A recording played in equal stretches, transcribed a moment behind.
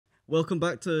Welcome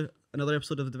back to another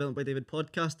episode of the Development by David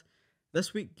podcast.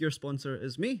 This week, your sponsor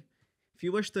is me. If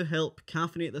you wish to help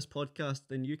caffeinate this podcast,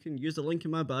 then you can use the link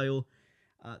in my bio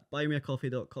at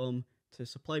buymeacoffee.com to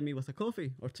supply me with a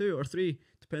coffee, or two, or three,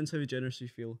 depends how generous you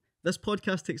feel. This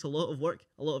podcast takes a lot of work,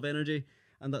 a lot of energy,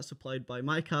 and that's supplied by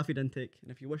my caffeine intake. And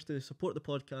if you wish to support the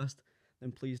podcast,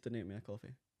 then please donate me a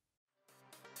coffee.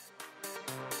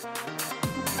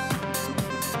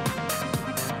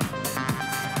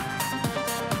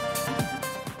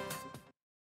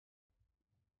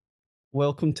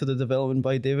 Welcome to the Development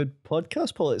by David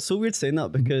podcast, Paul. It's so weird saying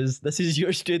that because this is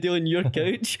your studio and your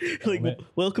couch.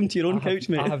 Welcome to your own couch,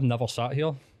 mate. I have never sat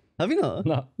here. Have you not?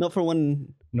 No. Not for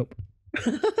one? Nope.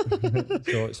 So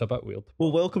it's a bit weird.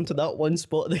 Well, welcome to that one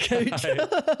spot of the couch.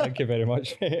 Thank you very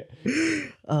much.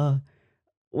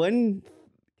 When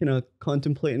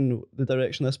contemplating the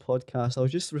direction of this podcast, I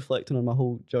was just reflecting on my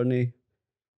whole journey,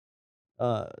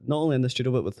 not only in the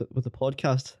studio but with the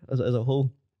podcast as a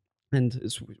whole. And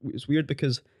it's weird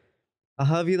because I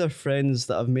have either friends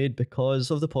that I've made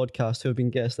because of the podcast who have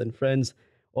been guests and friends,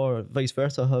 or vice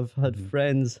versa, have had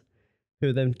friends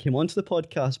who then came onto the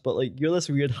podcast. But like, you're this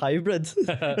weird hybrid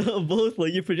of both.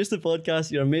 Like, you produced the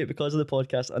podcast, you're a mate because of the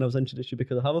podcast, and I was introduced to you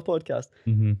because I have a podcast.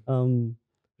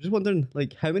 Just wondering,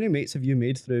 like, how many mates have you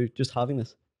made through just having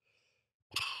this?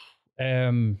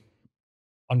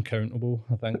 Uncountable,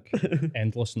 I think.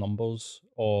 Endless numbers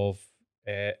of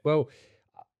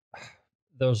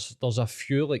there's a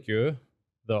few like you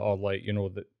that are like,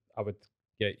 that I would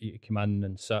get you to come in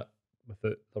and sit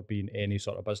without there being any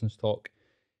sort of business talk.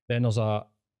 Then there's so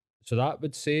that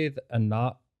would say that in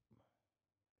that,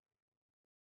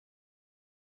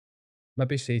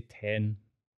 maybe say 10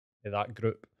 of that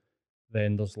group.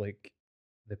 Then there's like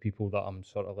the people that I'm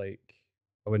sort of like,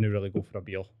 I wouldn't really go for a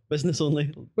beer. Business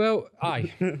only. Well,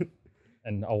 aye.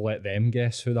 And I'll let them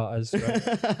guess who that is.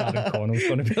 Right? Aaron Connell's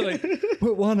going to be like,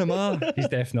 what one am I? He's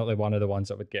definitely one of the ones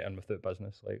that would get in without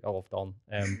business, like all I've done.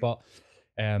 But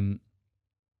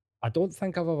I don't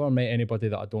think I've ever met anybody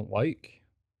that I don't like.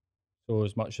 So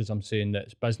as much as I'm saying that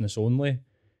it's business only,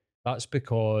 that's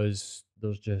because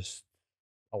there's just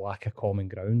a lack of common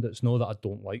ground. It's not that I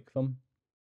don't like them.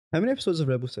 How many episodes of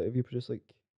Rebel City have you produced? Like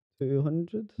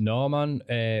 200? No, man.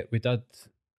 We did.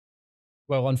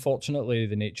 Well, unfortunately,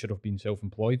 the nature of being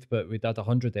self-employed, but we did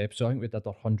 100 episodes. I think we did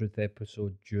our 100th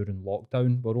episode during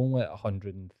lockdown. We're only at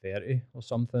 130 or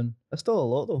something. That's still a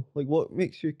lot, though. Like, what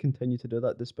makes you continue to do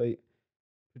that despite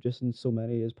producing so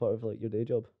many as part of like your day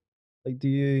job? Like, are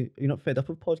you not fed up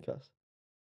of podcasts,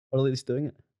 or at least doing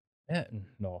it?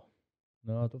 No,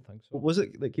 I don't think so. What was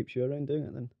it that keeps you around doing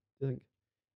it then, do you think?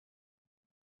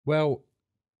 Well,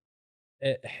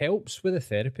 it helps with the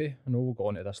therapy. I know we'll go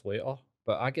on to this later,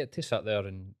 but I get to sit there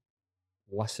and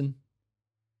listen.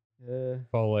 Yeah.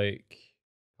 For like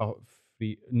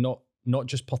free, not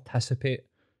just participate,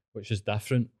 which is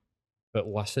different, but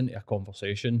listen to a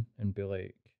conversation and be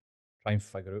like, try and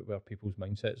figure out where people's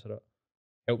mindsets are at.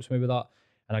 Helps me with that,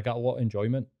 and I get a lot of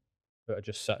enjoyment out of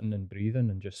just sitting and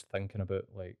breathing and just thinking about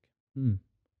like, and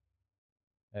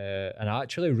I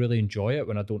actually really enjoy it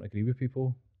when I don't agree with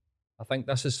people. I think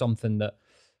this is something that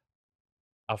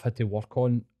I've had to work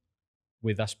on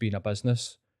with this being a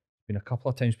business. Been a couple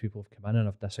of times people have come in and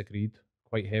I've disagreed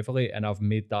quite heavily, and I've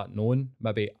made that known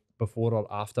maybe before or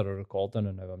after a recording,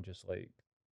 and now I'm just like,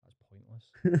 that's pointless.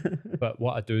 But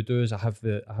what I do is I have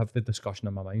the discussion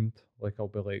in my mind. Like, I'll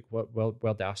be like,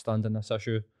 where do I stand in this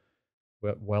issue?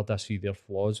 Where do I see their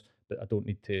flaws? But I don't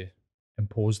need to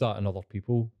impose that on other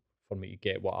people for me to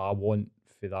get what I want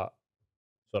for that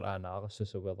sort of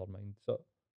analysis of where their mind's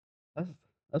at.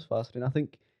 That's fascinating. I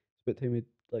think it's about time we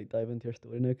like dive into your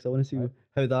story now, because I want to see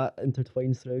how that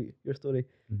intertwines throughout your story.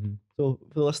 So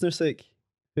for the listeners' sake,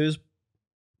 who's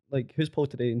Paul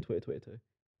today in 2022?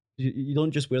 You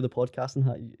don't just wear the podcasting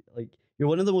hat. You're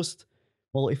one of the most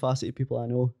multifaceted people I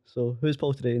know. So who's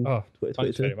Paul today in 2022?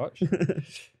 Thanks very much.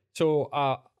 So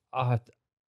I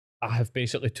have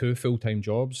basically 2 full-time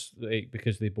jobs, like,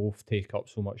 because they both take up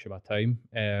so much of my time.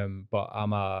 But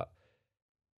I'm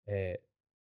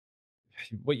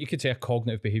what you could say a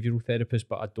cognitive behavioural therapist,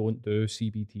 but I don't do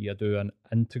CBT. I do an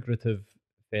integrative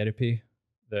therapy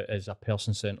that is a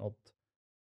person-centred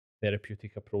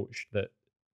therapeutic approach that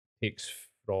takes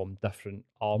from different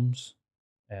arms.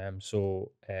 I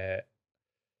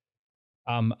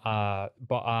am a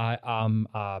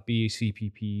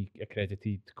BACPP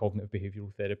accredited cognitive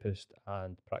behavioural therapist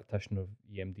and practitioner of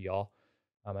EMDR.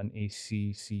 I'm an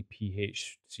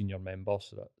ACCPH senior member,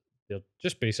 so that they're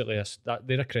just basically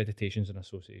they're accreditations and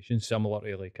associations, similar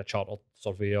to like a chartered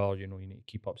surveyor. You need to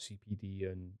keep up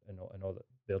CPD and all that.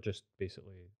 They're just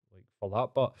basically like for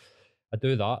that. But I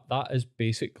do that. That is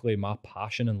basically my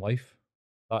passion in life.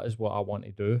 That is what I want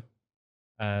to do.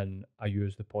 And I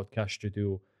use the podcast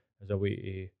studio as a way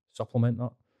to supplement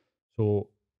that. So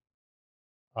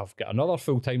I've got another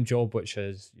full-time job, which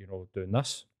is, doing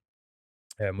this,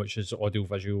 which is audio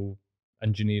visual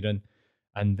engineering.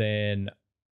 And then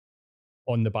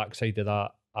on the backside of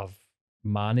that, I've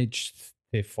managed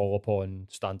to fall upon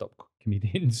stand-up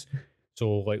comedians. So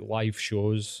like live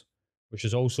shows, which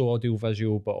is also audio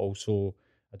visual, but also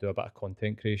I do a bit of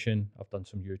content creation. I've done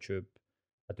some YouTube.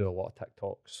 I do a lot of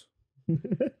TikToks.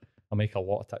 I make a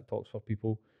lot of TikToks for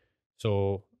people.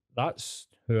 So that's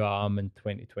who I am in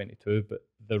 2022. But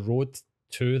the road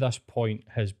to this point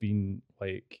has been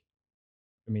like,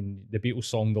 I mean, the Beatles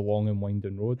song, The Long and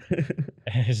Winding Road,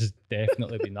 has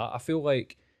definitely been that. I feel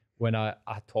like when I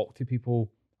talk to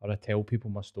people or I tell people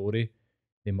my story,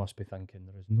 they must be thinking,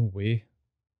 there is no way,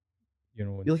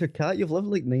 You're like a cat. You've lived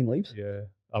like 9 lives. yeah,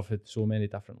 I've had so many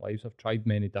different lives. I've tried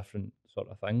many different sort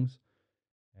of things.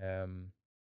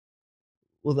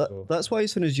 Well, So that's why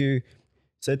as soon as you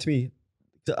said to me,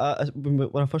 'cause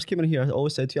when I first came in here, I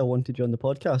always said to you I wanted you on the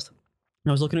podcast. And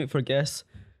I was looking out for guests,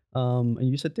 and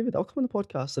you said, David, I'll come on the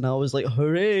podcast, and I was like,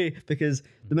 hooray! Because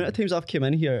the amount of times I've come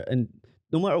in here, and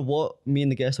no matter what me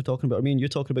and the guests are talking about, or me and you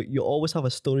talking about, you always have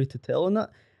a story to tell in that.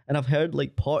 And I've heard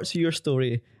like parts of your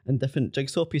story and different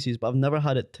jigsaw pieces, but I've never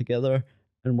had it together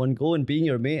in one go. And being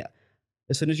your mate,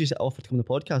 as soon as you offered to come on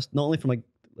the podcast, not only from like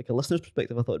a listener's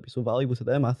perspective, I thought it'd be so valuable to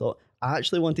them. I thought I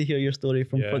actually want to hear your story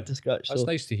from yeah, front to scratch. that's So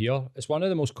nice to hear. It's one of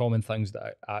the most common things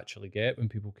that I actually get when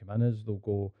people come in is they'll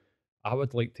go, I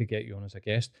would like to get you on as a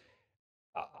guest.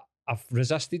 I've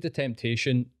resisted the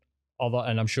temptation,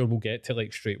 and I'm sure we'll get to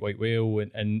like Straight White Whale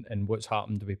and what's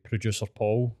happened with producer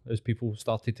Paul, as people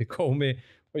started to call me,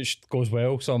 which goes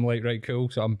well. So I'm like, right, cool.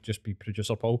 So I'm just be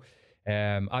producer Paul.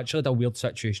 Actually had a weird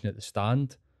situation at the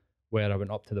stand where I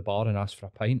went up to the bar and asked for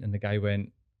a pint, and the guy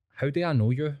went, how do I know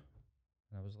you?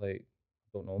 And I was like,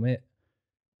 don't know, mate.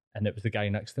 And it was the guy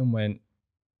next to him went,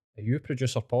 are you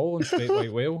producer Paul on Straight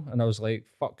White Whale? And I was like,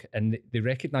 fuck. And they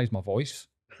recognised my voice.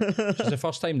 Which is the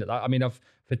first time that I mean, I've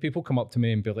had people come up to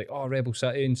me and be like, oh, Rebel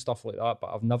City and stuff like that,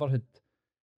 but I've never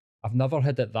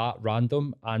had it that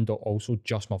random, and also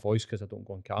just my voice because I don't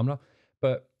go on camera.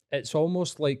 But it's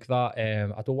almost like that,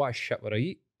 I don't want to shit where I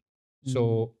eat.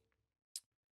 So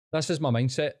this is my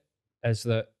mindset, is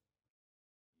that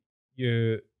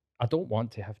I don't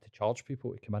want to have to charge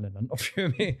people to come in and interview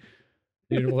me.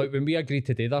 Like when we agreed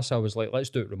to do this, I was like, let's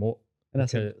do it remote. and I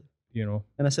said, and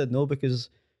I said no, because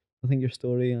I think your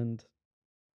story and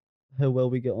how well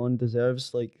we get on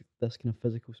deserves like this kind of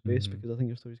physical space, because I think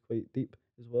your story's quite deep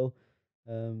as well.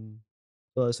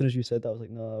 So as soon as you said that, I was like,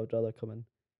 no, I would rather come in.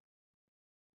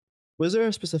 Was there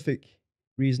a specific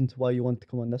reason to why you wanted to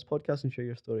come on this podcast and share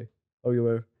your story, or you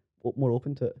were more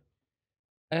open to it?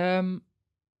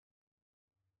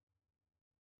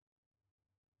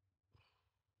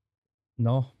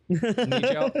 No.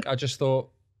 Knee-jerk. I just thought,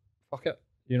 fuck it.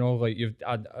 Like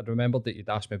I remembered that you'd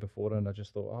asked me before, and I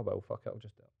just thought, oh well, fuck it, I'll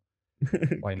just do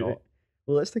it. Why not?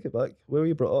 Well, let's take it back. Where were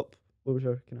you brought up? What was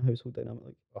your kind of household dynamic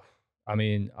like? I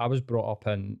mean, I was brought up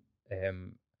in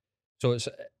so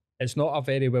it's not a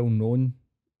very well known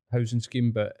housing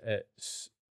scheme, but it's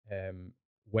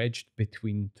wedged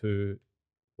between two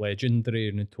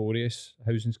legendary, notorious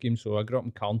housing schemes. So I grew up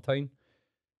in Carntyne.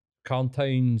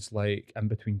 Carntyne's like in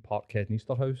between Parkhead and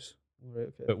Easterhouse, Right,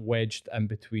 okay. but wedged in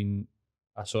between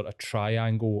a sort of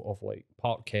triangle of like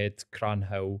Parkhead,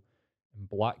 Cranhill, and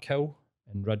Blackhill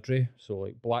and Ridley. So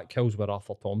like Blackhill's where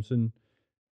Arthur Thompson.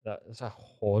 That's a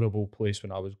horrible place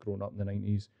when I was growing up in the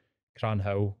 90s.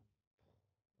 Cranhill,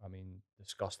 I mean,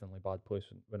 disgustingly bad place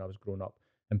when I was growing up.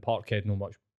 And Parkhead, no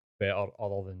much better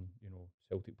other than,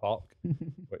 Celtic Park,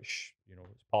 which,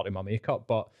 is part of my makeup.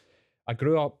 But I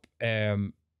grew up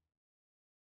kind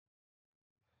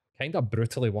of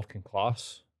brutally working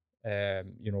class,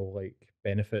 like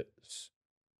benefits,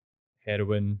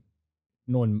 heroin,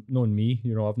 knowing me,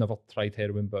 I've never tried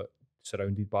heroin, but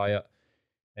surrounded by it,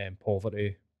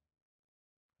 poverty.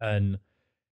 And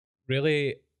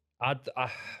really, I've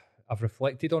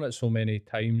reflected on it so many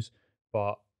times,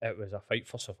 but it was a fight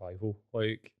for survival,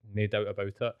 like, no doubt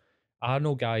about it. I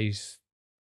know guys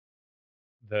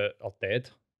that are dead.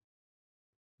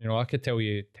 I could tell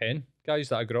you 10 guys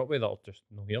that I grew up with that are just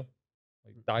not here.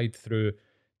 Like, died through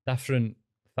different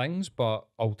things, but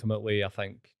ultimately I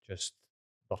think just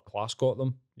their class got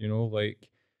them, like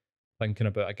thinking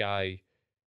about a guy,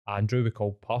 Andrew, we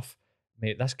called Puff.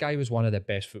 Mate, this guy was one of the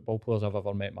best football players I've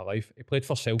ever met in my life. He played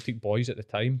for Celtic boys at the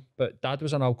time, but dad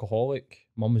was an alcoholic,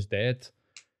 mum was dead.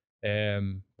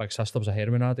 Big sister was a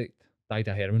heroin addict, died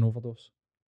of heroin overdose.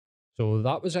 So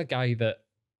that was a guy that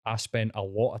I spent a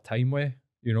lot of time with.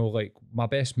 You know, like my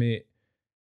best mate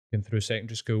going through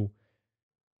secondary school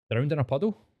drowned in a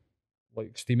puddle,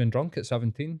 like steaming drunk at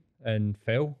 17 and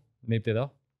fell, nobody there.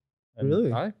 And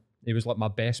Really? aye, he was like my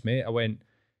best mate. I went,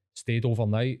 stayed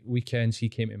overnight, weekends, he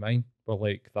came to mine. We're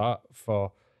like that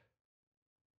for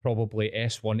probably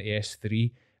S1 to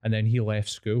S3. And then he left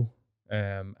school.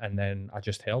 And then I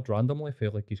just heard randomly,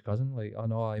 feel like his cousin, like, oh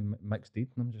no, I'm mixed deed.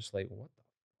 And I'm just like, what?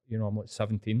 You know, I'm like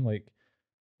 17, like,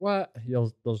 what?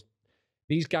 There's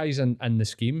these guys in the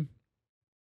scheme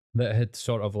that had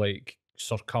sort of like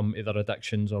succumbed to their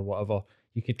addictions or whatever.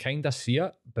 You could kind of see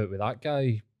it, but with that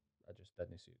guy, I just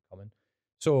didn't see it coming.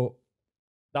 So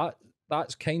that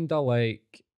that's kind of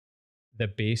like the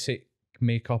basic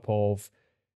makeup of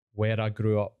where I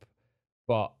grew up.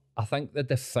 But I think the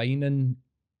defining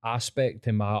aspect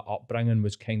in my upbringing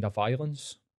was kind of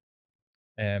violence,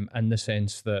 in the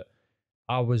sense that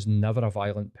I was never a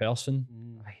violent person.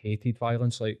 Mm. I hated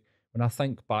violence. Like when I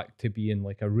think back to being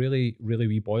like a really, really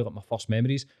wee boy, like my first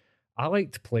memories, I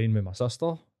liked playing with my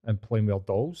sister and playing with her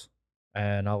dolls.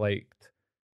 And I liked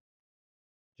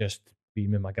just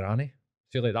being with my granny.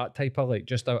 See, like that type of like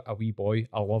just a wee boy.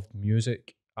 I loved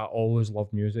music. I always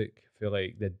loved music. I feel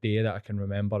like the day that I can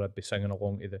remember, I'd be singing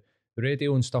along to the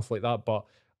radio and stuff like that. But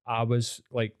I was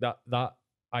like that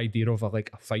idea of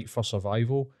like a fight for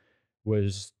survival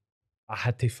was I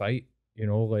had to fight. You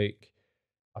know, like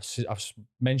I've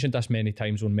mentioned this many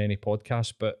times on many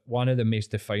podcasts, but one of the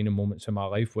most defining moments in my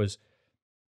life was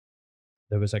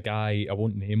there was a guy, I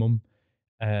won't name him,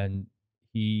 and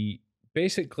he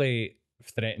basically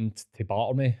threatened to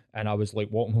batter me. And I was like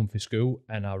walking home from school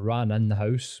and I ran in the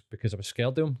house because I was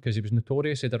scared of him because he was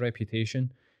notorious, he had a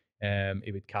reputation.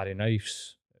 He would carry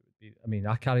knives. I mean,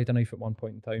 I carried a knife at one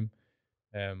point in time.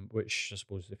 Which I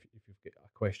suppose if you've got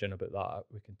a question about that,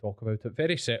 we can talk about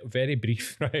it. Very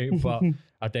brief, right? But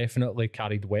I definitely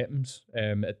carried weapons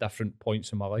at different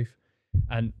points in my life.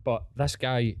 But this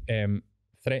guy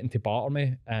threatened to batter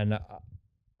me, and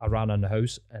I ran in the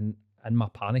house, and in my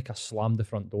panic, I slammed the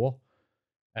front door.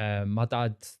 My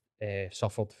dad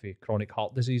suffered from chronic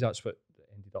heart disease. That's what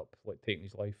ended up like taking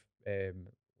his life when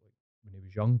he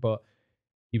was young. But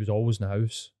he was always in the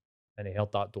house, and he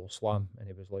heard that door slam, and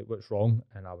he was like, "What's wrong?"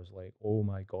 And I was like, "Oh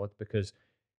my god!" Because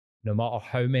no matter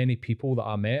how many people that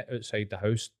I met outside the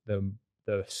house,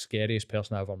 the scariest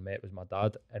person I ever met was my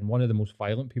dad, and one of the most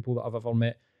violent people that I've ever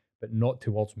met, but not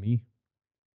towards me,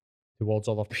 towards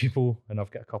other people. And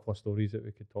I've got a couple of stories that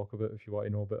we could talk about if you want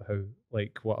to know about how,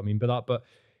 like, what I mean by that. But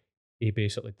he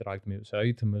basically dragged me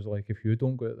outside and was like, "If you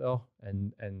don't go out there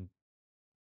and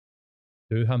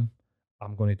do him,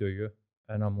 I'm going to do you."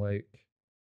 And I'm like,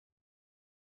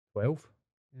 12.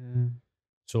 Yeah.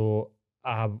 So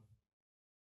I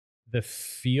the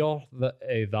fear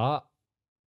that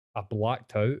I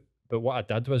blacked out. But what I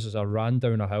did was is I ran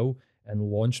down a hill and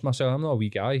launched myself. I'm not a wee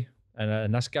guy,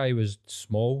 and this guy was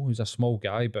small. He was a small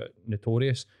guy, but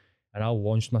notorious. And I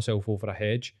launched myself over a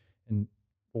hedge and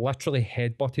literally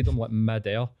headbutted him like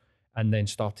midair, and then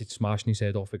started smashing his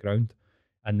head off the ground,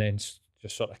 and then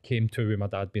just sort of came to with my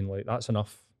dad being like, "That's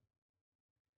enough."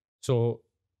 So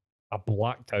I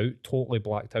blacked out, totally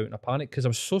blacked out in a panic because I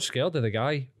was so scared of the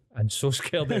guy and so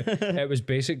scared that it was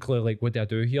basically like, what do I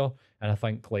do here? And I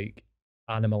think like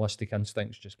animalistic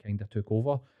instincts just kind of took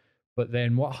over. But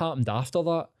then what happened after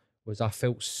that was I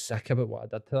felt sick about what I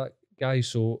did to that guy.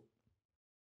 So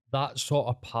that sort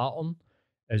of pattern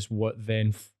is what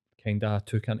then kind of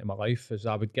took into my life as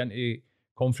I would get into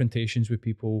confrontations with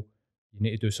people. You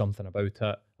need to do something about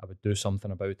it. I would do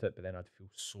something about it, but then I'd feel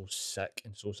so sick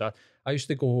and so sad. I used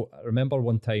to go, I remember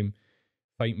one time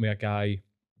fighting with a guy,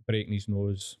 breaking his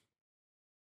nose,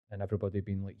 and everybody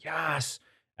being like, "Yes."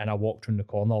 And I walked around the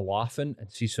corner laughing,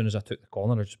 and see, as soon as I took the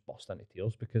corner, I just burst into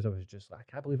tears because I was just like,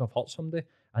 I can't believe I've hurt somebody.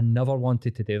 I never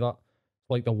wanted to do that. It's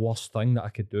like the worst thing that I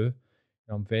could do.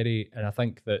 And I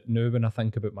think that now when I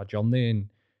think about my journey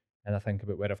and I think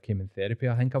about where I've came in therapy,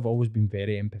 I think I've always been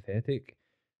very empathetic.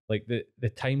 Like the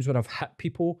times where I've hit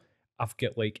people, I've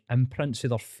got like imprints of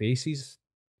their faces,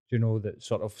 that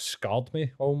sort of scarred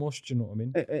me almost. Do you know what I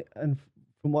mean? And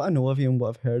from what I know of you and what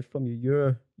I've heard from you,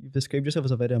 you've described yourself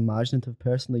as a very imaginative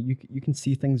person. Like you can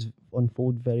see things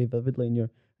unfold very vividly in your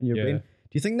brain. Yeah.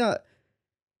 Do you think that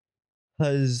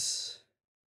has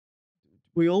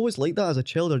were you always like that as a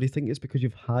child, or do you think it's because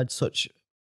you've had such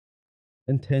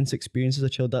intense experience as a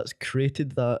child that's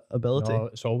created that ability? No,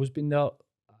 it's always been there.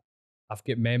 I've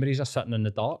got memories of sitting in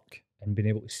the dark and being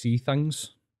able to see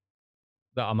things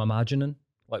that I'm imagining,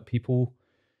 like people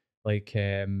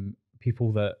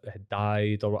that had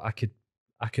died, or I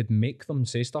could make them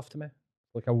say stuff to me,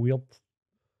 like a weird.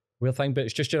 weird thing, but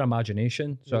it's just your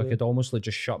imagination. So I Yeah. could almost like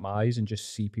just shut my eyes and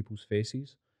just see people's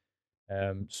faces.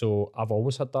 So I've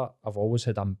always had that. I've always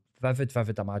had a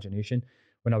vivid imagination.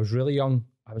 When I was really young,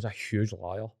 I was a huge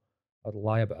liar. I'd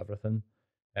lie about everything.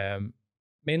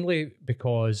 Mainly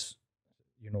because,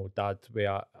 dad with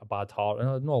a bad heart and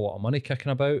I had not a lot of money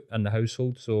kicking about in the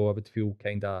household. So I would feel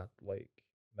kind of like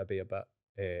maybe a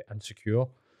bit insecure.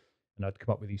 And I'd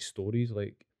come up with these stories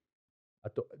like,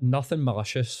 nothing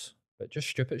malicious, but just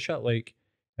stupid shit. Like,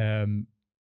 I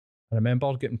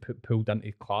remember getting pulled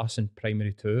into class in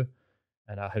primary two,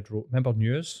 and I had remember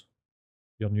news,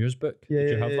 your news book. Yeah, Did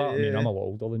you yeah, have yeah, that? I mean, yeah. I'm a lot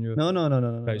older than you. No, But, no, no,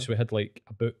 no, no, right, no. so we had like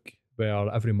a book where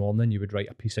every morning you would write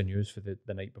a piece of news for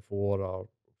the night before or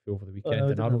over the Oh, no, weekend, I and I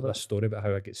didn't have wrote this story about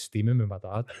how I get steaming with my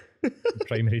dad in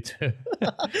primary two.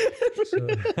 So,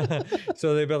 that.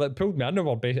 so they were like pulled me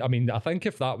in. I mean, I think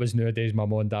if that was nowadays, my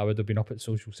mum and dad would have been up at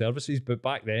social services. But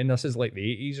back then, this is like the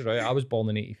 80s, right? I was born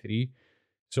in 83.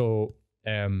 So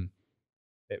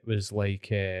it was like,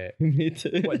 Me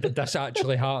too. what did this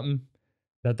actually happen?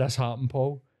 Did this happen,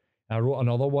 Paul? I wrote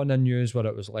another one in news where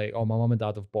it was like, oh, my mum and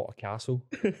dad have bought a castle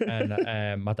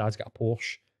and my dad's got a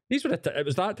Porsche. These were it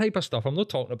was that type of stuff. I'm not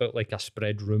talking about like I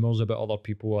spread rumours about other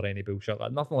people or any bullshit.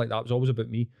 Like, nothing like that. It was always about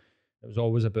me. It was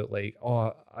always about like,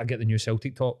 oh, I get the new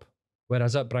Celtic top. Where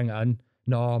is it? Bring it in.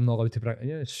 No, I'm not allowed to bring it in.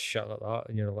 Yeah, shit like that.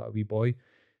 And you're like a wee boy.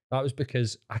 That was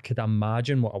because I could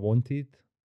imagine what I wanted,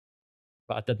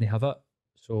 but I didn't have it.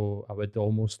 So I would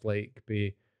almost like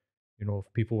be,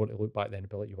 if people were to look back then, it'd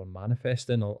be like you were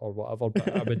manifesting or whatever.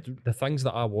 But I would, the things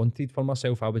that I wanted for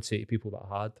myself, I would say to people that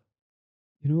I had.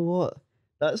 You know what?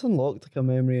 That's unlocked like a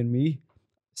memory in me.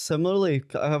 Similarly,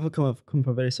 I have come from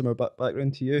a very similar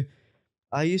background to you.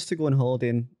 I used to go on holiday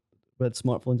and we had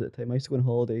smartphones at the time. I used to go on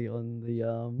holiday on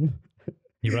the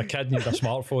You were a kid and you had a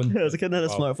smartphone. I was a kid and had a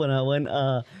Wow. smartphone and I went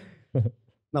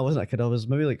no, I wasn't a kid, I was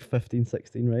maybe like 15,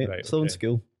 16, right? Right, Still in okay.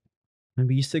 school. And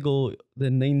we used to go the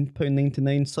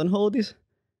 £9.99 sun holidays.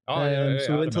 Oh, yeah,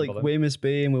 So we went to like them. Weymouth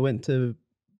Bay and we went to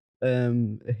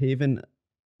Haven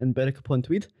in Berwick upon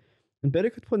Tweed. And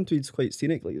Berwick upon Tweed's quite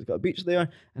scenic, like it's got a beach there.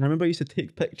 And I remember I used to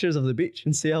take pictures of the beach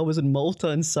and say I was in Malta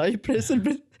and Cyprus,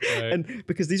 Right. and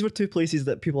because these were two places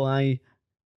that people I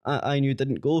knew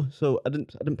didn't go. So I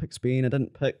didn't pick Spain, I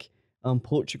didn't pick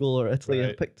Portugal or Italy. I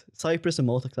Right. picked Cyprus and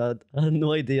Malta because I had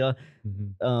no idea.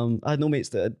 Mhm. I had no mates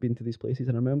that had been to these places,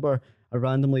 and I remember I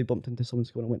randomly bumped into someone's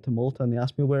school and I went to Malta, and they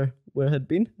asked me where I had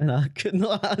been, and I could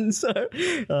not answer.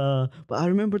 But I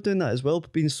remember doing that as well,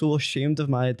 being so ashamed of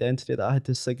my identity that I had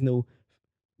to signal.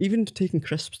 Even taking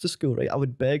crisps to school, right? I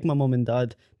would beg my mum and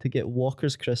dad to get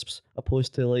Walker's crisps,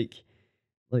 opposed to like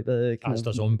the kind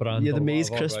Asda's of own brand. the or maize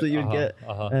whatever, crisp right? that you'd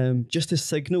get, just to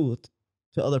signal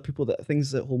to other people that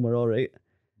things at home were all right.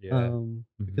 Yeah.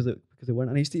 Because they weren't.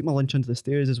 And I used to eat my lunch under the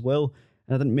stairs as well,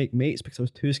 and I didn't make mates because I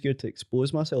was too scared to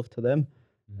expose myself to them.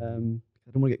 I don't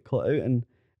want to get caught out, and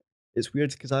it's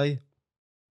weird because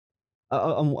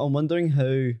I'm wondering how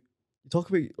you talk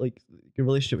about like your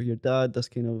relationship with your dad, this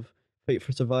kind of fight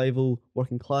for survival,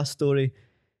 working class story.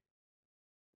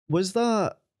 Was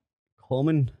that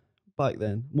common back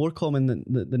then? More common than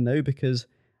now? Because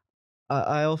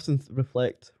I often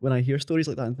reflect when I hear stories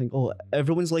like that and think, oh,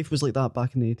 everyone's life was like that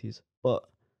back in the 80s. But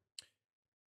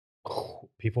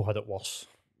People had it worse.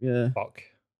 yeah, Fuck.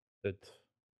 Did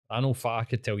I know? I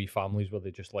could tell you families where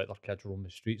they just let their kids roam the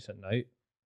streets at night.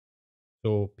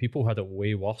 So people had it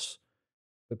way worse,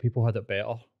 but people had it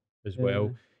better as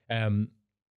well.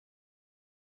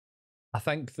 I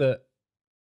think that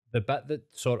the bit that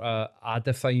sort of I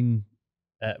define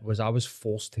it was I was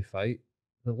forced to fight.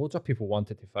 Loads of people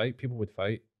wanted to fight. People would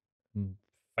fight, and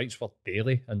fights were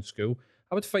daily in school.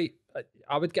 I would fight.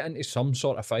 I would get into some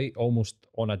sort of fight almost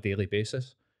on a daily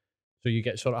basis. So you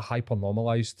get sort of hyper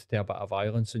normalised to a bit of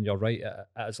violence, and you're right, it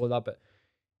is like that. But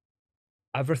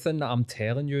everything that I'm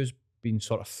telling you has been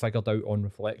sort of figured out on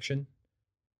reflection.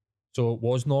 So it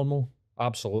was normal,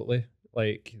 absolutely.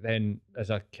 Like then, as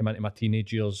I came into my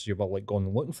teenage years, you were like going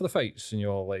and looking for the fights, and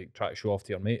you're like trying to show off to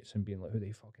your mates and being like, "Who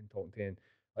they fucking talking to?" And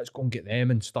let's go and get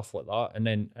them and stuff like that. And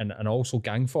then and also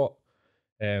gang fought,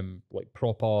 like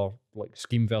proper like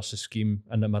scheme versus scheme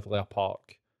in the middle of a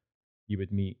park. You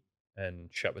would meet and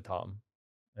shit would happen,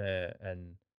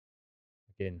 and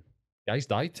again, guys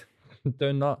died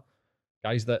doing that.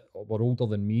 Guys that were older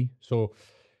than me, so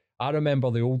I remember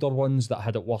the older ones that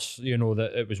had it worse,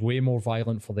 that it was way more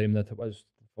violent for them than it was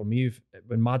for me.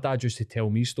 When my dad used to tell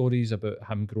me stories about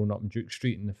him growing up in Duke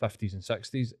Street in the 50s and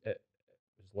 60s, it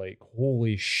was like,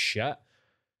 holy shit,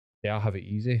 yeah, I have it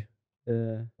easy.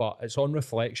 yeah, But it's on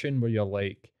reflection where you're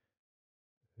like,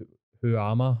 who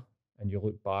am I? And you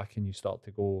look back and you start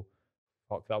to go,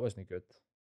 fuck, that wasn't good.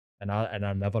 and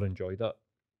I never enjoyed it.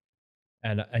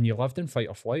 And you lived in fight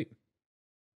or flight.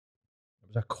 It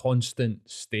was a constant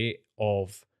state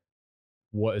of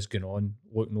what is going on,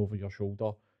 looking over your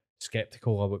shoulder,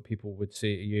 skeptical of what people would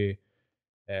say to you.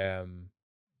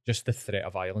 Just the threat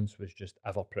of violence was just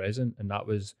ever present, and that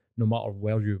was no matter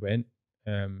where you went,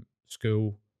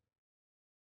 school,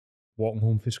 walking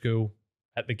home from school,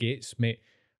 at the gates, mate.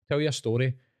 Tell you a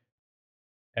story.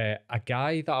 A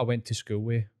guy that I went to school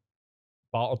with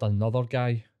battered another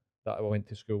guy that I went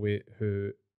to school with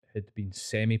who had been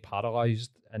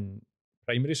semi-paralysed in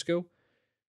primary school.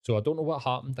 So I don't know what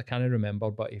happened. I can't remember,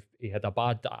 but he had a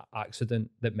bad accident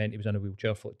that meant he was in a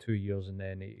wheelchair for like 2 years, and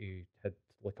then he had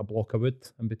like a block of wood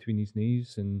in between his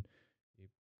knees, and he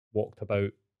walked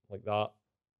about like that.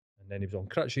 And then he was on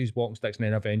crutches, walking sticks, and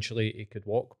then eventually he could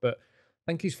walk. But I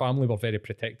think his family were very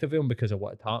protective of him because of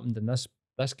what had happened. And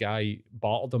this guy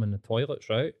battered him in the toilets,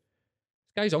 right?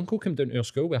 This guy's uncle came down to our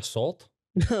school with a sword,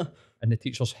 and the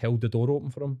teachers held the door open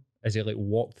for him as he like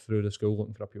walked through the school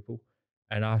looking for a pupil.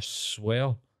 And I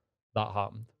swear that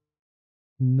happened.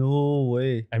 No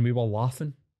way. And we were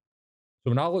laughing.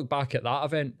 So when I look back at that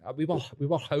event, we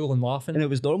were howling laughing. And it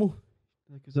was normal?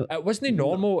 Like, It wasn't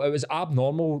normal. It was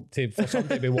abnormal for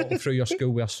somebody to be walking through your school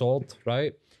with a sword,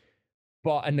 right?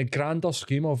 But in the grander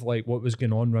scheme of like what was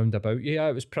going on round about, yeah,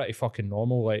 it was pretty fucking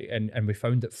normal. Like, and we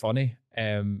found it funny.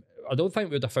 I don't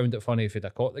think we'd have found it funny if we'd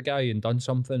have caught the guy and done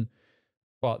something.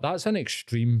 But that's an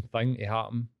extreme thing to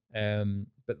happen.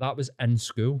 But that was in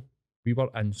school. We were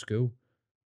in school.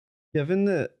 Given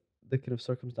the kind of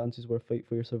circumstances were fight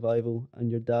for your survival, and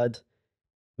your dad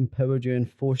empowered you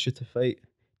and forced you to fight,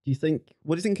 what do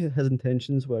you think his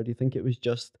intentions were? Do you think it was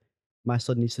just, my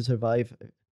son needs to survive?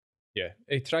 Yeah,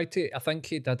 he tried to. I think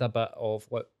he did a bit of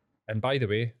what. And by the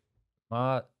way,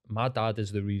 my dad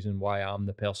is the reason why I'm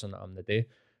the person that I'm today.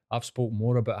 I've spoke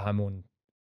more about him on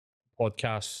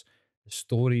podcasts,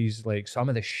 stories, like some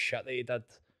of the shit that he did.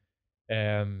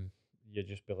 You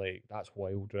just be like, that's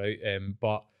wild, right?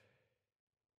 But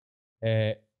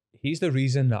he's the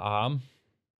reason that I'm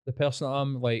the person that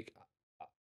I'm, like,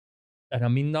 and I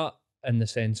mean that in the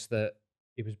sense that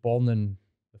he was born in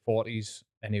the 40s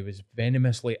and he was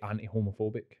venomously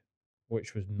anti-homophobic,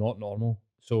 which was not normal.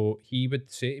 So he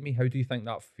would say to me, how do you think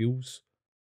that feels?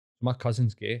 My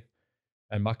cousin's gay,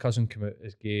 and my cousin came out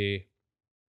as gay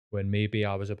when maybe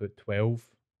I was about 12.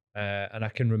 And I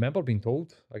can remember being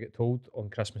told, I get told on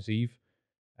Christmas Eve,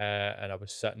 and I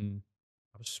was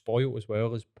spoiled as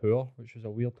well as poor, which was a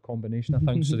weird combination, I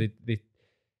think. So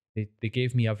they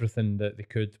gave me everything that they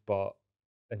could,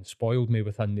 and spoiled me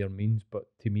within their means. But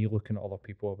to me, looking at other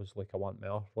people, I was like, I want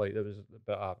more. Like, there was,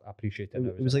 but I appreciate it.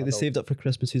 It was like they saved up for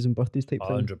Christmases and birthdays type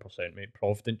thing. 100%, mate.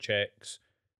 Provident checks,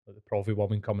 like the Provi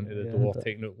woman coming to the Yeah, door,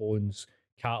 taking out loans,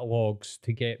 catalogues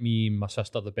to get me and my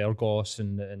sister the Bergos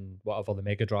and whatever, the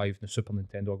Mega Drive and the Super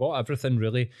Nintendo. I got everything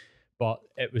really, but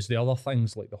it was the other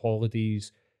things like the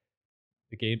holidays,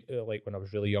 the game, like when I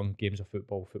was really young, games of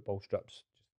football strips.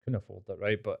 Just couldn't afford it,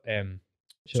 right? But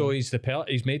so Sure.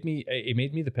 he made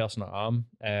me the person I am,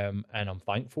 and I'm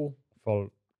thankful for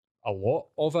a lot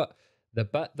of it. The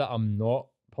bit that I'm not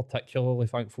particularly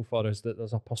thankful for is that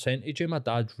there's a percentage of my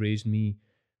dad raised me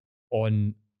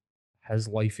on his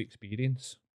life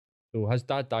experience. So his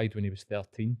dad died when he was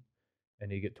 13,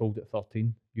 and he got told at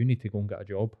 13, you need to go and get a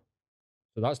job.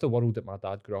 So that's the world that my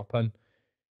dad grew up in.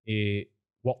 He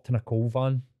worked in a coal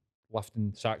van,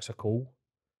 lifting sacks of coal,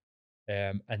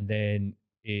 and then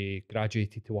he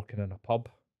graduated to working in a pub.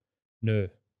 Now,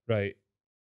 right,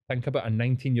 think about a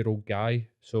 19-year-old guy.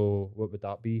 So what would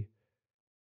that be?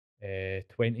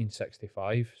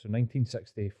 1965. So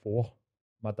 1964,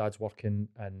 my dad's working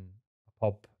in a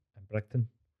pub in Brigton.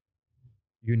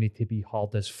 You need to be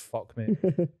hard as fuck, mate.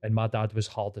 And my dad was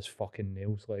hard as fucking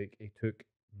nails. Like, he took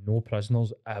no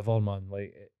prisoners ever, man.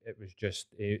 Like, it was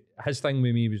just his thing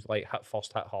with me was like, hit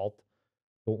first, hit hard.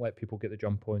 Don't let people get the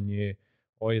jump on you.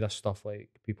 All this stuff, like,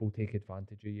 people take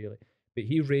advantage of you. Like, but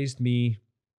he raised me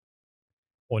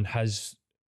on his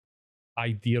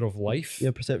idea of life.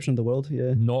 Yeah, perception of the world,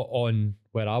 yeah. Not on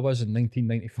where I was in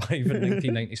 1995 and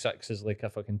 1996 as like a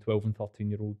fucking 12 and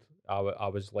 13-year-old. I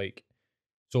was like,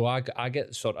 so I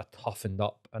get sort of toughened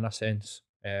up in a sense.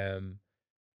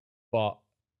 But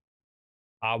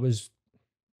I was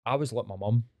like my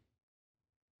mum.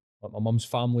 Like, my mum's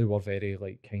family were very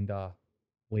like kind of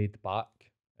laid back.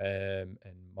 And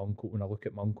my uncle, when I look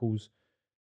at my uncles,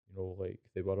 you know, like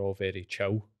they were all very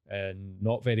chill and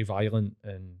not very violent.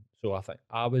 And so I think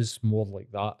I was more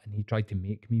like that, and he tried to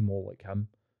make me more like him.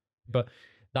 But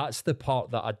that's the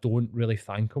part that I don't really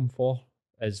thank him for,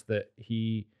 is that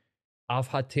I've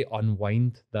had to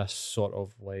unwind this sort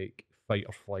of like fight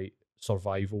or flight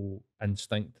survival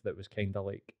instinct that was kind of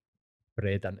like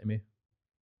bred into me.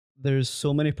 There's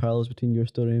so many parallels between your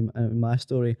story and my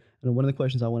story. And one of the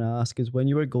questions I want to ask is, when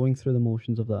you were going through the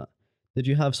motions of that, did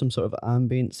you have some sort of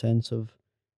ambient sense of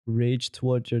rage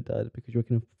towards your dad because you were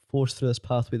kind of forced through this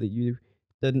pathway that you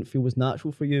didn't feel was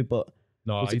natural for you, but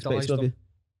No, I was expected idolised of you? him.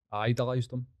 I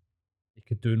idolised him. He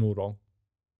could do no wrong.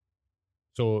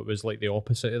 So it was like the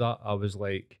opposite of that. I was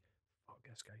like, fuck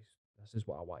this, guys. This is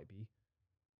what I want to be.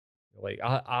 Like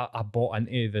I bought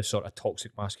into the sort of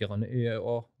toxic masculinity at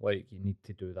all. Like, you need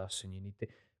to do this and you need to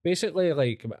basically,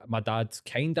 like, my dad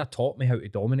kind of taught me how to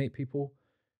dominate people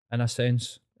in a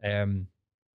sense. How,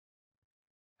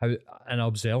 and I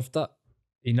observed it.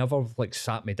 He never like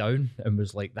sat me down and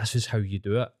was like, this is how you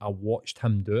do it. I watched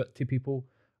him do it to people.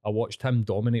 I watched him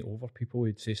dominate over people.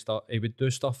 He'd say stuff, he would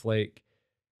do stuff like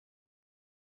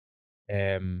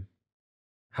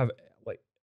have like,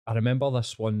 I remember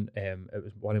this one, it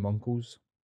was one of my uncles,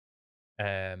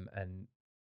 and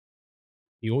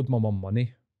he owed my mum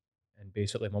money, and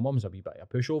basically my mum's a wee bit of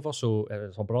a pushover, so it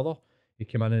was her brother. He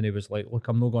came in and he was like, look,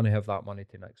 I'm not going to have that money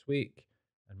till next week.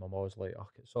 And my mum was like, oh,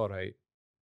 it's all right.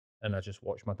 And I just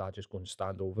watched my dad just go and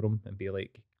stand over him and be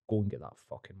like, go and get that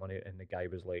fucking money. And the guy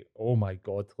was like, oh my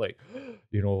God, like,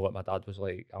 you know, like, my dad was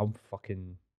like,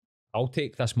 I'll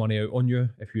take this money out on you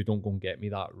if you don't go and get me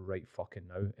that right fucking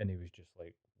now. And he was just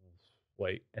like,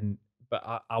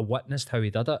 but I witnessed how he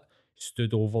did it. He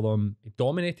stood over them, he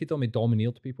dominated them, he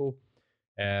domineered people.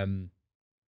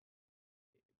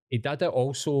 He did it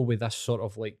also with this sort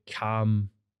of like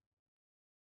calm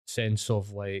sense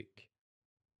of like,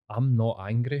 I'm not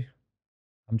angry.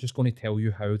 I'm just going to tell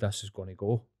you how this is going to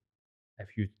go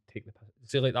if you take the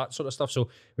see, like that sort of stuff. So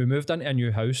we moved into a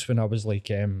new house when I was like,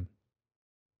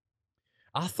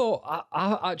 I thought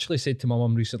I actually said to my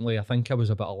mum recently, I think I was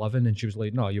about 11, and she was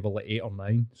like, no, you were like 8 or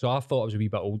 9. So I thought I was a wee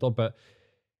bit older, but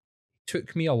he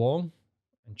took me along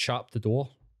and chapped the door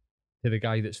to the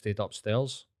guy that stayed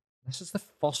upstairs. This is the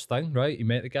first thing, right? He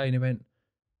met the guy and he went,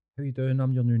 how you doing?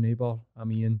 I'm your new neighbour.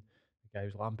 I'm Ian. The guy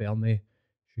was like, I'm Bernie.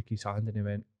 Shook his hand and he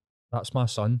went, that's my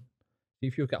son. See,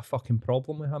 if you've got a fucking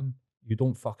problem with him, you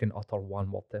don't fucking utter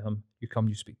one word to him. You come,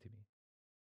 you speak to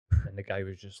me. And the guy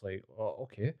was just like, oh,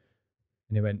 okay.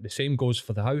 And he went, the same goes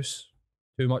for the house.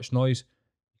 Too much noise.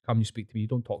 You come, you speak to me. You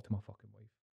don't talk to my fucking wife.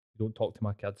 You don't talk to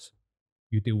my kids.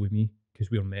 You deal with me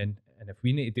because we're men. And if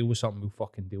we need to deal with something, we'll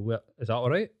fucking deal with it. Is that all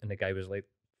right? And the guy was like,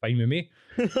 fine with me.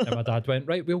 And my dad went,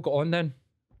 right, we'll go on then.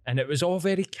 And it was all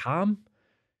very calm.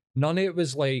 None of it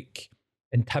was like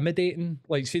intimidating.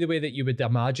 Like, see the way that you would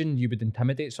imagine you would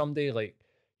intimidate somebody, like,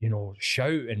 you know,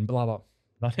 shout and blah blah.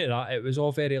 None of that. It was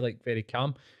all very like very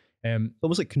calm.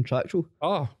 Almost like contractual.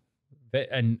 Oh,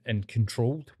 and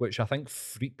controlled, which I think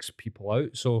freaks people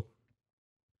out. So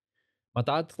my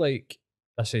dad, like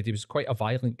I said, he was quite a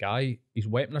violent guy. His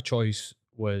weapon of choice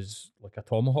was like a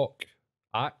tomahawk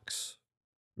axe.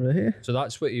 Right. So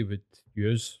that's what he would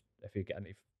use if he get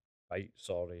into fights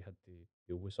or he had to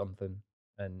deal with something.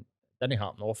 And it didn't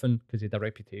happen often because he had a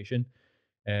reputation.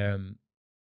 And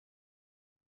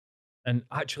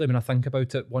actually, when I think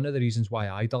about it, one of the reasons why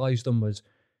I idolised him was,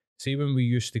 see, when we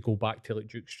used to go back to like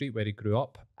Duke Street where he grew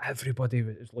up, everybody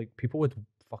was like, people would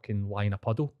fucking lie in a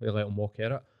puddle. They let him walk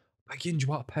at it. Big Ian, do you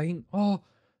want a pint? Oh,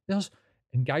 there's.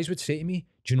 And guys would say to me,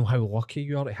 do you know how lucky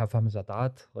you are to have him as a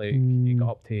dad? Like, he got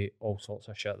up to all sorts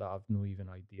of shit that I've no even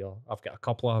idea. I've got a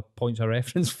couple of points of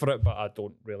reference for it, but I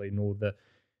don't really know the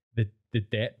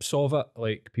depths of it.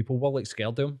 Like, people were like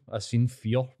scared of him. I've seen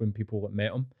fear when people like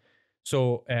met him.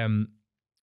 So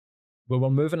we were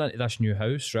moving into this new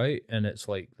house, right? And it's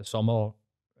like the summer.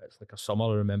 It's like a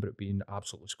summer. I remember it being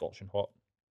absolutely scorching hot.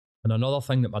 And another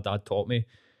thing that my dad taught me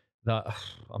that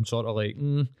I'm sort of like,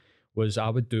 was I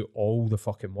would do all the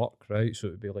fucking work, right? So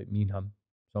it would be like me and him.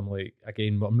 So I'm like,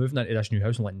 again, we're moving into this new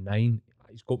house. I'm like 9.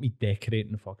 He's got me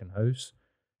decorating the fucking house.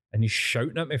 And he's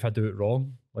shouting at me if I do it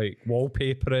wrong. Like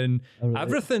wallpapering,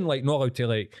 everything, like not allowed to,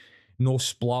 like, no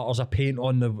splatters of paint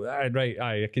on the, right,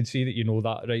 I can see that you know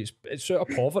that, right? It's sort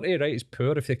of poverty, right? It's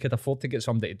poor. If they could afford to get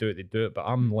somebody to do it, they'd do it. But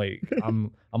I'm like,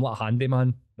 I'm like a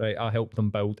handyman, right? I help them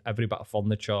build every bit of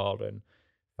furniture and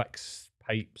fix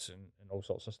pipes and all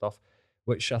sorts of stuff,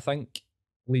 which I think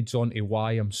leads on to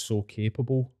why I'm so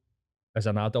capable as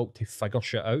an adult to figure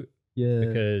shit out. Yeah.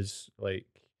 Because, like,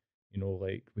 you know,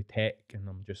 like with tech, and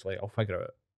I'm just like, I'll figure it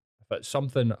out. If it's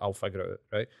something, I'll figure it out,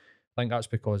 right? I think that's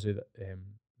because of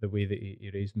the way that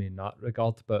he raised me in that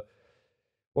regard. But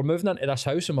we're moving into this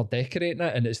house and we're decorating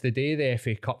it, and it's the day of the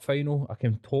FA Cup final. I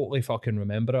can totally fucking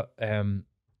remember it. And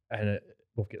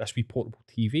we've got this wee portable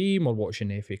TV, and we're watching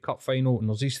the FA Cup final, and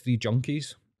there's these 3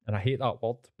 junkies and I hate that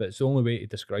word, but it's the only way to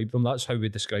describe them. That's how we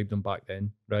described them back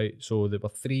then, right? So there were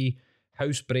three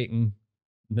housebreaking,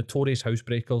 notorious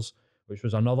housebreakers, which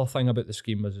was another thing about the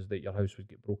scheme is that your house would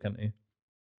get broken into.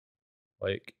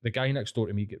 Like the guy next door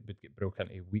to me would get broken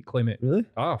into weekly, mate. Really?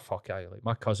 Ah, fuck I like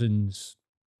my cousins.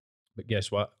 But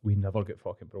guess what? We never get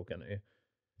fucking broken into.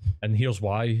 And here's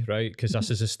why, right? Because this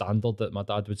is a standard that my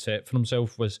dad would set for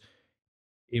himself. Was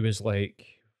he was like,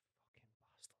 fucking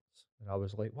bastards, and I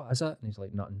was like, what is it? And he's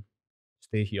like, nothing.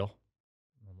 Stay here.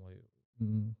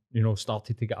 And I'm like,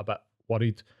 started to get a bit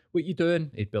worried. What you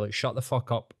doing? He'd be like, shut the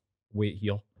fuck up. Wait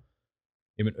here.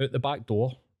 He went out the back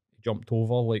door. He jumped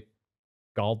over like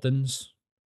gardens.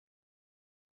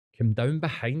 Came down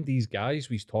behind these guys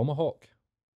with his tomahawk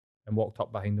and walked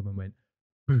up behind them and went,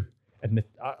 boo. And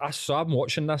I saw him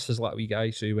watching this as like a wee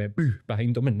guy, so he went boo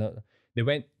behind them, and they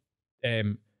went.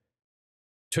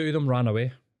 Two of them ran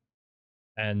away,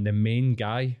 and the main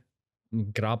guy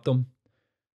grabbed him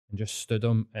and just stood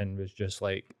him and was just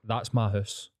like, "That's my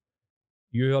house.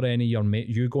 You or any of your mate,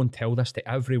 you go and tell this to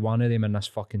every one of them in this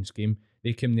fucking scheme.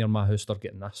 They came near my house, they're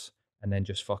getting this," and then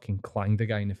just fucking clanged the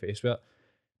guy in the face with it.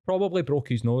 Probably broke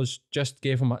his nose. Just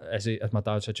gave him, as my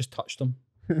dad said, just touched him,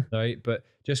 right? But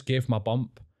just gave him a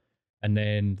bump. And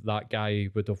then that guy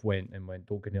would have went,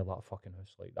 don't get near that fucking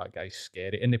house. Like, that guy's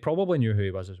scary. And they probably knew who he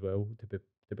was as well, to be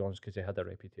honest, because he had a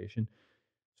reputation.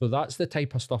 So that's the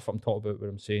type of stuff I'm talking about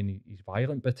where I'm saying he's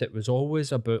violent, but it was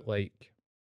always about like,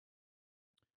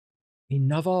 I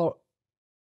never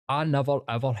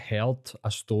ever heard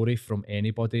a story from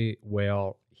anybody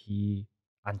where he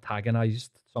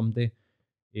antagonized somebody.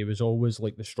 He was always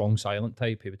like the strong silent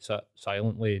type. He would sit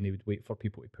silently and he would wait for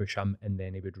people to push him and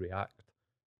then he would react.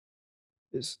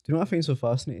 Do you know what I find so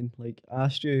fascinating? Like, I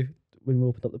asked you when we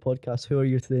opened up the podcast, who are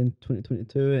you today in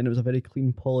 2022? And it was a very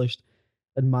clean, polished,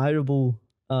 admirable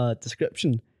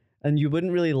description. And you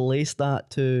wouldn't really lace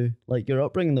that to like your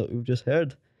upbringing that we've just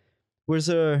heard. Was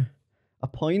there a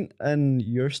point in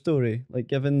your story, like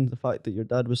given the fact that your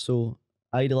dad was so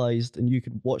idolized and you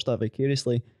could watch that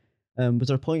vicariously, was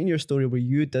there a point in your story where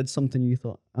you did something you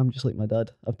thought, I'm just like my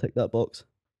dad, I've ticked that box?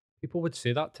 People would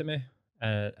say that to me,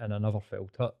 and I never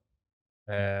felt it.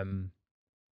 Let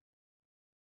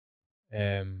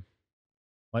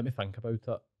me think about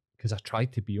it, because I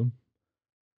tried to be him.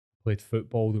 Played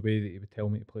football the way that he would tell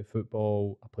me to play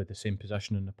football. I played the same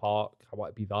position in the park. I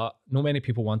want to be that. No many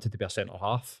people wanted to be a centre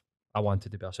half. I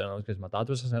wanted to be a centre half because my dad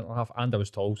was a centre half and I was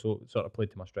tall, so it sort of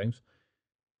played to my strengths.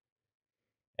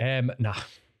 Nah,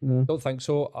 No. don't think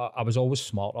so. I was always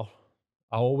smarter.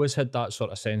 I always had that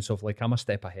sort of sense of like, I'm a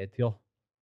step ahead here,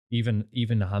 even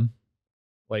him.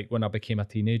 Like when I became a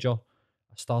teenager,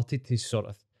 I started to sort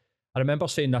of. I remember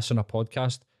saying this on a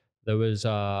podcast. There was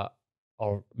or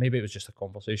maybe it was just a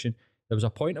conversation. There was a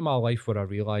point in my life where I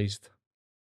realised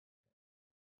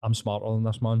I'm smarter than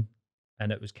this man,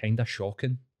 and it was kind of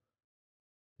shocking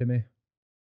to me.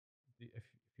 If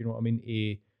you know what I mean,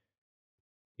 he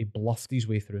bluffed his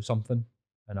way through something,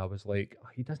 and I was like, oh,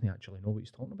 he doesn't actually know what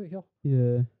he's talking about here.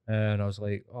 Yeah. And I was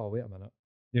like, oh, wait a minute.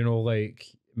 Like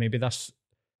maybe this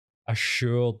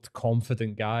assured,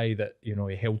 confident guy that, he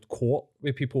held court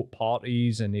with people at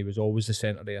parties and he was always the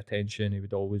centre of the attention. He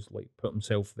would always like put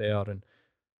himself there and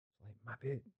like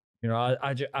maybe,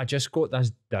 I just got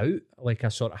this doubt, like a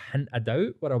sort of hint of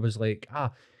doubt where I was like,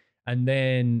 and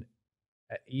then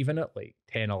even at like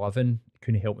 10, 11, he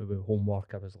couldn't help me with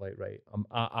homework. I was like, right,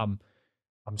 I'm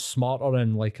smarter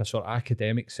in like a sort of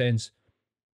academic sense,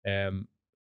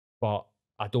 but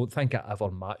I don't think I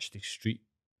ever matched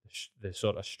the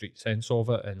sort of street sense of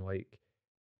it. And like,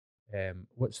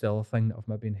 what's the other thing that I've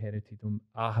maybe inherited?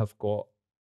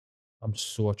 I'm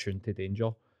so attuned to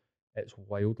danger. It's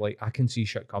wild. Like I can see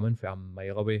shit coming from a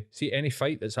mile away. See any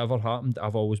fight that's ever happened,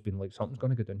 I've always been like, something's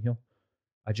going to go down here.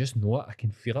 I just know it. I can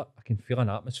feel it. I can feel an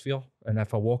atmosphere. And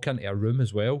if I walk into a room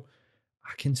as well,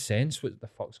 I can sense what the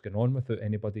fuck's going on without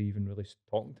anybody even really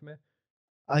talking to me.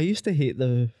 I used to hate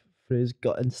the phrase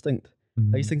gut instinct.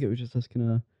 I used to think it was just this kind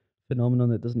of phenomenon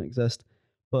that doesn't exist.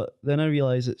 But then I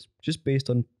realised it's just based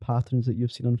on patterns that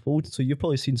you've seen unfold. So you've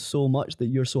probably seen so much that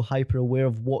you're so hyper aware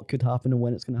of what could happen and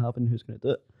when it's going to happen and who's going to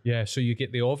do it. Yeah, so you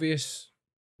get the obvious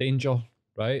danger,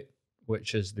 right?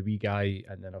 Which is the wee guy,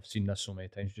 and then I've seen this so many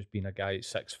times, just being a guy at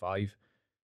 6'5".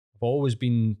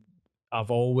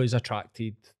 I've always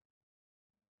attracted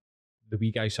the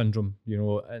wee guy syndrome,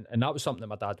 and that was something that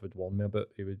my dad would warn me about.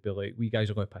 He would be like, wee guys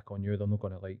are going to pick on you, they're not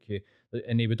going to like you.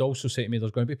 And he would also say to me,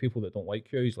 there's going to be people that don't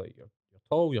like you. He's like, you're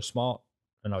tall, you're smart.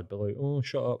 And I'd be like, oh,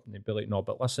 shut up. And he'd be like, no,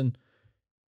 but listen,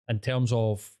 in terms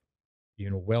of,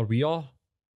 where we are,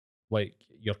 like,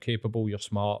 you're capable, you're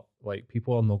smart, like,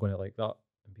 people are not going to like that.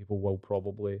 and people will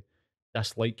probably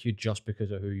dislike you just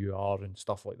because of who you are and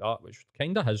stuff like that, which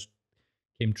kind of has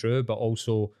came true. But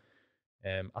also,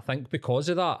 I think because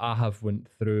of that, I have went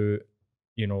through,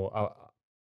 you know,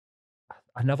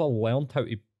 I never learned how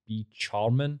to be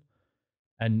charming.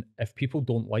 And if people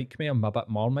don't like me, I'm a bit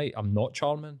marmite. I'm not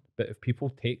charming. But if people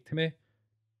take to me,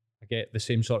 I get the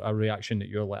same sort of reaction that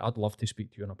you're like, I'd love to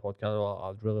speak to you on a podcast, or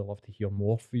I'd really love to hear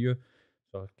more for you.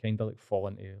 So I kind of like fall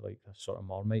into like a sort of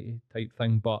marmite type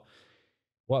thing. But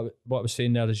what I was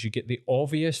saying there is you get the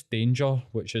obvious danger,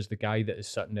 which is the guy that is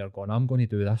sitting there going, I'm going to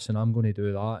do this and I'm going to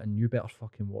do that, and you better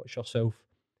fucking watch yourself.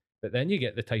 But then you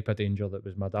get the type of danger that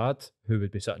was my dad, who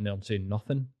would be sitting there and saying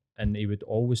nothing. And he would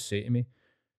always say to me,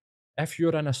 if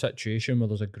you're in a situation where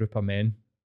there's a group of men,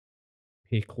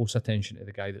 pay close attention to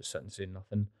the guy that's sitting saying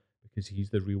nothing, because he's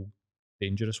the real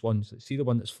dangerous one. See the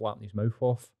one that's flapping his mouth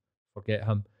off? Forget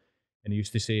him. And he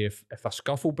used to say, if a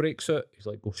scuffle breaks out, he's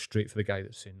like, go straight for the guy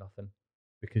that's saying nothing,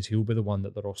 because he'll be the one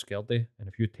that they're all scared of. And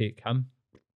if you take him,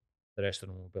 the rest of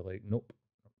them will be like, nope,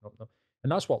 nope, nope.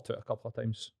 And that's worked out a couple of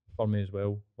times for me as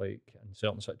well, like in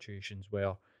certain situations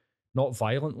where, not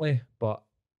violently, but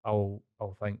I'll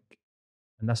think,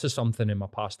 and this is something in my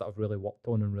past that I've really worked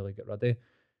on and really get rid of,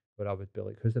 where I would be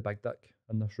like, who's the big dick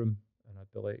in this room? And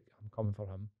I'd be like, I'm coming for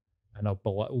him. And I'll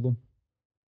belittle them.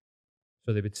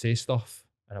 So they would say stuff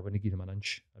and I wouldn't give them an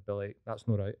inch. I'd be like, that's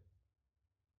not right.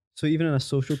 So even in a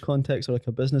social context or like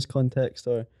a business context,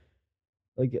 or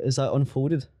like, is that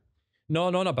unfolded? No,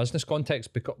 not in a business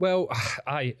context, because, well,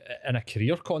 in a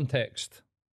career context,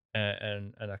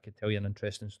 and I could tell you an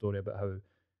interesting story about how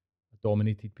I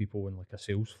dominated people in like a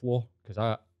sales floor, because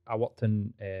I worked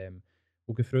in,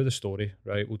 we'll go through the story,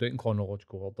 right? We'll do it in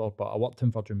chronological order, but I worked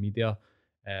in Virgin Media,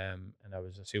 and I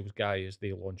was a sales guy as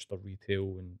they launched their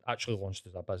retail and actually launched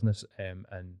as a business, and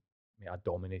I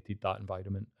dominated that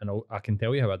environment. And I can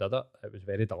tell you how I did it. It was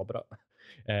very deliberate,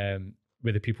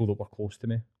 with the people that were close to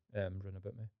me, round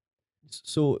about me.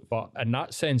 So, But in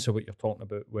that sense of what you're talking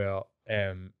about, where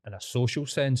in a social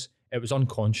sense, it was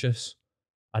unconscious.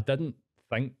 I didn't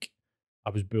think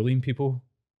I was bullying people.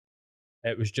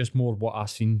 It was just more what I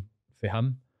seen for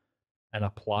him and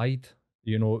applied.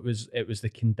 You know, it was the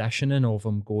conditioning of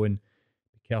him going,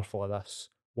 be careful of this,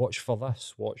 watch for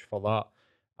this, watch for that.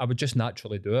 I would just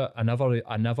naturally do it. I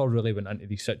never really went into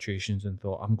these situations and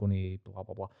thought, I'm going to blah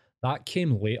blah blah. That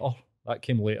came later. That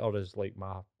came later as like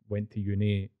went to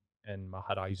uni and my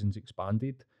horizons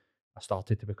expanded. I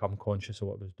started to become conscious of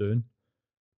what I was doing.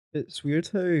 it's weird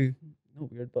how,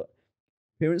 not weird, but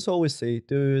parents always say,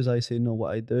 do as I say, not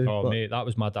what I do. Oh But mate, that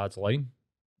was my dad's line.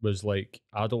 Was like,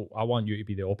 I want you to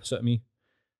be the opposite of me.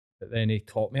 But then he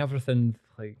taught me everything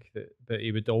like that. But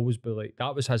he would always be like,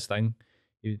 that was his thing.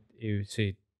 He would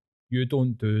say, you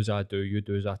don't do as I do, you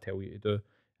do as I tell you to do.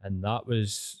 And that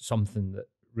was something that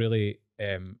really,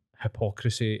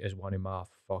 hypocrisy is one of my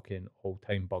fucking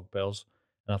all-time bugbears.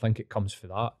 And I think it comes for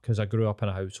that, because I grew up in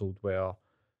a household where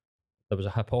there was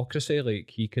a hypocrisy. Like,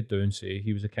 he could do and say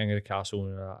he was the king of the castle,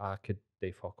 and I could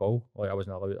do fuck all. Like, I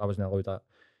wasn't allowed that.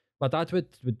 My dad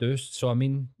would do. So I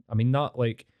mean that,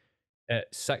 like,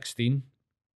 at 16,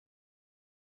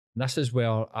 this is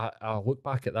where I look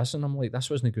back at this and I'm like, this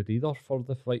wasn't good either for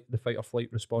the fight or flight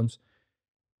response.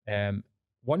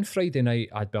 One Friday night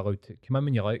I'd be allowed to come in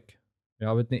when you like. You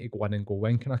know, I would need to go in and go,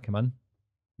 when can I come in?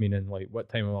 Meaning, like, what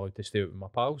time am I allowed to stay out with my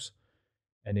pals?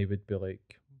 And he would be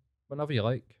like, whenever you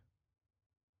like.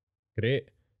 Great.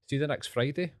 See the next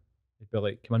Friday? He'd be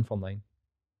like, come in for 9. And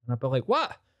I'd be like,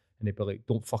 what? And he'd be like,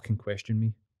 don't fucking question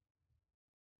me.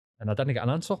 And I didn't get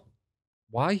an answer.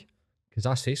 Why? Because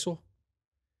I say so.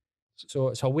 So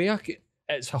it's a way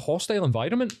it's a hostile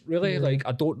environment, really. Yeah. Like,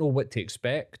 I don't know what to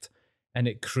expect. And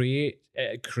it created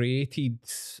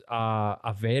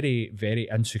a very, very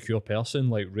insecure person,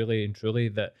 like, really and truly,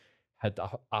 that had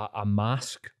a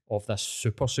mask of this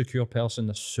super secure person,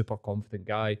 this super confident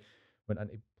guy, went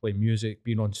into play music,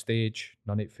 being on stage,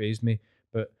 none of it fazed me.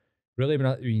 But really,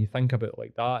 when you think about it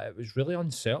like that, it was really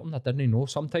uncertain. I didn't know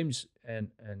sometimes, and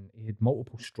he had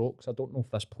multiple strokes. I don't know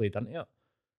if this played into it.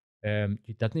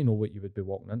 You didn't know what you would be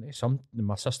walking into.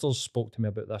 My sisters spoke to me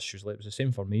about this. She was like, it was the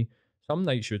same for me. Some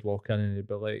nights she would walk in and he'd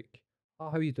be like,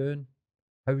 oh, how you doing?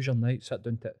 How was your night? Sit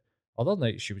down to it. Other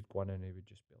nights she would go in and he would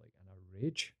just be like in a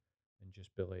rage and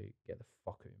just be like, get the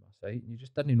fuck out of my sight. And you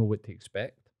just didn't know what to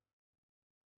expect.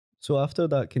 so after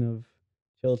that kind of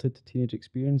childhood to teenage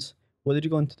experience, what did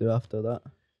you go on to do after that?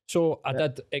 So I Yeah.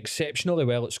 did exceptionally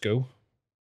well at school,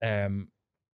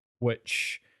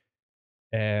 which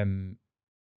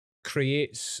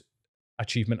creates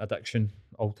achievement addiction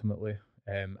ultimately,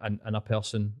 and a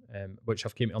person, which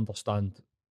I've came to understand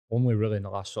only really in the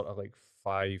last sort of like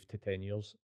 5 to 10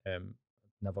 years.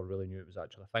 Never really knew it was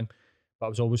actually a thing, but I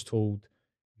was always told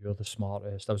you're the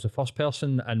smartest. I was the first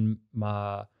person in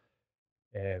my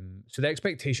so the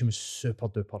expectation was super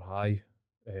duper high.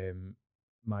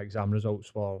 My exam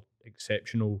results were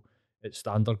exceptional at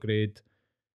standard grade.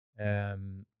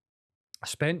 Um, I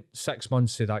spent 6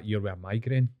 months of that year with a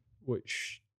migraine,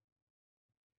 which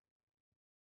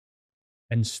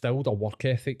instilled a work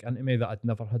ethic into me that I'd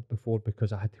never had before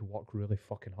because I had to work really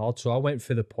fucking hard. So I went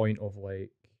for the point of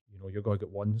like, you're going to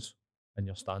get ones in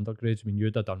your standard grades. I mean,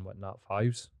 you'd have done what, nat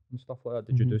fives and stuff like that.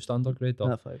 Did you do standard grade? Or?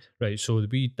 Nat fives. Right. So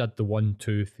we did the 1,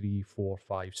 2, 3, 4,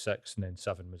 5, 6, and then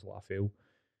 7 was like a fail.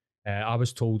 I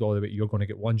was told all the way, you're going to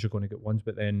get ones, you're going to get ones.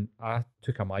 But then I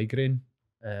took a migraine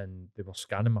and they were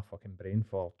scanning my fucking brain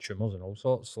for tumours and all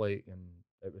sorts. Like, and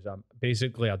it was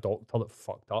basically a doctor that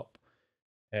fucked up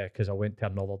because I went to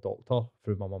another doctor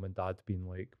through my mum and dad being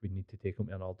like, we need to take him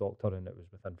to another doctor. And it was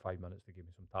within 5 minutes, they gave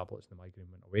me some tablets and the migraine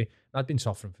went away. And I'd been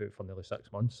suffering for it for nearly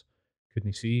 6 months.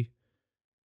 Couldn't see,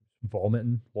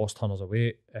 vomiting, lost tons of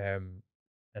weight. And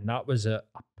that was a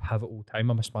pivotal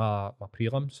time. I missed my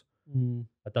prelims.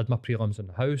 I did my prelims in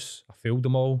the house. I failed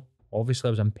them all. Obviously,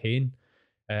 I was in pain.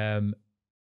 And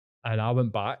I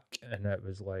went back and it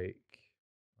was like,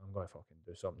 I'm going to fucking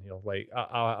do something here. Like,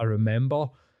 I remember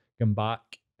going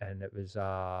back and it was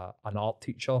an art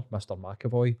teacher, Mr.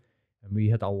 McAvoy, and we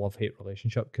had a love-hate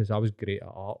relationship because I was great at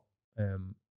art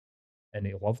and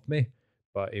he loved me,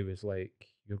 but he was like,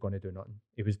 you're going to do nothing.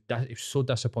 He was so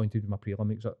disappointed with my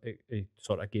prelim. He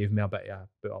sort of gave me a bit of a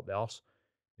boot up the arse.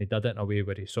 He did it in a way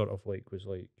where he sort of like was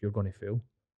like, you're going to fail.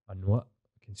 I know it.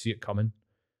 I can see it coming.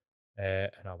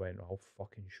 And I went, I'll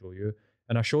fucking show you.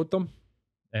 And I showed them.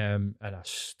 And I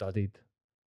studied.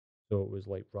 So it was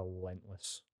like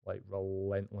relentless. Like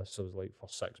relentless. I was like, for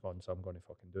 6 months, I'm going to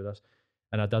fucking do this.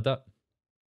 And I did it.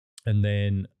 And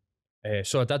then,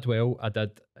 so I did well. I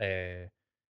did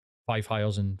 5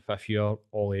 hires in 5th year,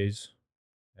 all A's.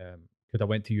 Because I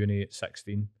went to uni at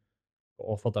 16. Got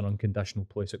offered an unconditional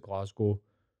place at Glasgow.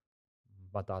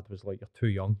 My dad was like, you're too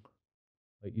young.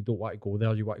 Like, you don't want to go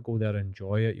there. You want to go there and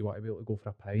enjoy it. You want to be able to go for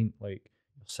a pint. Like,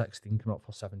 you're 16, coming up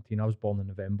for 17. I was born in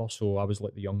November, so I was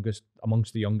like the youngest,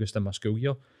 amongst the youngest in my school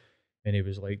year. And he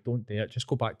was like, don't do it. Just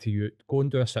go back to you. Go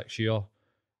and do a 6 year.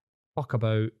 Fuck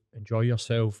about. Enjoy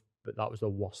yourself. But that was the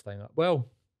worst thing. Well,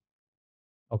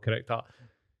 I'll correct that.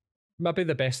 Maybe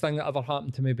the best thing that ever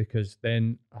happened to me, because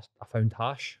then I found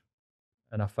hash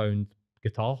and I found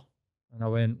guitar. And I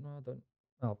went,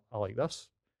 no, I like this.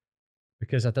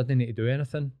 Because I didn't need to do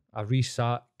anything. I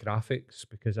resat graphics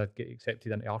because I'd get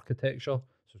accepted into architecture.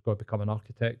 So I was going to become an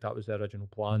architect. That was the original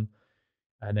plan.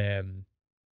 And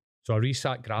so I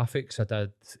resat graphics. I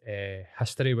did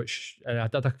history, and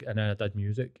then I did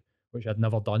music, which I'd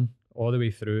never done all the way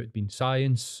through. It'd been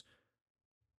science,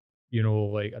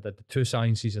 like I did the 2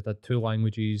 sciences, I did 2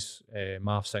 languages,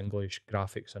 maths, English,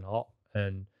 graphics, and art.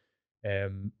 And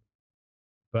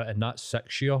but in that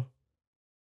 6 year,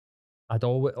 I'd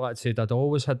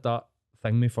always had that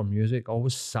thing me for music. I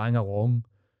always sang along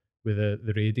with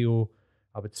the radio.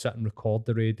 I would sit and record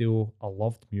the radio. I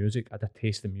loved music. I had a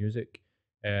taste in music.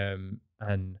 And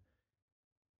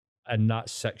in that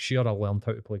 6 year, I learned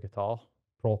how to play guitar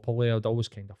properly. I'd always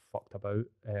kind of fucked about,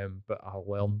 but I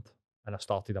learned and I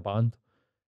started a band.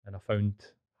 And I found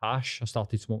hash. I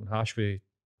started smoking hash with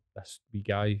this wee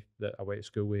guy that I went to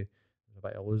school with. He was a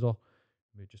bit of a loser.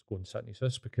 We'd just go and sit in his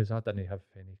house because I didn't have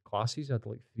any classes. I had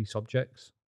like 3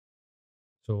 subjects.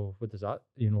 So what does that?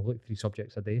 Like 3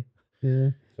 subjects a day. Yeah.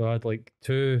 So I had like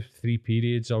 2, 3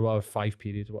 periods or whatever, 5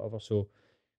 periods or whatever. So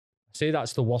I say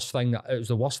that's the worst thing. It was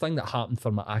the worst thing that happened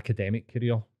for my academic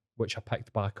career, which I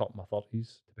picked back up in my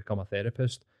 30s to become a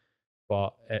therapist.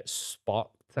 But it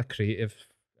sparked a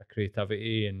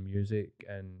creativity and music,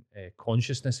 and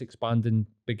consciousness expanding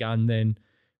began then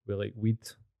with like weed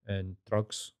and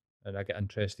drugs. And I get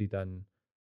interested in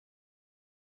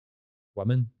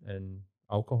women and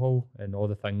alcohol and all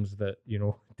the things that,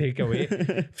 take away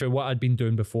from what I'd been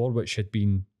doing before, which had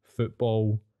been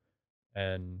football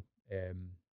and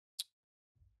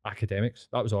academics.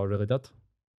 That was all I really did.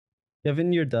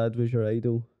 Given your dad was your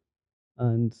idol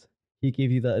and he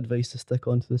gave you that advice to stick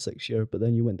on to the 6 year, but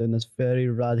then you went down this very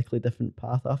radically different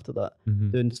path after that,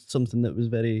 doing something that was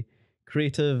very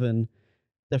creative and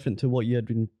different to what you had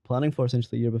been planning for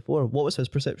essentially the year before. What was his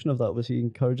perception of that? Was he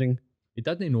encouraging? He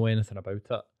didn't know anything about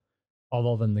it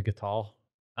other than the guitar.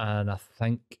 And I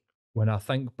think when I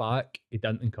think back, he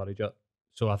didn't encourage it.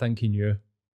 So I think he knew.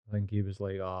 I think he was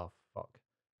like, oh, fuck.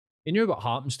 He knew what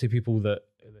happens to people that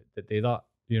do that,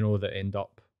 that end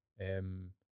up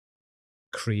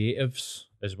creatives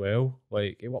as well.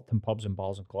 Like he worked in pubs and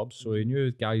bars and clubs, so he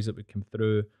knew guys that would come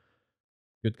through,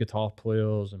 good guitar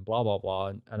players and blah blah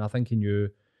blah. And I think he knew,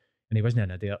 and he wasn't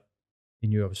an idiot. He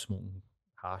knew I was smoking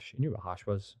hash. He knew what hash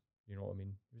was. You know what I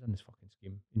mean? He was in this fucking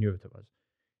scheme. He knew what it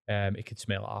was. He could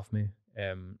smell it off me.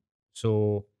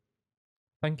 So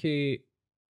I think he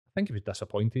was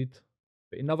disappointed,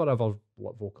 but he never ever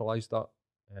vocalised that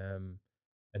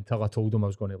until I told him I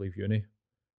was going to leave uni,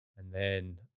 and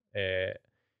then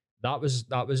that was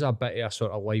a bit of a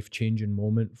sort of life changing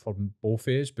moment for both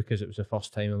of us, because it was the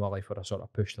first time in my life where I sort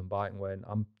of pushed him back and went,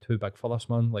 "I'm too big for this,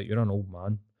 man. Like, you're an old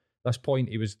man." At this point,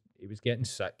 he was getting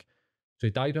sick, so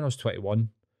he died when I was 21.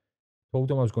 Told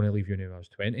him I was going to leave uni when I was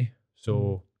 20,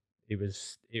 so he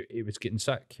was getting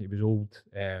sick. He was old.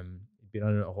 He'd been in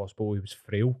and out of hospital. He was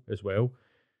frail as well.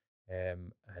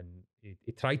 And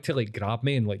he tried to like grab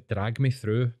me and like drag me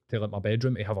through to like my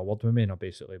bedroom to have a word with me, and I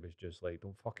basically was just like,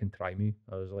 "Don't fucking try me."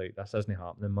 I was like, "This isn't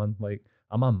happening, man. Like,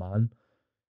 I'm a man."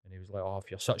 And he was like, "Oh, if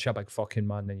you're such a big fucking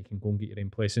man, then you can go and get your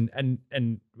own place." And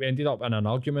we ended up in an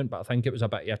argument, but I think it was a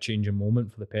bit of a changing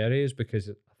moment for the Perries, because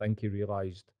I think he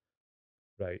realised,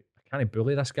 right, I can't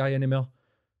bully this guy anymore.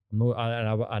 I'm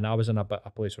not, and I was in a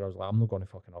place where I was like, I'm not going to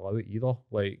fucking allow it either,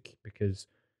 like, because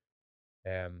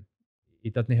um, he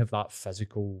didn't have that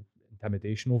physical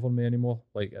intimidation over me anymore.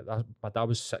 Like, my dad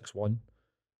was 6'1",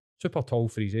 super tall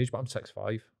for his age, but I'm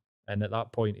 6'5", and at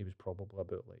that point he was probably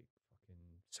about like fucking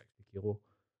 60 kilo,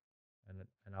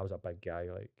 and I was a big guy.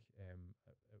 Like,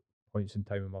 at points in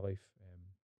time in my life,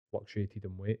 fluctuated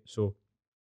in weight. So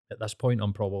at this point,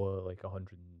 I'm probably like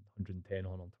 100, 110,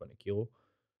 120 kilo.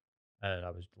 And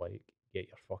I was like, "Get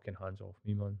your fucking hands off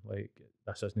me, man. Like,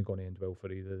 this isn't going to end well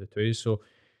for either of the two." So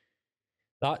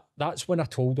that's when I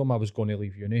told him I was going to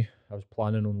leave uni. I was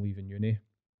planning on leaving uni.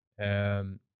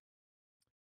 Um,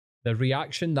 the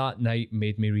reaction that night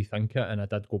made me rethink it, and I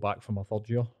did go back for my third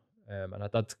year. And I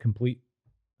did complete.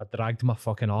 I dragged my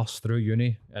fucking arse through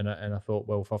uni, and I thought,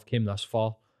 well, if I've came this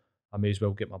far, I may as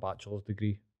well get my bachelor's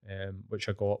degree, which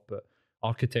I got. But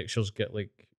architecture's get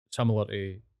like similar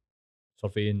to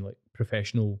surveying, like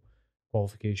professional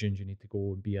qualifications. You need to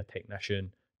go and be a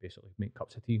technician, basically make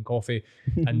cups of tea and coffee,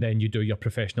 and then you do your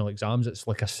professional exams. It's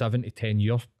like a 7 to 10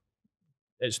 year.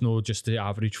 It's not just the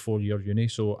average 4-year uni.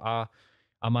 So I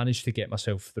managed to get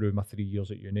myself through my 3 years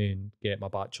at uni and get my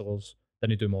bachelor's.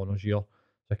 Didn't do my honours year.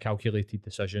 It's a calculated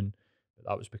decision, but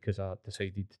that was because I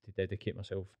decided to dedicate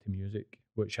myself to music,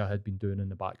 which I had been doing in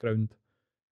the background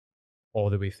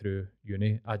all the way through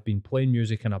uni. I'd been playing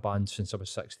music in a band since I was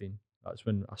 16. That's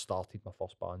when I started my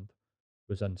first band.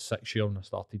 It was in 6th year, and I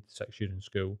started 6th year in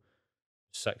school.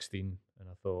 16, and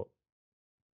I thought,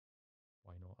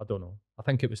 why not? I don't know. I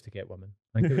think it was to get women.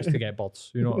 I think it was to get birds.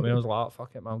 You know what I mean? I was like, "Oh,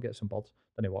 fuck it, man, I'll get some birds."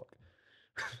 Didn't work.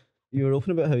 You were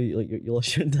open about how you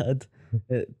lost your dad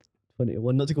at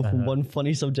 21. Not to go from one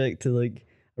funny subject to like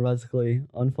a radically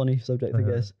unfunny subject, I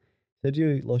guess. Said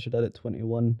you lost your dad at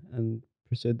 21 and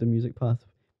pursued the music path.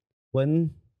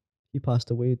 When he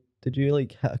passed away, did you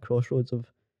like hit a crossroads of,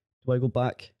 do I go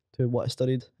back to what I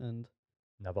studied? And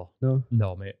Never. no,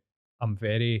 Mate. I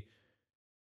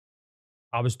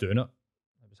was doing it.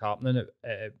 It was happening.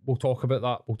 We'll talk about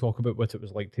that. We'll talk about what it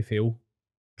was like to fail.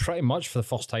 Pretty much for the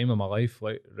first time in my life,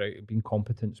 like, right, being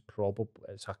competent's probably,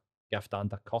 it's a gift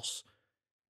and a curse.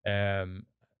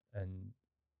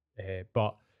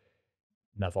 But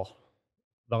never.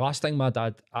 The last thing my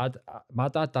dad died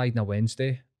on a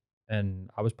Wednesday,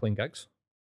 and I was playing gigs.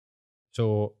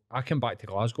 So I came back to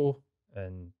Glasgow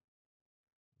and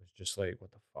was just like,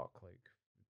 "What the fuck?" Like,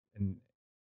 and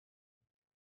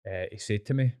he said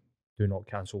to me, "Do not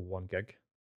cancel one gig."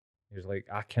 He was like,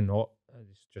 "I cannot."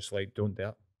 It's just like, "Don't do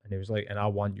it." And he was like, "And I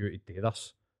want you to do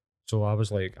this." So I was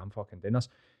like, "I'm fucking doing this."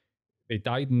 He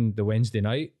died on the Wednesday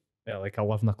night at like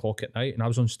 11 o'clock at night, and I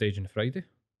was on stage on Friday,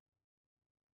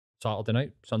 Saturday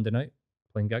night, Sunday night,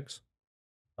 playing gigs.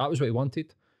 That was what he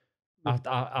wanted.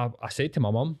 I said to my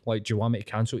mum, like, "Do you want me to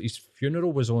cancel?" His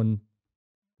funeral was on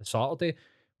the Saturday.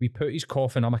 We put his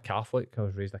coffin, I'm a Catholic, I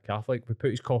was raised a Catholic. We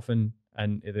put his coffin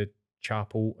into the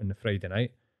chapel on the Friday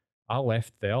night. I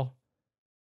left there,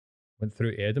 went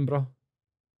through to Edinburgh,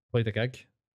 played a gig,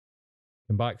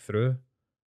 came back through,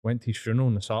 went to his funeral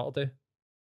on the Saturday,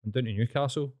 went down to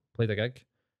Newcastle, played a gig,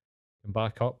 came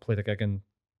back up, played a gig in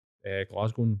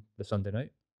Glasgow on the Sunday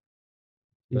night.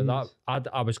 But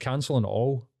I was cancelling it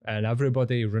all, and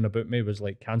everybody round about me was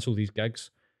like, "Cancel these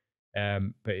gigs."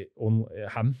 But only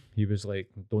him, he was like,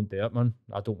 "Don't do it, man.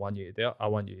 I don't want you to do it. I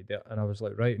want you to do it." And I was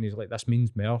like, "Right." And he's like, "This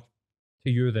means more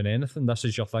to you than anything. This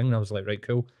is your thing." And I was like, "Right,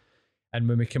 cool." And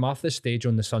when we came off the stage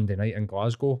on the Sunday night in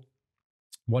Glasgow,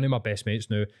 one of my best mates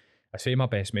now, I say my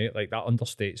best mate, like that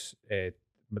understates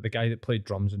but the guy that played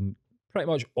drums in pretty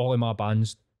much all of my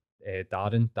bands,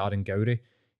 Darren Gowrie,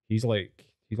 he's like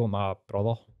my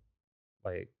brother.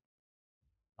 Like,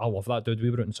 I love that dude. We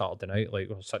were out on Saturday night, like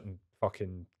we were sitting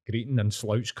fucking greeting and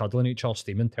slouch cuddling each other,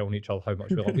 steaming, telling each other how much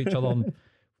we love each other. And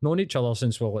known each other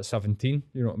since we were like 17,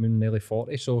 you know what I mean, nearly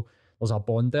 40. So there's a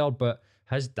bond there. But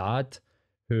his dad,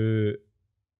 who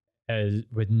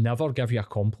would never give you a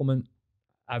compliment,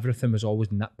 everything was always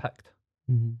nitpicked.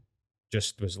 Mm-hmm.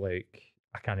 Just was like,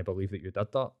 I can't believe that you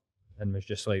did that. And was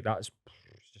just like, that's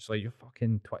just like, you're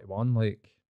fucking 21.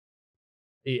 Like,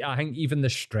 I think even the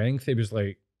strength, he was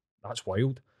like, that's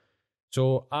wild.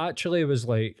 So I actually was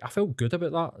like, I felt good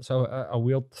about that. So a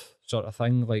weird sort of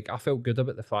thing. Like, I felt good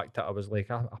about the fact that I was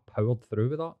like, I powered through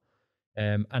with that.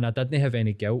 And I didn't have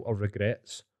any guilt or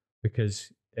regrets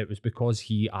because it was because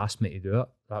he asked me to do it.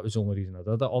 That was the only reason I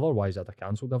did it. Otherwise, I'd have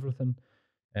cancelled everything.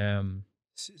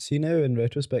 See now, in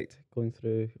retrospect, going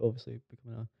through obviously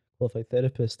becoming a qualified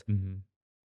therapist,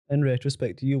 in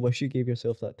retrospect, do you wish you gave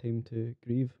yourself that time to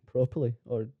grieve properly,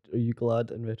 or are you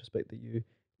glad in retrospect that you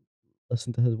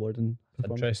listened to his word and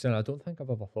performed? Interesting. I don't think I've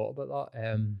ever thought about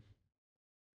that.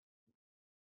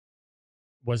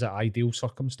 Was it ideal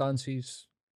circumstances?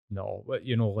 No, but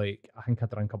you know, like I think I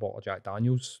drank a bottle of Jack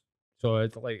Daniels, so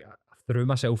it's like I threw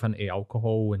myself into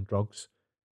alcohol and drugs.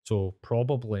 So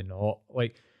probably not.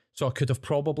 Like, so I could have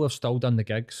probably still done the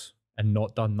gigs and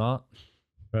not done that,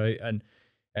 right? And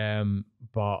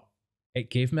but it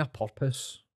gave me a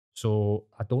purpose, so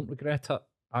I don't regret it.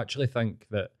 I actually think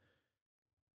that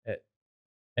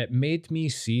it it made me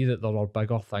see that there are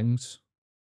bigger things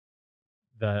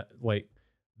that like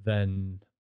than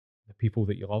the people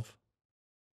that you love.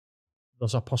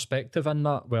 There's a perspective in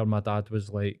that where my dad was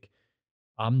like,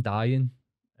 I'm dying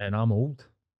and I'm old.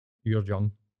 You're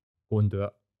young. Go and do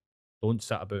it. Don't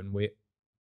sit about and wait.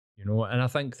 You know, and I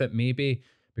think that maybe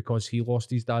because he lost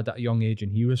his dad at a young age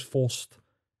and he was forced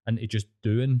into just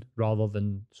doing rather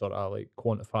than sort of like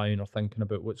quantifying or thinking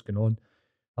about what's going on,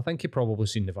 I think he probably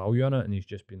seen the value in it and he's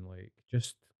just been like,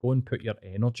 just go and put your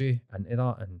energy into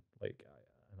that. And like,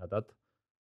 and I did.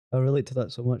 I relate to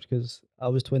that so much because I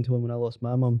was 21 when I lost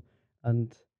my mum,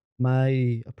 and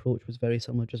my approach was very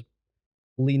similar, just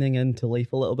leaning into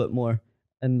life a little bit more.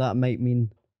 And that might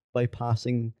mean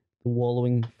bypassing the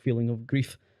wallowing feeling of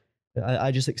grief.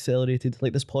 I just accelerated.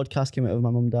 Like, this podcast came out of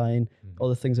my mum dying, all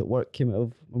the things at work came out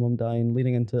of my mum dying,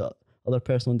 leaning into other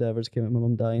personal endeavours came out of my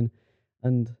mum dying.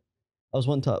 And I was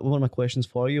one of my questions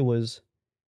for you was,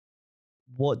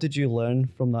 what did you learn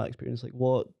from that experience? Like,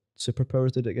 what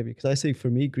superpowers did it give you? Because I say for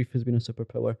me, grief has been a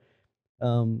superpower.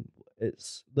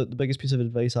 It's the biggest piece of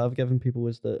advice I've given people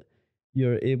is that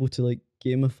you're able to like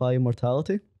gamify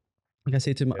mortality. Like I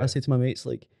say to my mates,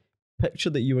 like,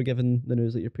 picture that you were given the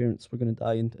news that your parents were going to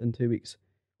die in 2 weeks,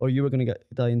 or you were going to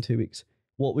die in 2 weeks.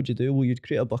 What would you do? Well, you'd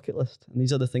create a bucket list, and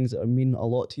these are the things that mean a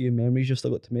lot to you. Memories you've still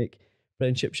got to make,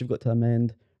 friendships you've got to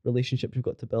amend, relationships you've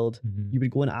got to build. You would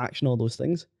go and action all those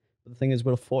things. But the thing is,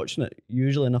 we're fortunate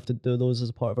usually enough to do those as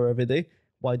a part of our everyday.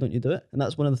 Why don't you do it? And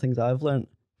that's one of the things I've learned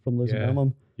from losing my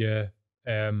mum. Yeah.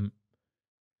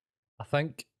 I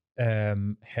think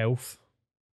health.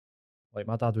 Like,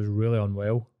 my dad was really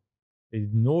unwell. He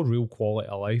had no real quality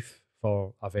of life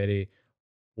for a very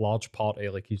large part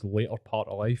of like his later part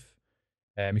of life.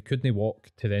 He couldn't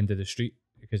walk to the end of the street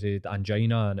because he had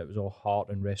angina and it was all heart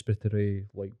and respiratory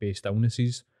like based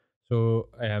illnesses. So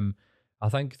I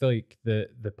think like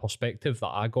the perspective that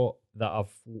I got that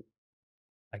I've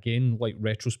again like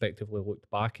retrospectively looked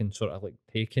back and sort of like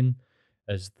taken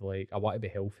is like, I want to be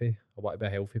healthy. I want to be a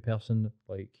healthy person.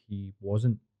 Like, he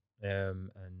wasn't. And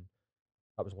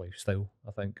that was lifestyle,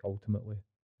 I think, ultimately.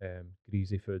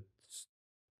 Greasy foods,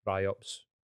 fry ups,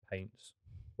 pints,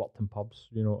 worked in pubs,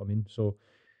 you know what I mean? So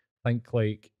I think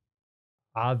like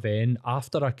I then,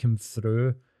 after I came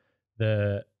through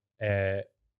the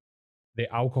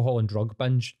alcohol and drug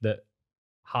binge that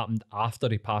happened after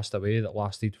he passed away, that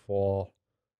lasted for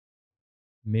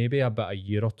maybe about a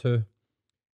year or two,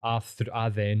 I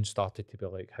then started to be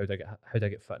like, how do I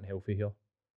get fit and healthy here?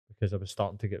 Because I was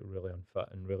starting to get really unfit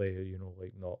and really, you know,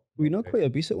 like not. Were you not quite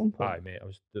obese at one point? Aye, mate.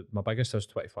 My biggest. I was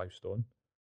 25 stone.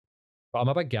 But I'm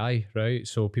a big guy, right?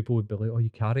 So people would be like, "Oh, you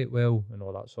carry it well," and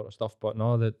all that sort of stuff. But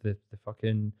no, the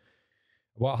fucking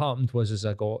what happened was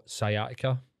I got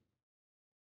sciatica,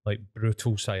 like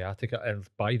brutal sciatica. And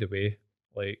by the way,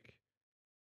 like,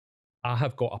 I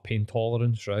have got a pain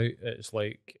tolerance, right? It's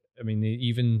like, I mean,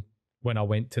 even when I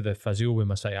went to the physio with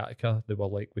my sciatica, they were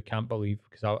like, "We can't believe,"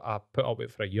 because I put up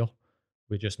with it for a year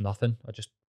with just nothing. I just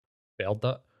bared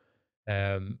it.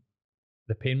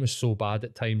 The pain was so bad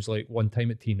at times. Like, one time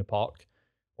at Tina Park,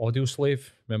 Audio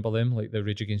Slave. Remember them? Like the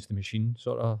Rage Against the Machine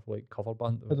sort of like cover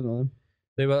band. I don't know them.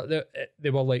 They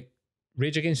were like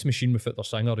Rage Against the Machine without their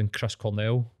singer and Chris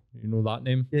Cornell. You know that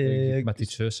name? Yeah, Like, yeah, he yeah. committed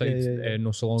suicide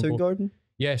not so long ago. Soundgarden?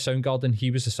 Yeah, Soundgarden. He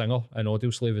was the singer and Audio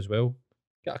Slave as well.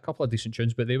 Got a couple of decent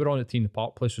tunes, but they were on at Teen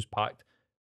Park. Place was packed.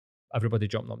 Everybody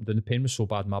jumping up and down. The pain was so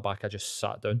bad in my back, I just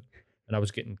sat down and I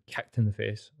was getting kicked in the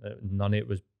face. None of it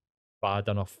was bad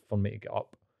enough for me to get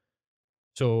up.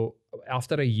 So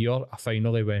after a year, I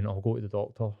finally went, I'll go to the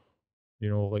doctor. You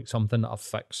know, like something that I've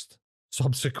fixed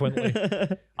subsequently.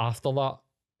 After that,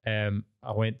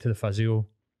 I went to the physio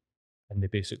and they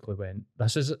basically went,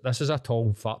 this is a tall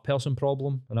and fat person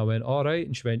problem. And I went, all right.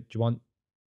 And she went, do you want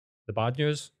the bad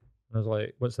news? And I was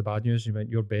like, what's the bad news? She went,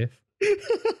 you're Beth.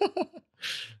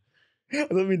 I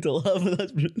don't mean to laugh, but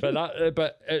that's brutal.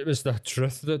 But it was the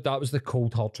truth. That was the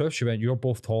cold hard truth. She went, you're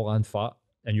both tall and fat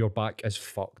and your back is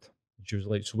fucked. And she was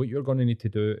like, so what you're going to need to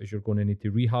do is you're going to need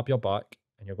to rehab your back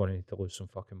and you're going to need to lose some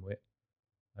fucking weight.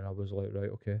 And I was like, right,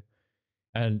 okay.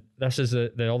 And this is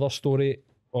the other story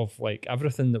of like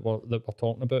everything that we're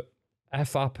talking about.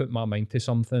 If I put my mind to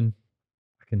something,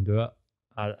 I can do it.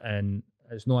 And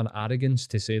it's not an arrogance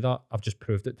to say that. I've just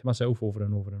proved it to myself over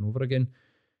and over and over again.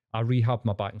 I rehabbed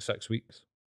my back in 6 weeks.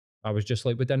 I was just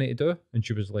like, what do I need to do? And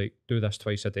she was like, do this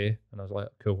twice a day. And I was like,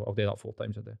 cool, I'll do that 4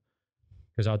 times a day.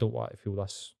 Because I don't want to feel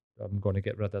this. I'm going to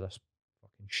get rid of this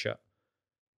fucking shit.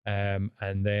 And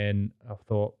then I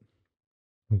thought,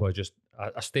 I'm going to just,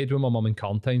 I stayed with my mum in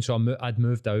quarantine. So I'd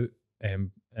moved out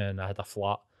and I had a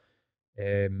flat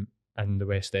in the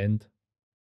West End.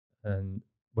 And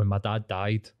when my dad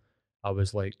died, I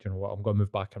was like, you know what, I'm going to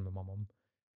move back in with my mum.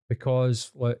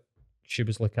 Because like, she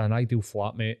was like an ideal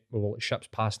flatmate. We were like ships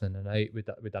passing in the night with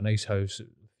a nice house,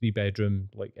 3-bedroom,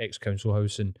 like ex-council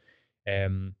house. And I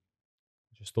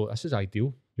just thought, this is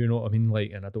ideal. You know what I mean?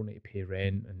 Like, and I don't need to pay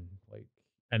rent and like,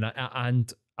 and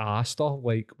I asked her,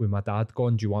 like, with my dad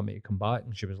gone, do you want me to come back?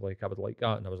 And she was like, I would like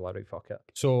that. And I was like, right, fuck it.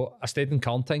 So I stayed in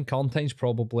quarantine. Quarantine's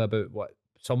probably about,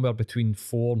 somewhere between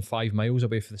 4 and 5 miles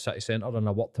away from the city centre, and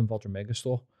I worked in Virgin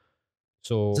Megastore.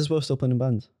 So is this while still playing in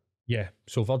bands? Yeah.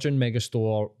 So Virgin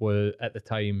Megastore was, at the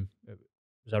time, it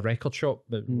was a record shop,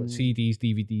 with CDs,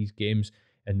 DVDs, games,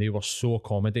 and they were so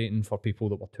accommodating for people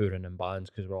that were touring in bands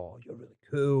because we're all, you're really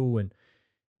cool, and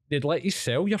they'd let you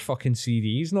sell your fucking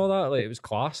CDs and all that. Like, it was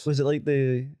class. Was it like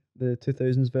the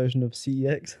 2000s version of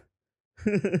CEX?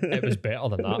 It was better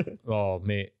than that. Oh,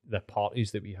 mate, the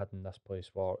parties that we had in this place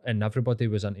were, and everybody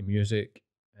was into music,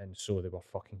 and so they were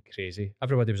fucking crazy.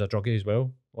 Everybody was a druggie as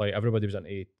well. Like, everybody was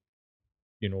into,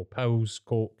 you know, pills,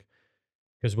 coke,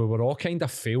 because we were all kind of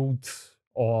failed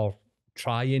or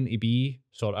trying to be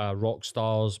sort of rock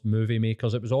stars, movie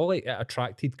makers. It was all like, it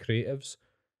attracted creatives.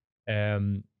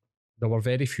 There were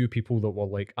very few people that were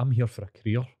like, I'm here for a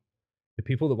career. The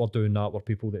people that were doing that were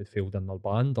people that had failed in their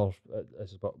band or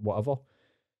whatever.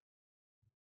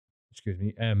 Excuse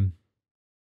me.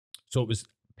 So it was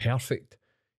perfect.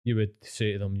 You would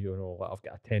say to them, you know, like, I've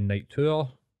got a 10-night tour.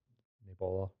 No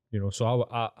bother. You know, so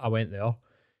I went there.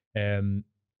 And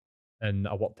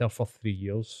I worked there for 3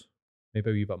 years,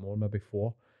 maybe a wee bit more, maybe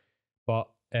 4. But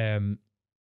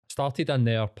started in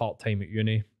there part-time at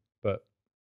uni, but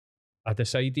I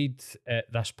decided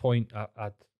at this point,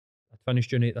 I'd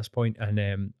finished uni at this point,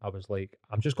 and I was like,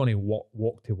 I'm just going to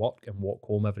walk to work and walk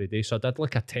home every day. So I did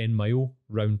like a 10-mile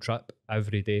round trip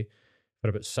every day for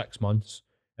about 6 months.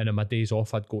 And on my days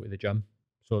off, I'd go to the gym.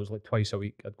 So it was like twice a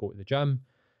week, I'd go to the gym,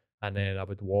 and then I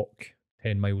would walk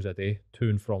 10 miles a day to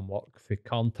and from work, from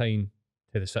Carntine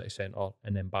to the city centre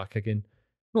and then back again.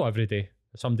 Not every day.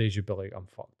 Some days you'd be like, I'm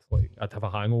fucked. Like, I'd have a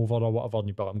hangover or whatever, and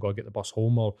you'd be like, I'm going to get the bus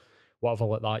home or whatever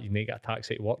like that. You need to get a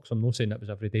taxi to work. So I'm not saying that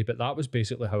was every day, but that was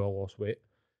basically how I lost weight.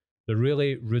 The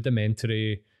really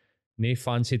rudimentary, no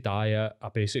fancy diet. I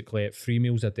basically ate 3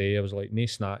 meals a day. I was like, no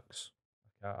snacks.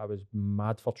 I was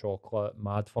mad for chocolate,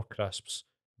 mad for crisps,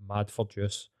 mad for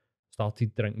juice.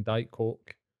 Started drinking Diet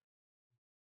Coke.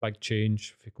 Big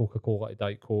change for Coca-Cola to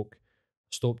Diet Coke.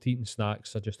 Stopped eating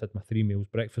snacks. I just had my 3 meals,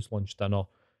 breakfast, lunch, dinner,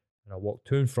 and I walked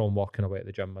to and from work and I went to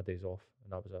the gym my days off,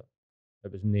 and that was it.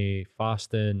 It was no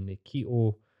fasting, no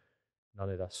keto,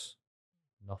 none of this.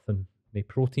 Nothing. No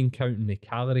protein counting, no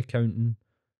calorie counting.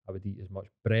 I would eat as much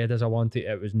bread as I wanted.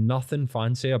 It was nothing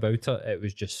fancy about it. It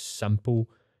was just simple,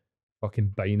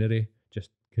 fucking binary. Just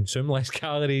consume less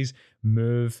calories,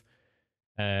 move.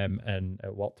 And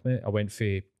it worked, mate. I went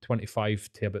from 25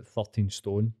 to about 13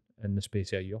 stone in the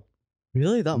space of a year.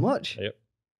 Really? That much? Yep.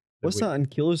 What's that in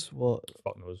kilos? What?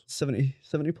 Fuck knows. 70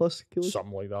 plus kilos?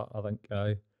 Something like that, I think.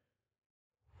 Aye.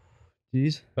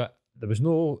 Jeez. But there was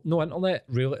no internet,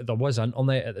 really. There was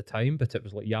internet at the time, but it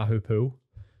was like Yahoo Pool.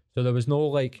 So there was no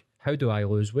like, how do I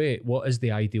lose weight? What is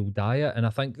the ideal diet? And I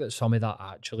think that some of that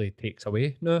actually takes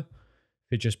away now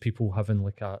for just people having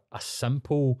like a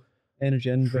simple,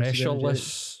 Energy in versus energy out.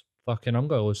 pressureless fucking, I'm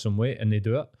going to lose some weight, and they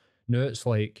do it. Now it's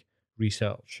like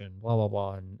research and blah, blah,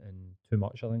 blah, and too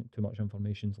much. I think too much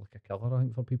information is like a killer, I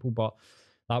think, for people. But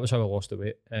that was how I lost the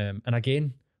weight. And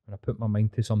again, when I put my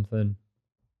mind to something,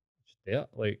 just do it.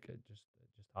 Like it just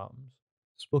happens.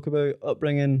 Spoke about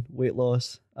upbringing, weight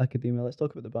loss, academia. Let's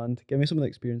talk about the band. Give me some of the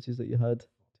experiences that you had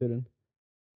touring.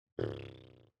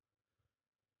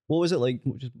 What was it like,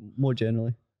 just more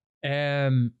generally?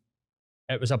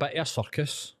 It was a bit of a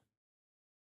circus,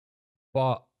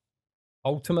 but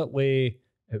ultimately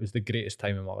it was the greatest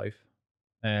time in my life.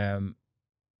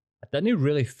 I didn't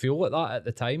really feel like that at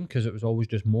the time because it was always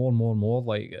just more and more and more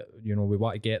like, you know, we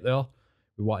want to get there,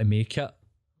 we want to make it.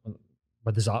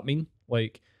 What does that mean?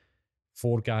 Like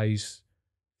 4 guys,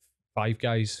 5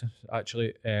 guys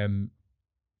actually, for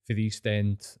the East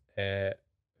End,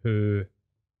 who,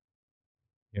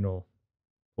 you know,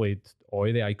 played all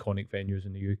the iconic venues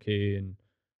in the UK and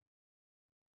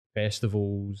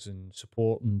festivals and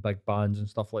supporting big bands and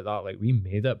stuff like that. Like we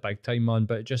made it big time, man.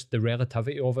 But just the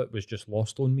relativity of it was just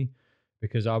lost on me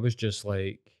because I was just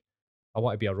like, I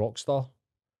want to be a rock star.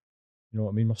 You know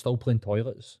what I mean? We're still playing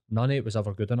toilets. None of it was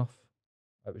ever good enough.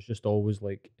 It was just always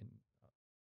like, I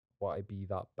want to be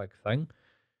that big thing.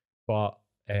 But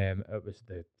it was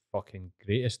the fucking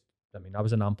greatest. I mean, I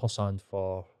was in ampersand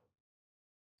for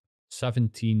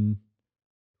 17,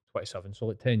 27, so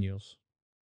like 10 years,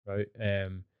 right?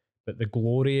 But the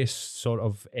glorious sort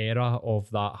of era of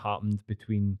that happened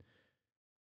between,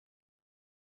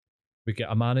 we get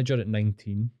a manager at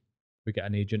 19, we get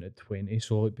an agent at 20,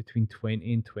 so like between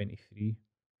 20 and 23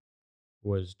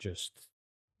 was just,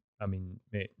 I mean,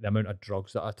 mate, the amount of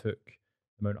drugs that I took,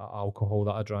 the amount of alcohol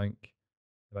that I drank,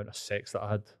 the amount of sex that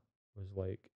I had was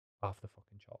like off the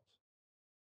fucking charts.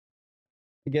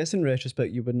 I guess in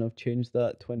retrospect, you wouldn't have changed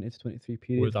that 20 to 23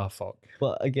 period. What the fuck?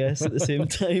 But I guess at the same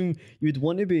time, you'd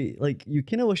want to be like, you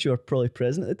kind of wish you were probably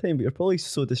present at the time, but you're probably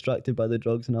so distracted by the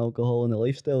drugs and alcohol and the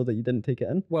lifestyle that you didn't take it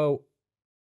in. Well,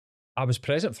 I was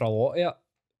present for a lot of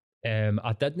it.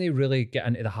 I didn't really get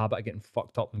into the habit of getting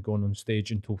fucked up and going on stage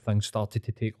until things started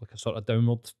to take like a sort of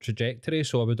downward trajectory.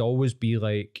 So I would always be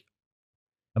like,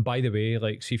 and by the way,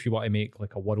 like, see if you want to make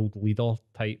like a world leader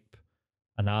type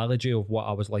analogy of what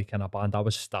I was like in a band, I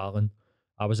was Stalin.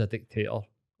 I was a dictator.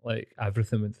 Like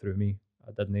everything went through me.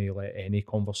 I didn't let any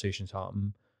conversations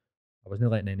happen. I wasn't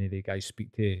letting any of the guys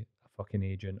speak to a fucking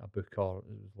agent, a booker.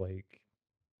 It was like,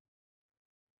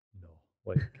 no,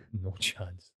 like no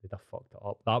chance. They'd have fucked it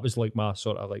up. That was like my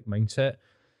sort of like mindset.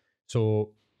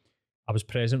 So I was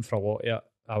present for a lot of it.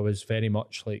 I was very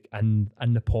much like in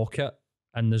the pocket,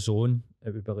 in the zone.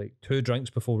 It would be like 2 drinks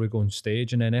before we go on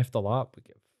stage, and then after that we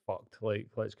get fucked. Like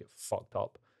let's get fucked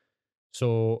up.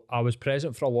 So I was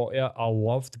present for a lot of it. I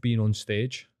loved being on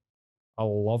stage. I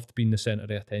loved being the centre of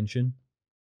attention.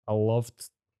 I loved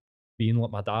being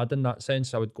like my dad in that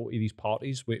sense. I would go to these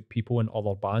parties with people in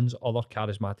other bands, other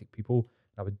charismatic people.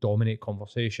 I would dominate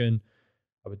conversation.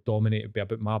 I would dominate, it'd be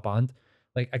about my band.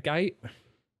 Like a guy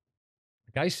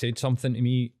said something to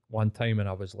me one time and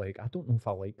I was like, I don't know if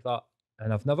I like that.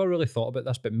 And I've never really thought about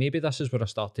this, but maybe this is where I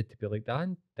started to be like,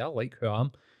 Dan, do I like who I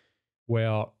am?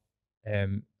 Where I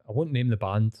won't name the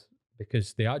band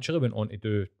because they actually went on to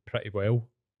do pretty well.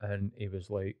 And he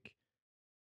was like,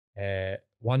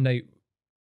 one night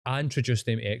I introduced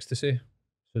them to ecstasy.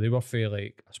 So they were for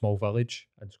like a small village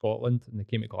in Scotland and they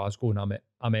came to Glasgow and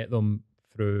I met them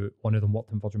through one of them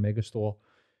worked in Virgin Megastore.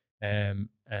 And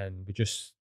we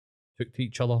just took to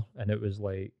each other and it was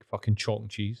like fucking chalk and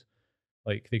cheese.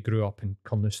 Like they grew up in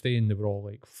Carnoustie and they were all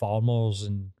like farmers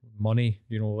and money,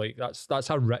 you know, like that's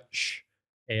a rich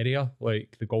area,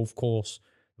 like the golf course,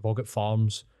 they've all got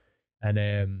farms. And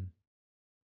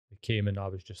they came and I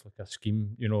was just like a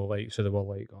scheme, you know, like so they were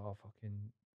like, oh fucking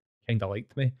kinda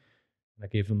liked me. And I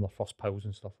gave them their first pills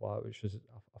and stuff like that, which was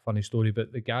a funny story.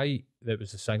 But the guy that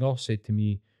was the singer said to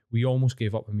me, we almost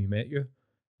gave up when we met you.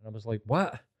 And I was like,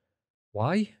 what?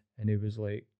 Why? And he was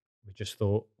like, we just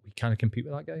thought we can't compete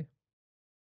with that guy.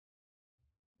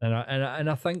 And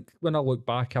I think when I look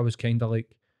back, I was kind of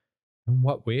like, in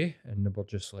what way? And they were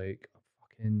just like,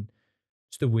 fucking,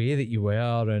 it's the way that you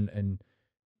were and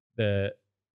the.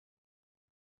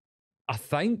 I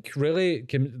think really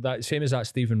that same as that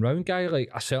Stephen Round guy,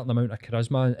 like a certain amount of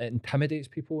charisma, it intimidates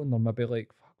people, and they're maybe like,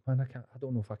 "Fuck man, I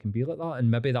don't know if I can be like that," and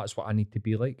maybe that's what I need to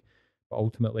be like. But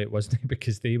ultimately, it wasn't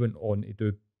because they went on to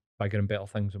do bigger and better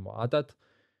things than what I did.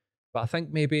 But I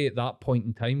think maybe at that point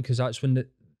in time, because that's when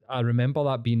I remember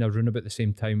that being around about the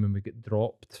same time when we get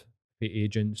dropped,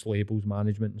 agents, labels,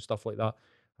 management, and stuff like that,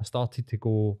 I started to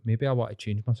go, maybe I want to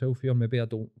change myself here. Maybe I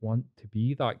don't want to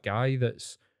be that guy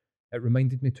that's, it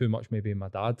reminded me too much maybe of my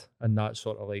dad. And that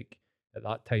sort of like, at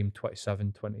that time,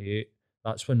 27, 28,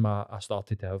 that's when I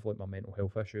started to have like my mental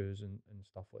health issues and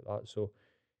stuff like that. So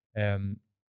um,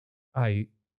 I,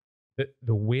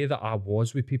 the way that I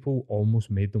was with people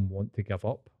almost made them want to give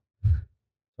up.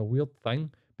 It's a weird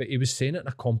thing, but he was saying it in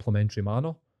a complimentary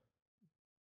manner.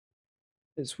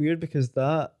 It's weird because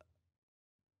that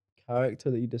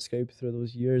character that you described through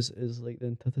those years is like the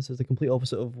antithesis, the complete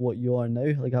opposite of what you are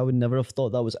now. Like I would never have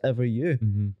thought that was ever you.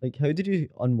 Mm-hmm. Like how did you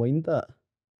unwind that?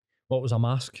 What was a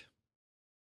mask?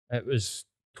 It was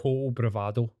total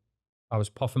bravado. I was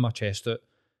puffing my chest out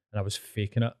and I was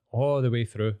faking it all the way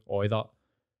through. All of that.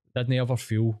 Didn't ever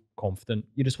feel confident.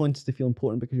 You just wanted to feel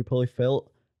important because you probably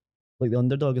felt like the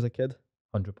underdog as a kid.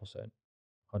 100%.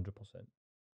 100%.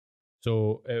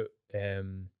 So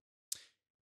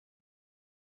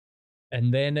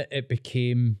and then it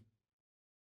became,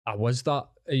 I was that,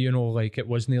 you know, like it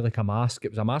wasn't like a mask.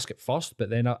 It was a mask at first, but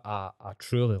then I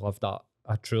truly loved that.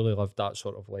 I truly loved that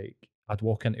sort of like, I'd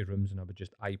walk into rooms and I would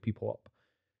just eye people up.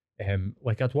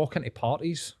 Like I'd walk into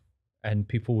parties and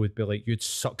people would be like, you'd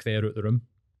suck the air out the room.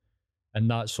 And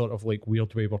that sort of like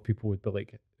weird way where people would be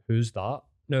like, who's that?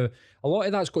 Now, a lot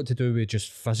of that's got to do with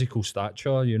just physical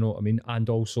stature, you know what I mean? And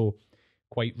also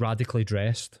quite radically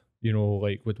dressed, you know,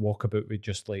 like would walk about with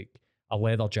just like a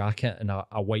leather jacket and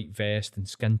a white vest and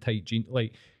skin tight jeans.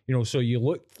 Like, you know, so you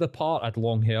looked the part. I had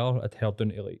long hair. I'd hair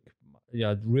down to like, yeah, I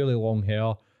had really long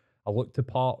hair. I looked the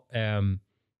part. I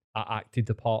acted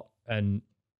the part, and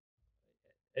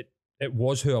it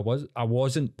was who I was. I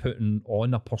wasn't putting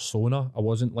on a persona. I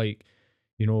wasn't like,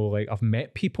 you know, like I've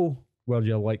met people where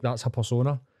you're like, that's a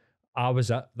persona. I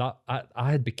was at that.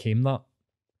 I had became that,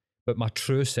 but my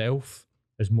true self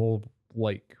is more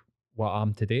like what I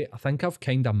am today. I think I've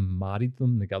kind of married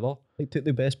them together. Like took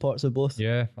the best parts of both.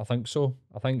 Yeah, I think so.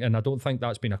 I think, and I don't think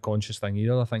that's been a conscious thing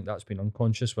either. I think that's been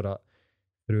unconscious. Where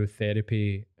through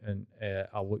therapy, and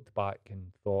I looked back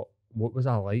and thought, what was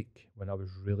I like when I was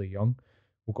really young?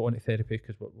 We'll go into therapy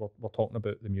because we're talking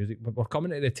about the music, but we're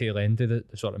coming to the tail end of the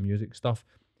sort of music stuff.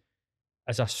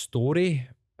 As a story,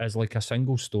 as like a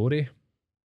single story,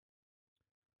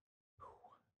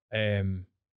 I'll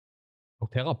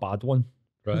tell a bad one,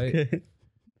 right? Okay.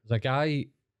 There's a guy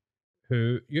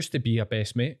who used to be a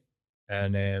best mate,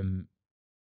 and he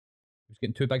was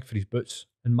getting too big for his boots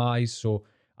in my eyes, so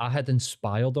I had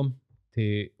inspired him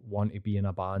to want to be in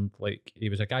a band. Like, he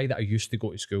was a guy that I used to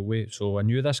go to school with, so I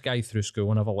knew this guy through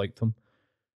school. I never liked him.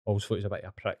 Always thought he was a bit of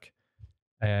a prick.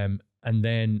 And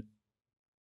then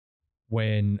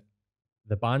when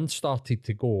the band started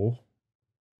to go,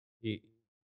 it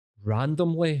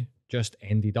randomly just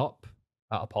ended up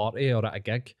at a party or at a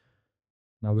gig.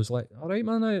 And I was like, all right,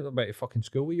 man, I'm about to fucking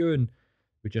school with you. And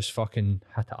we just fucking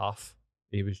hit it off.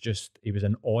 He was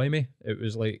in awe of me. It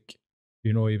was like,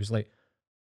 you know, he was like,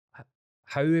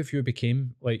 how have you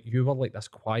became, like, you were like this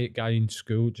quiet guy in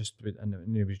school,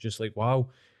 and he was just like, wow.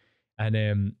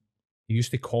 And he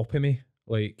used to copy me.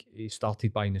 Like, he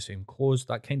started buying the same clothes.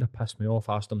 That kind of pissed me off.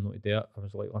 Asked him not to do it. I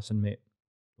was like, listen, mate,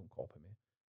 don't copy me.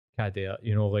 Can't do it.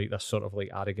 You know, like this sort of like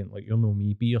arrogant, like, you're no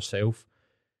me, be yourself.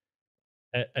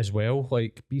 As well,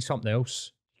 like, be something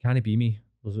else. You can't be me.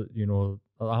 You know,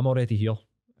 I'm already here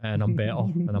and I'm better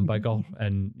and I'm bigger.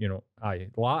 And, you know,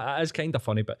 well, it is kind of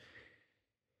funny, but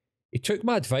he took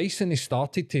my advice and he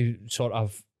started to sort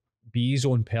of be his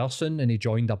own person, and he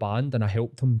joined a band and I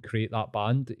helped him create that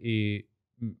band. He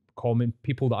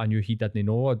people that I knew he didn't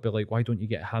know, I'd be like, why don't you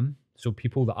get him? So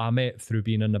people that I met through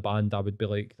being in the band, I would be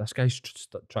like, this guy's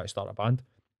trying to start a band.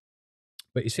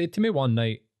 But he said to me one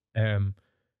night, and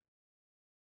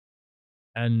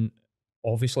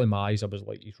obviously in my eyes I was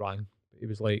like, he's wrong. But he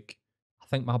was like, I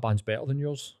think my band's better than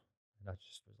yours. And I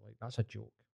just was like, that's a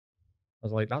joke. I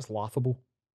was like, that's laughable.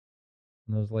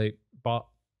 And I was like, but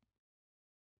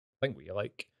think what you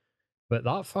like. But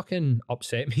that fucking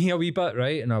upset me a wee bit,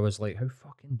 right? And I was like, how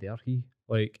fucking dare he?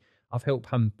 Like, I've helped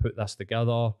him put this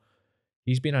together.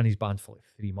 He's been in his band for like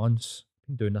 3 months.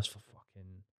 Been doing this for fucking,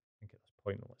 I think at this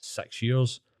point, like 6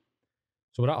 years.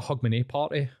 So we're at a Hug Me Nay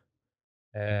party.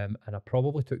 And I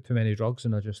probably took too many drugs,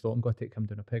 and I just thought, I'm going to take him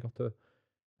down a peg or two.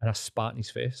 And I spat in his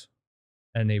face.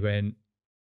 And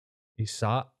he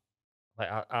sat, like,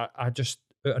 I just,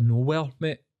 out of nowhere,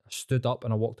 mate, I stood up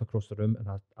and I walked across the room and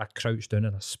I crouched down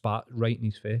and I spat right in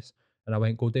his face. And I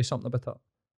went, go do something about it.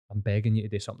 I'm begging you to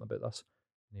do something about this.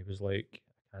 And he was like,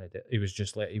 I can't do it. He was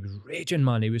just like, he was raging,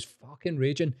 man. He was fucking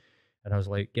raging. And I was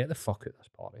like, get the fuck out of this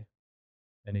party.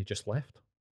 And he just left.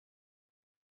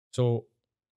 So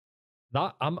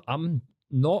that I'm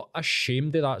not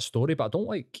ashamed of that story, but I don't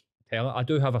like telling. I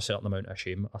do have a certain amount of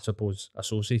shame, I suppose,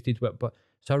 associated with it, but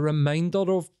it's a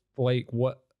reminder of like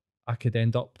what I could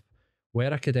end up,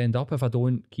 where I could end up if I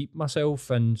don't keep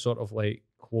myself in sort of like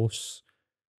close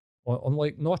on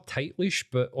like not a tight leash,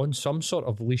 but on some sort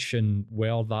of leash, and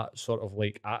where that sort of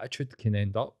like attitude can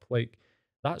end up. Like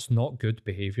that's not good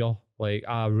behavior. Like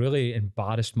I really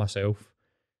embarrassed myself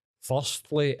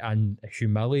firstly and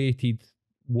humiliated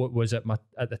what was at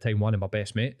the time one of my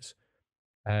best mates,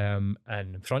 and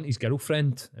in front of his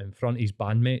girlfriend, in front of his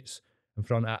bandmates, in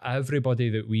front of everybody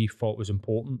that we thought was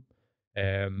important,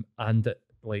 and at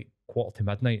like quarter to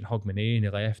midnight, and hugged my knee, and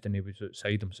he left, and he was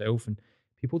outside himself, and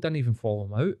people didn't even follow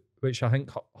him out, which I think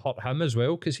hurt him as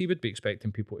well, because he would be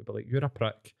expecting people to be like, "You're a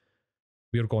prick,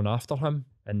 we're going after him,"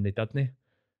 and they didn't.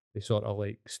 They sort of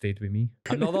like stayed with me.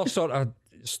 Another sort of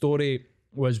story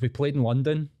was we played in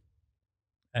London,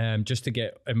 just to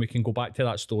get, and we can go back to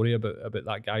that story about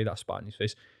that guy that spat in his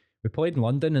face. We played in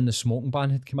London, and the smoking ban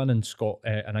had come in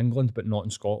in England, but not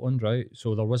in Scotland, right?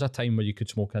 So there was a time where you could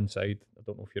smoke inside. I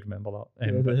don't know if you remember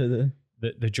that.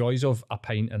 But the joys of a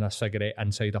pint and a cigarette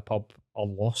inside a pub are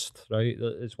lost, right?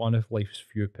 It's one of life's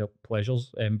few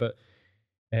pleasures. But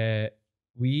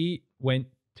we went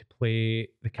to play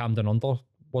the Camden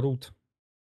Underworld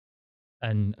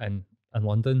in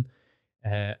London,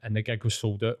 and the gig was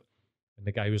sold out. And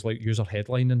the guy was like, "You're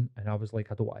headlining," and I was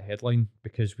like, "I don't want a headline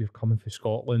because we're coming from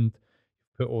Scotland.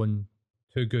 Put on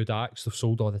two good acts. They've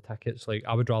sold all the tickets. Like,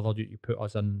 I would rather you put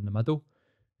us in the middle."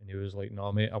 And he was like,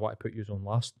 "No, mate, I want to put you on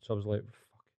last." So I was like,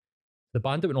 "Fuck." The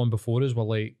band that went on before us were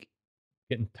like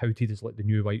getting touted as like the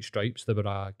new White Stripes. They were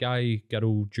a guy,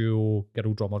 girl duo,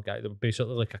 girl drummer guy. They were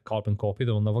basically like a carbon copy.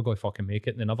 They were never going to fucking make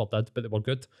it, and they never did, but they were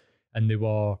good. And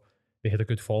they had a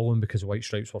good following because the White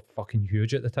Stripes were fucking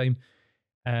huge at the time.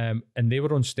 And they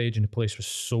were on stage, and the place was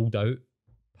sold out,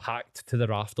 packed to the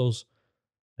rafters.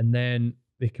 And then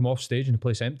they came off stage, and the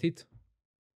place emptied.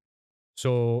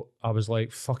 So I was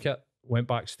like, fuck it. Went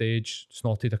backstage,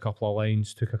 snorted a couple of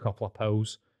lines, took a couple of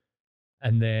pills.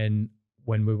 And then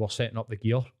when we were setting up the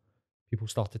gear, people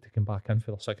started to come back in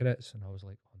for their cigarettes. And I was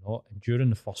like, oh no. And during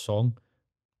the first song,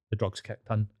 the drugs kicked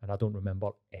in. And I don't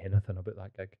remember anything about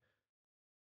that gig.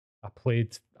 I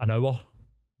played an hour,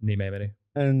 no memory.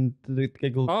 And the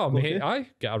gig will oh, mate, I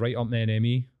get a right up the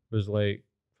NME. Was like,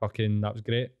 fucking, that was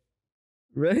great.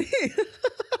 Right?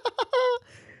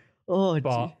 Oh,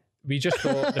 but gee. We just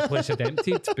thought the place had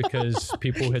emptied because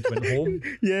people had went home.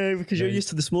 Yeah, because you're used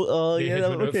to the smoke. Oh, they yeah, had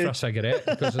went okay. out for a cigarette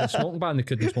because of the smoking ban. They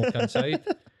couldn't smoke inside.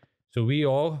 So we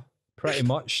all, pretty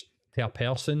much to a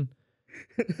person,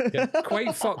 get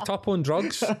quite fucked up on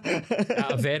drugs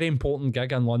at a very important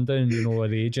gig in London. You know, where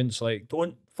the agent's like,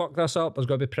 "Don't fuck this up. There's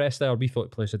got to be press there." We thought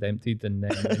the place had emptied, and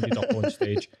then ended up on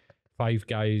stage. 5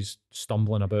 guys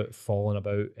stumbling about, falling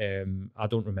about. I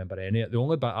don't remember any. The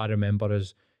only bit I remember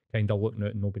is kind of looking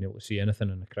out and not being able to see anything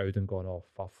in the crowd and going, "Oh,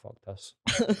 fuck this."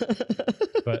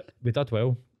 But we did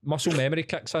well. Muscle memory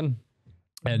kicks in,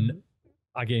 and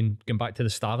again, going back to the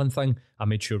starring thing, I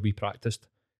made sure we practiced.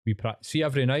 See,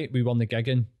 every night we were in the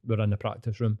gigging, we were in the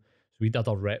practice room, so we did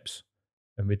our reps,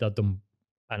 and we did them,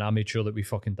 and I made sure that we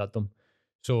fucking did them.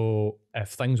 So if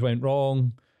things went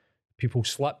wrong, people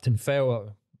slipped and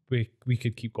fell, we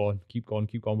could keep going. We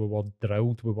were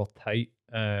drilled, we were tight,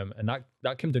 and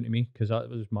that came down to me because that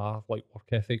was my like work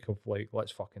ethic of like,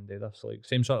 let's fucking do this, like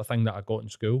same sort of thing that I got in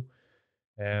school.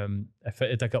 If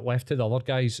it had got left to the other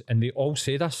guys, and they all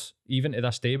say this even to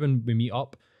this day when we meet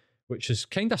up, which is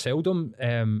kind of seldom,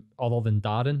 other than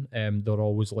Darren, they're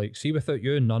always like, "See, without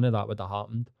you, none of that would have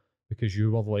happened because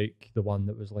you were like the one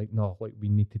that was like, no, like we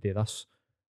need to do this."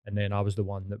 And then I was the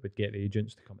one that would get the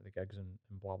agents to come to the gigs and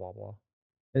blah, blah, blah.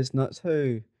 It's nuts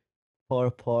how far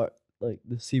apart like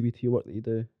the CBT work that you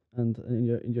do and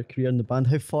in your career in the band,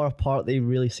 how far apart they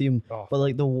really seem. Oh. But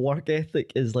like the work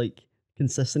ethic is like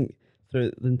consistent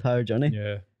through the entire journey.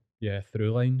 Yeah,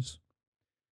 through lines.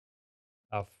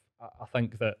 I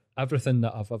think that everything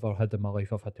that I've ever had in my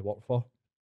life, I've had to work for.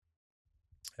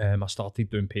 I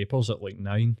started doing papers at like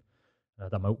 9. I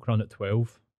had a milk run at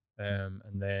 12.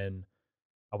 And then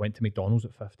I went to McDonald's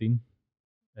at 15.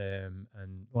 And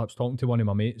I was talking to one of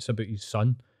my mates about his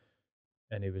son,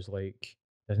 and he was like,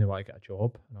 "Doesn't he want to get a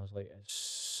job?" And I was like, "It's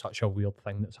such a weird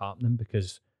thing that's happening,"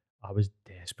 because I was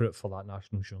desperate for that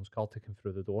national insurance card to come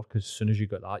through the door, because as soon as you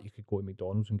got that, you could go to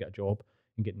McDonald's and get a job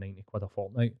and get 90 quid a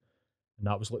fortnight. And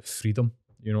that was like freedom,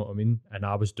 you know what I mean? And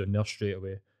I was doing there straight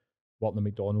away, working at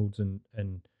McDonald's, and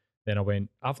then I went,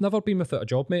 I've never been without a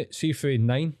job, mate. See, for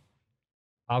 9,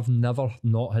 I've never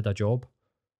not had a job.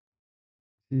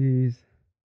 Jeez.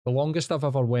 The longest I've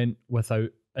ever went without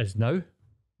is now,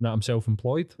 that I'm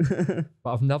self-employed,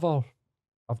 but I've never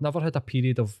had a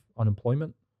period of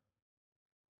unemployment.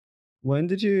 When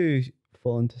did you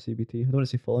fall into CBT? I don't want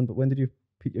to say fall in, but when did you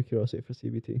pique your curiosity for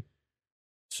CBT?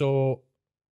 So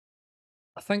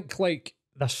I think like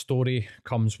this story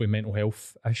comes with mental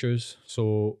health issues.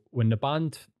 So when the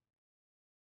band,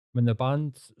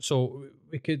 so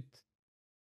we could,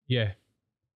 yeah,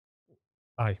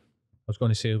 aye. I was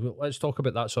going to say, let's talk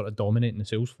about that sort of dominating the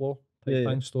sales floor type Yeah,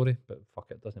 thing story, but fuck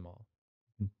it, doesn't matter.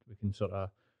 We can sort of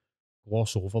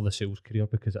gloss over the sales career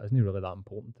because it isn't really that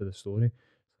important to the story.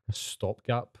 It's a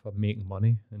stopgap of making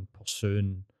money and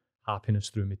pursuing happiness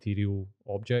through material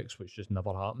objects, which just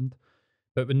never happened.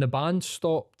 But when the band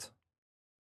stopped,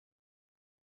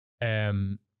 I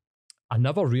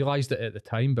never realised it at the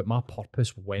time, but my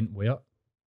purpose went with it.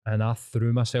 And I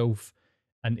threw myself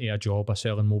into a job of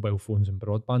selling mobile phones and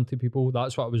broadband to people.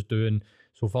 That's what I was doing.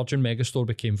 So Virgin Megastore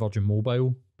became Virgin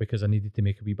Mobile because I needed to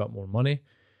make a wee bit more money.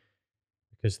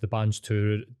 Because the band's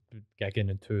gigging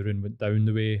and touring went down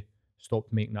the way,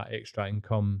 stopped making that extra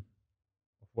income,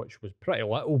 which was pretty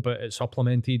little, but it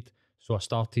supplemented. So I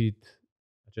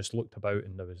just looked about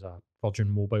and there was a Virgin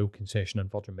Mobile concession in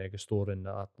Virgin Megastore, and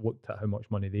I looked at how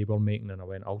much money they were making and I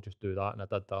went, I'll just do that, and I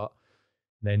did that.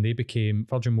 And then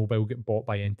Virgin Mobile got bought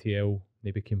by NTL, they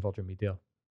became Virgin Media.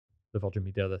 The Virgin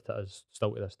Media that it is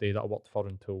still to this day that I worked for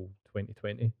until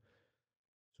 2020.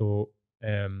 So,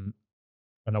 and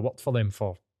I worked for them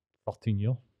for 13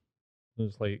 years. It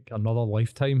was like another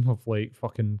lifetime of like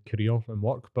fucking career and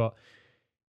work. But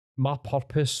my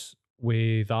purpose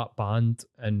with that band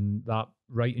and that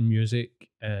writing music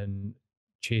and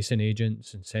chasing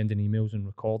agents and sending emails and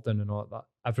recording and all that,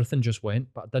 everything just went,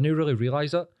 but I didn't really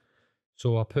realise it.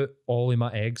 So I put all of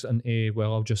my eggs into,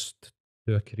 well, I'll just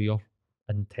do a career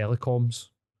in telecoms.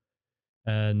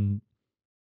 And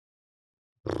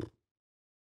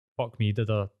fuck me,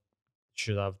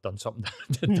 should I have done something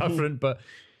different? But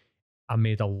I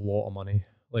made a lot of money.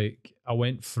 Like I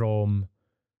went from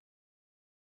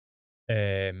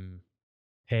 10,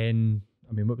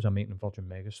 what was I making in Virgin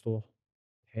Megastore?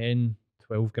 10,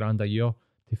 12 grand a year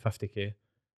to 50k,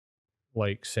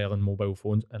 like selling mobile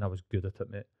phones, and I was good at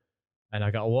it, mate. And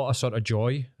I got a lot of sort of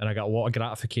joy and I got a lot of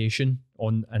gratification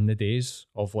in the days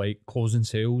of like closing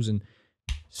sales and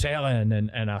selling,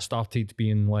 and I started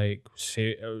being like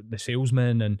the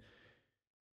salesman and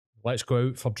let's go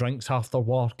out for drinks after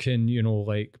work, and you know,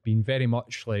 like being very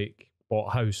much like bought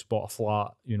a house, bought a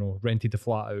flat, you know, rented the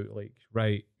flat out, like,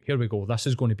 right, here we go, this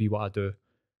is going to be what I do.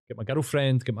 Get my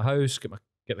girlfriend, get my house,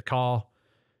 get the car,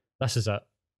 this is it.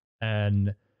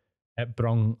 And it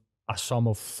brung a sum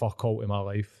of fuck all to my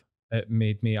life. It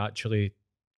made me actually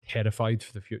terrified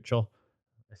for the future.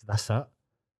 Is this it?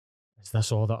 Is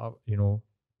this all that you know,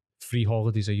 3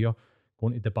 holidays a year,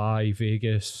 going to Dubai,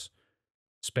 Vegas,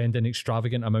 spending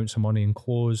extravagant amounts of money in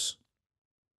clothes?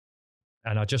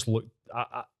 And I just looked,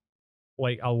 I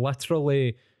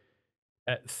literally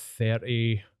at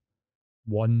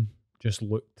 31 just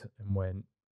looked and went,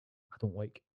 I don't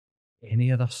like any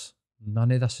of this.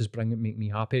 None of this is making me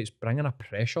happy. It's bringing a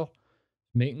pressure.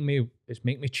 It's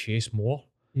making me chase more.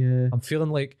 Yeah. I'm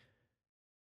feeling like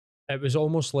it was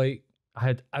almost like I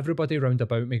had everybody round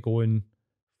about me going,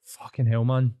 fucking hell,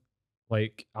 man.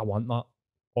 Like, I want that.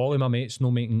 All of my mates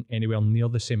not making anywhere near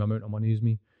the same amount of money as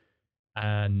me.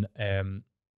 And I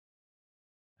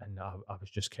was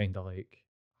just kind of like,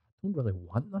 I don't really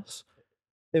want this.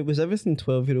 It was everything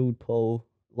 12-year-old Paul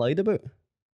lied about.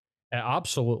 It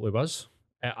absolutely was.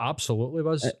 It absolutely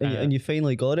was. And you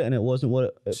finally got it, and it wasn't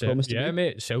what it promised to be. Yeah,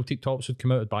 mate. Celtic tops would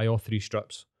come out, I'd buy all 3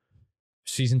 strips.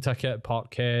 Season ticket,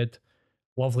 Parkhead,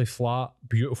 lovely flat,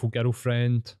 beautiful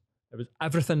girlfriend. It was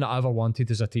everything that I ever wanted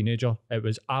as a teenager. It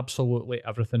was absolutely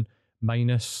everything,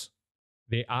 minus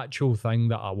the actual thing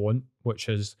that I want, which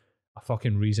is a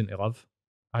fucking reason to live.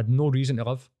 I had no reason to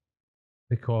live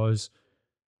because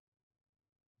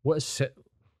what is it?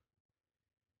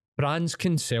 Brands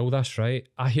can sell this, right?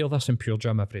 I hear this in Pure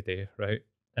Gym every day, right?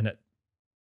 And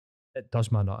it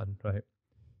does my nutting, right?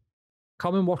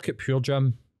 Come and work at Pure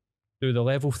Gym, do the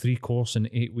level 3 course in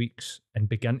 8 weeks and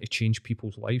begin to change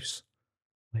people's lives.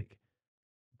 Like,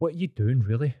 what are you doing,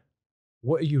 really?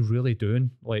 What are you really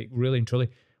doing? Like, really and truly,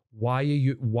 why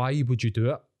would you do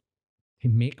it? To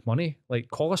make money? Like,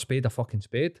 call a spade a fucking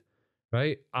spade,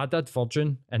 right? I did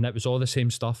Virgin and it was all the same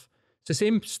stuff. It's the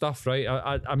same stuff, right?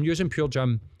 I'm using Pure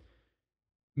Gym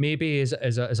maybe as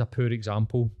a poor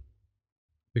example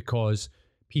because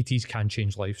PTs can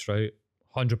change lives, right?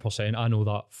 100%. I know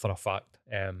that for a fact.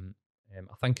 I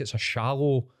think it's a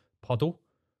shallow puddle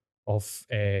of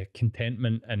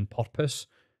contentment and purpose,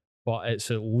 but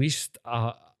it's at least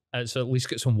it's at least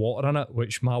got some water in it,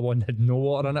 which my one had no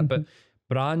water in it. But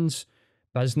brands,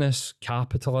 business,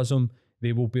 capitalism,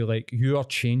 they will be like, you are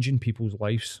changing people's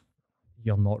lives.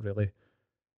 You're not really,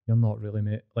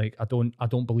 mate. Like, I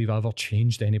don't believe I ever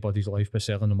changed anybody's life by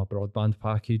selling them a broadband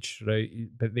package, right?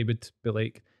 But they would be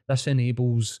like, this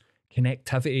enables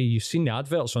connectivity. You've seen the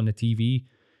adverts on the TV,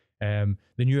 the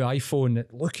new iPhone.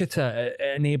 Look at it,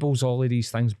 it enables all of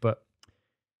these things. But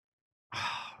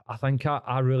I think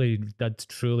I really did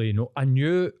truly know. I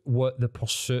knew what the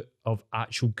pursuit of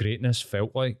actual greatness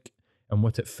felt like, and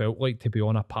what it felt like to be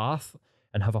on a path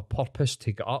and have a purpose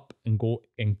to get up and go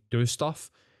and do stuff.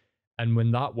 And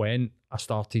when that went, I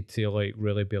started to like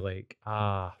really be like,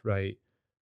 right,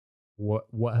 what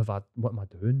am I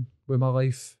doing with my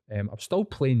life? I'm still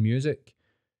playing music,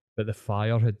 but the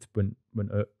fire had went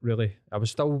out, really. I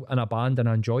was still in a band and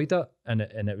I enjoyed it, and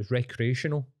it was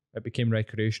recreational. It became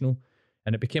recreational,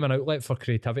 and it became an outlet for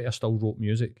creativity. I still wrote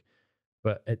music,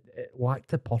 but it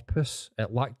lacked a purpose.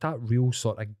 It lacked that real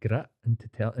sort of grit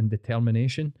and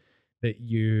determination that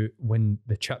when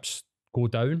the chips go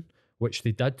down, which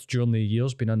they did during the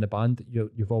years being in the band,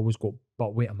 you've always got,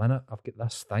 but wait a minute, I've got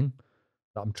this thing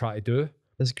that I'm trying to do.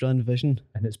 This grand vision.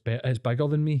 And it's bigger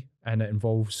than me, and it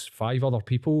involves 5 other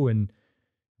people, and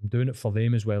I'm doing it for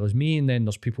them as well as me. And then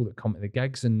there's people that come to the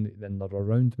gigs and then they're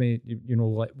around me. You know,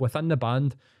 like within the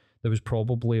band, there was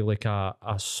probably like a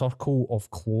circle of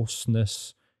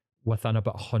closeness within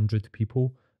about 100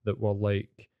 people that were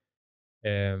like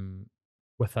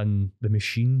within the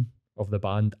machine of the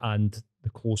band and the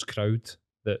close crowd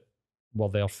that were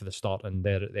there for the start and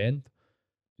there at the end.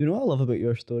 You know what I love about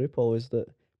your story, Paul, is that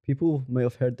people might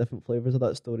have heard different flavours of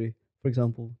that story. For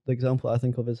example, the example I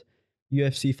think of is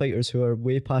UFC fighters who are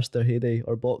way past their heyday,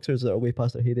 or boxers that are way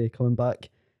past their heyday coming back to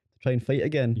try and fight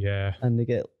again. Yeah. And they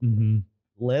get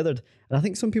leathered. And I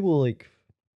think some people, like,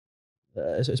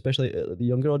 especially the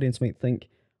younger audience, might think,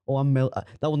 oh,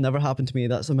 that will never happen to me.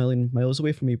 That's a million miles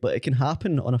away from me. But it can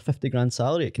happen on a 50 grand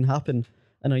salary. It can happen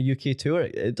in a UK tour.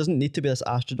 It doesn't need to be this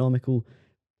astronomical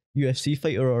UFC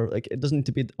fighter, or like it doesn't need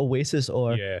to be Oasis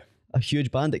or a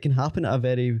huge band. It can happen at a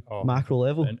very macro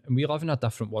level. And we live in a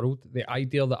different world. The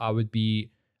idea that I would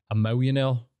be a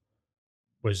millionaire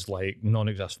was like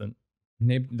non-existent.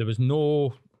 There was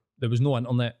no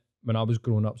internet when I was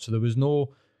growing up, so there was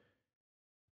no,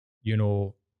 you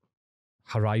know,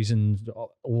 horizons,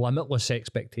 limitless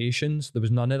expectations. There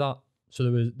was none of that.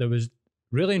 So there was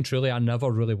really and truly, I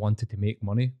never really wanted to make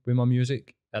money with my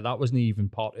music. That wasn't even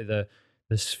part of the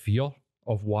sphere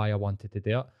of why I wanted to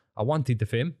do it. I wanted the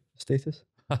fame, status.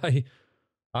 Aye.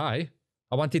 I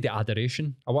wanted the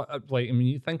adoration.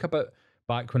 You think about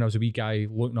back when I was a wee guy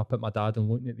looking up at my dad and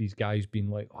looking at these guys being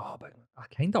like, oh, but I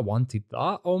kind of wanted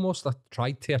that almost. I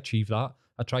tried to achieve that.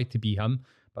 I tried to be him,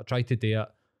 but I tried to do it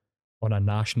on a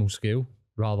national scale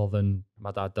rather than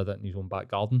my dad did it in his own back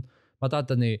garden. My dad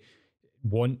didn't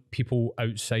want people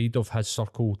outside of his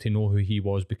circle to know who he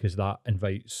was, because that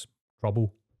invites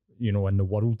trouble, you know, in the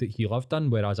world that he lived in.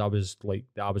 Whereas I was like,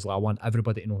 I want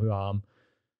everybody to know who I am.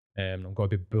 I'm going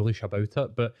to be bullish about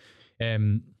it. But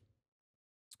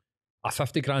a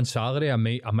 50 grand salary, I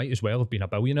might as well have been a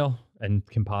billionaire in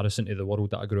comparison to the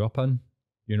world that I grew up in.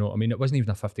 You know, I mean, it wasn't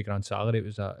even a 50 grand salary. It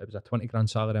was a 20 grand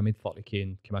salary. I made 30k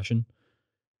in commission.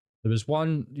 There was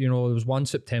one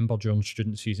September during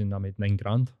student season, I made 9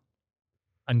 grand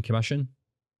in commission.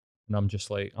 And I'm just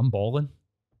like, I'm balling.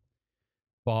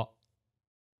 But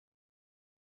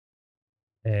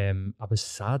I was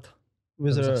sad.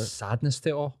 Was there a sadness to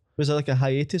it all? Was there like a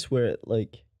hiatus where it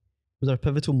like, was there a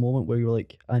pivotal moment where you were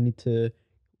like, I need to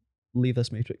leave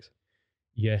this matrix?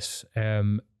 Yes.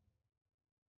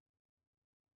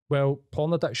 Well,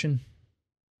 porn addiction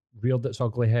reared its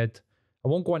ugly head. I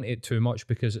won't go into it too much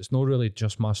because it's not really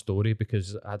just my story,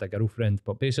 because I had a girlfriend,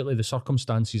 but basically the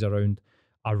circumstances around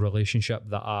a relationship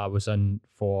that I was in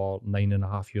for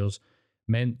 9.5 years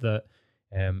meant that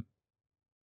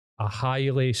a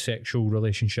highly sexual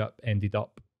relationship ended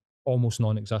up almost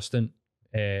non-existent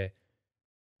due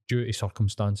to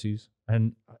circumstances.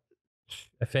 And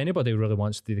if anybody really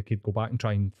wants to, they could go back and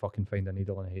try and fucking find a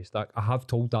needle in a haystack. I have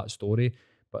told that story,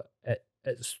 but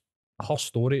it's her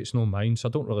story, it's not mine, so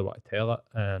I don't really want to tell it,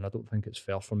 and I don't think it's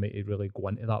fair for me to really go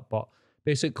into that. But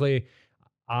basically,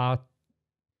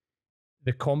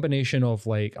 the combination of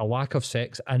like a lack of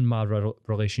sex in my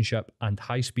relationship and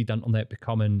high-speed internet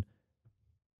becoming,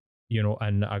 you know,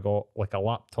 and I got like a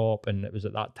laptop, and it was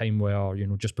at that time where, you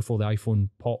know, just before the iPhone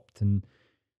popped, and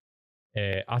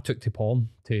I took to porn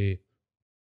to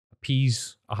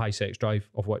appease a high sex drive,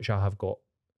 of which I have got.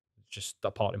 It's just a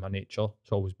part of my nature.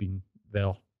 It's always been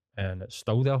there, and it's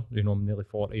still there. You know, I'm nearly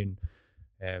 40, and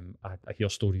I hear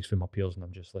stories from my peers and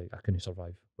I'm just like, I couldn't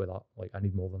survive with that. Like, I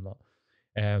need more than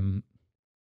that.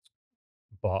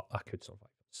 But I could survive.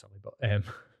 It's silly, but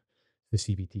the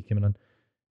CBT coming in.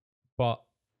 But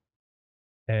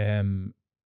um,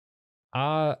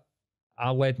 I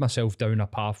led myself down a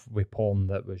path with porn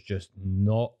that was just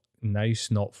not nice,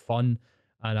 not fun.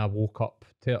 And I woke up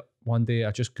to it one day.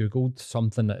 I just Googled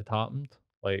something that had happened.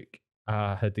 Like,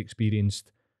 I had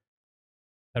experienced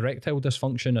erectile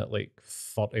dysfunction at like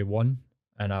 31.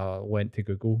 And I went to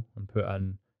Google and put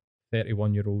in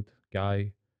 31-year-old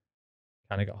guy,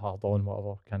 kind of get hard on,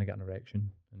 whatever, kind of get an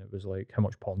erection. And it was like, how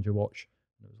much porn do you watch?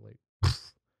 And it was like,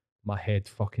 my head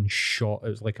fucking shot. It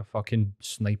was like a fucking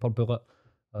sniper bullet.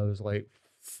 I was like,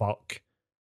 fuck,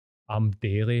 I'm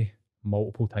daily,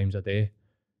 multiple times a day.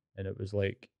 And it was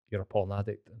like, you're a porn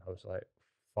addict. And I was like,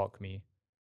 fuck me.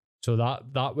 So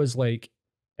that was like,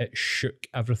 it shook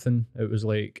everything. It was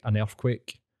like an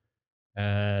earthquake.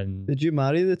 And Did you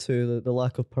marry the two, the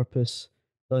lack of purpose,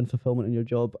 the unfulfillment in your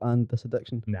job, and this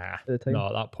addiction nah, at the time? no,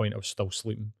 at that point I was still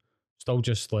sleeping. Still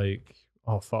just like,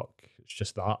 oh fuck, it's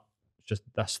just that. It's just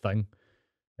this thing.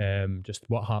 Just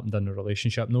what happened in the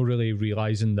relationship. Not really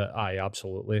realising that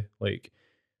absolutely. Like,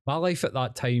 my life at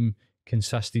that time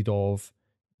consisted of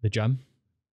the gym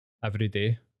every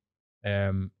day,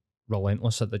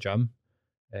 relentless at the gym,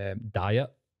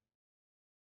 diet,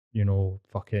 you know,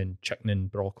 fucking chicken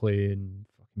and broccoli and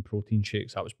fucking protein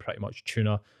shakes. That was pretty much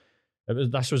tuna.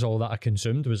 This was all that I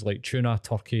consumed, was like tuna,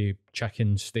 turkey,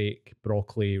 chicken, steak,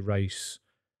 broccoli, rice,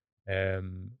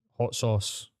 hot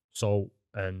sauce, salt,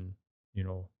 and, you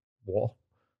know, water.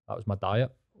 That was my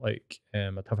diet. Like,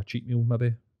 I'd have a cheat meal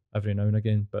maybe every now and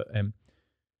again, but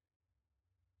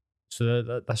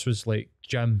so this was like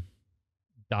gym,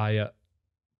 diet,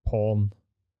 porn,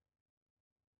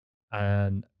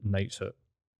 and night suit,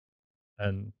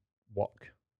 and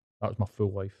work. That was my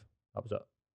full life. That was it.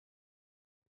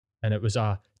 And it was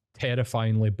a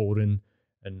terrifyingly boring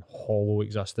and hollow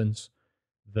existence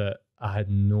that I had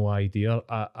no idea.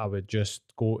 I would just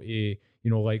go to, you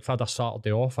know, like if I had a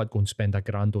Saturday off, I'd go and spend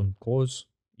 $1,000 on clothes.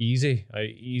 Easily.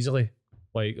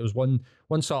 Like, there was one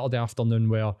Saturday afternoon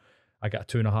where I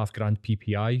got a $2,500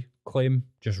 PPI claim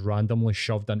just randomly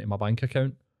shoved into my bank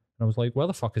account. And I was like, where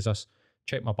the fuck is this?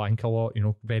 Check my bank a lot, you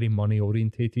know, very money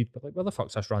orientated, but like, where the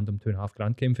fuck's this random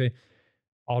 $2,500 came from?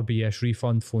 RBS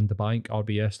refund, phoned the bank.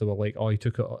 RBS, they were like, oh, you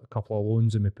took a couple of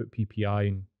loans and we put PPI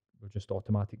and we're just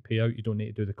automatic payout. You don't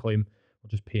need to do the claim. We're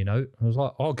just paying out. And I was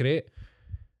like, oh, great.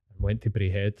 And went to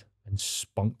Braehead and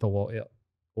spunked a lot of it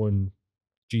on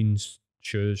jeans,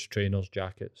 shoes, trainers,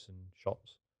 jackets, and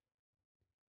shorts.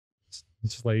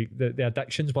 It's like the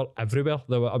addictions were everywhere.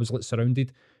 I was like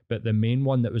surrounded, but the main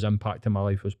one that was impacting my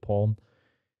life was porn.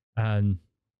 And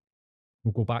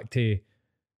we'll go back to,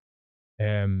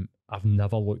 I've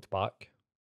never looked back.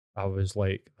 I was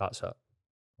like, that's it.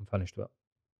 I'm finished with it.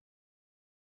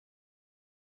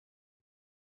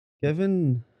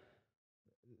 Given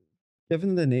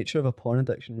the nature of a porn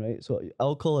addiction, right? So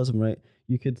alcoholism, right?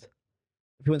 You could,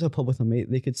 if you went to a pub with a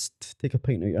mate, they could take a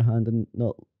pint out of your hand and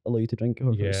not allow you to drink.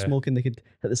 Or if it was smoking, they could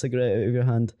hit the cigarette out of your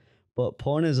hand. But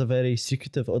porn is a very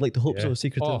secretive, or like the hopes of a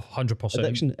secretive 100%,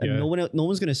 addiction, and no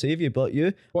one's going to save you but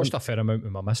you. Watched a fair amount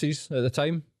with my missus at the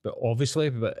time, but it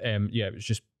was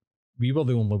just, we were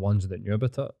the only ones that knew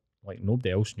about it. Like,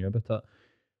 nobody else knew about it.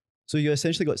 So you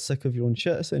essentially got sick of your own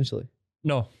shit, essentially.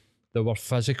 No, there were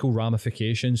physical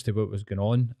ramifications to what was going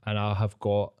on, and I have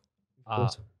got a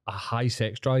high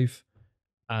sex drive,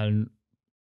 and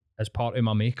as part of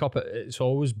my makeup, it's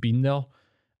always been there.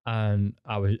 And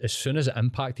I was, as soon as it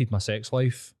impacted my sex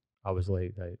life, I was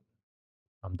like, right,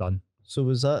 I'm done. So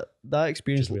was that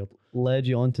experience led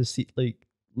you on to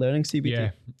learning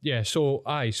CBT? Yeah.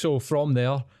 So from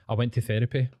there, I went to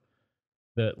therapy.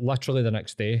 Literally the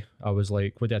next day, I was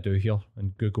like, what do I do here?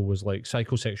 And Google was like,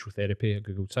 psychosexual therapy. I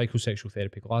Googled psychosexual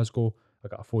therapy Glasgow. I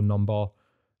got a phone number. I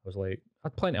was like, I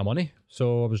had plenty of money.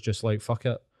 So I was just like, fuck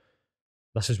it.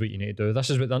 This is what you need to do.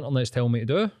 This is what the internet's telling me to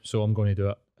do. So I'm going to do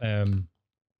it.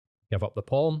 Give up the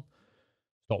porn.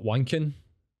 Stop wanking.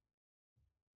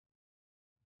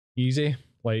 Easy.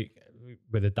 Like,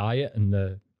 with the diet and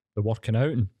the working out,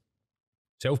 and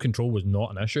self-control was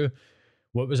not an issue.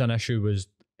 What was an issue was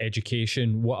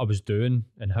education, what I was doing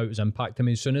and how it was impacting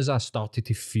me. As soon as I started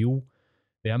to feel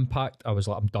the impact, I was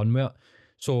like, I'm done with it.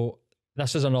 So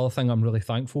this is another thing I'm really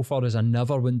thankful for, is I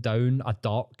never went down a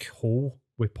dark hole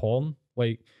with porn.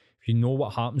 Like, if you know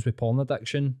what happens with porn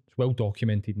addiction, it's well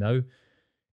documented now.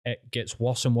 It gets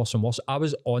worse and worse and worse. I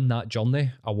was on that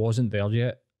journey. I wasn't there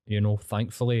yet. You know,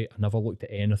 thankfully, I never looked at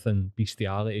anything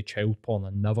bestiality, child porn. I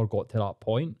never got to that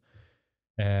point.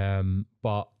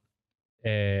 But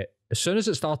as soon as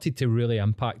it started to really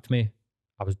impact me,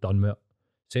 I was done with it.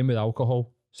 Same with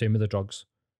alcohol, same with the drugs.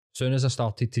 As soon as I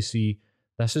started to see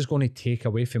this is going to take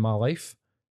away from my life,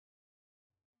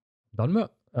 I'm done with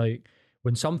it. Like,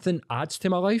 when something adds to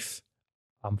my life,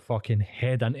 I'm fucking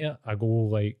head into it. I go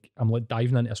like, I'm like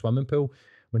diving into a swimming pool.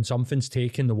 When something's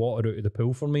taking the water out of the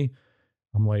pool for me,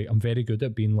 I'm very good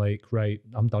at being like, right,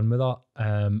 I'm done with that.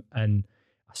 And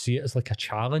I see it as like a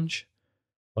challenge.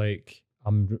 Like,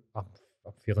 I'm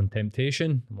feeling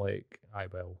temptation. I'm like,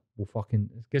 we'll fucking,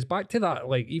 it gets back to that.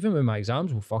 Like, even with my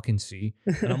exams, we'll fucking see.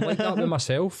 And I'm like that with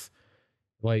myself.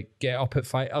 Like, get up at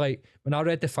 5. Like, when I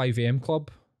read the 5 a.m. Club,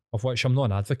 of which I'm not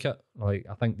an advocate, like,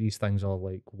 I think these things are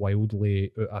like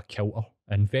wildly out of kilter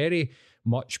and very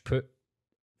much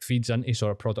feeds into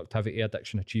sort of productivity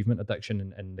addiction, achievement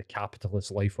addiction, and the capitalist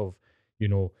life of, you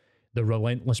know, the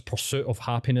relentless pursuit of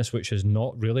happiness, which is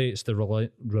not really, it's the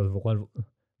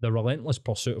relentless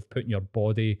pursuit of putting your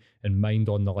body and mind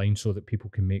on the line so that people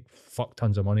can make fuck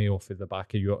tons of money off of the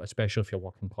back of you, especially if you're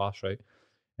working class, right?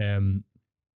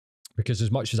 Because as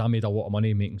much as I made a lot of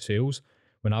money making sales,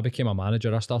 when I became a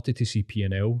manager, I started to see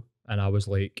P&L and I was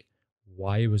like,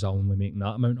 why was I only making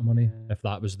that amount of money if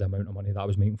that was the amount of money that I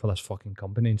was making for this fucking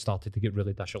company, and started to get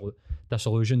really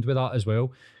disillusioned with that as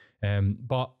well.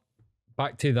 But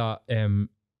back to that,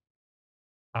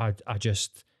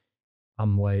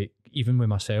 I'm like, even with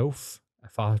myself,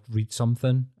 if I read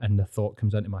something and the thought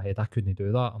comes into my head, I couldn't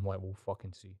do that. I'm like, we'll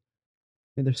fucking see. I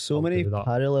mean, there's so I'll many do that.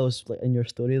 parallels like in your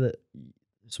story, that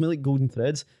so many like golden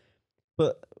threads.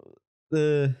 But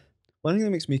the one thing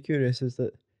that makes me curious is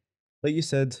that, like you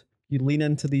said, you lean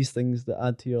into these things that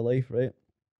add to your life, right?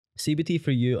 CBT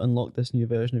for you unlocked this new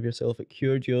version of yourself. It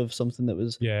cured you of something that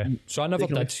was So I never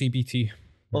taken away. did CBT.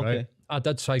 Right? Okay. I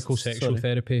did psychosexual Sorry.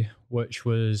 therapy, which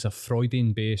was a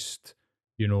Freudian based,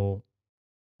 you know,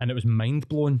 and it was mind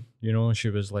blowing. You know, she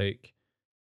was like,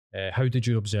 how did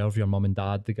you observe your mum and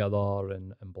dad together,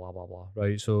 and blah blah blah,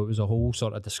 right? So it was a whole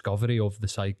sort of discovery of the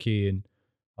psyche. And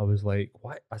I was like,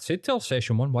 what? I said to her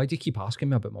session 1, why do you keep asking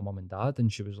me about my mum and dad?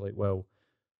 And she was like, well,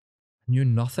 I knew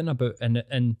nothing about and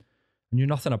I knew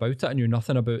nothing about it. I knew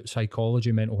nothing about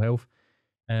psychology, mental health.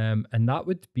 And that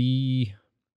would be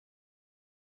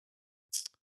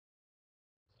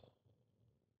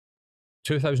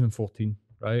 2014,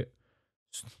 right?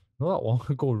 It's not that long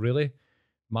ago, really.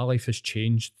 My life has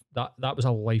changed. That was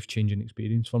a life-changing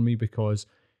experience for me, because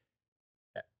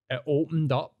it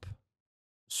opened up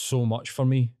so much for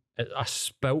me. I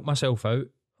spilt myself out.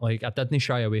 Like, I didn't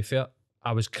shy away from it.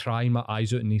 I was crying my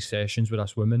eyes out in these sessions with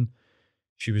this woman.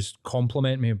 She was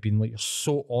complimenting me and being like, you're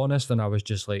so honest. And I was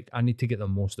just like, I need to get the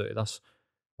most out of this.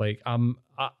 Like,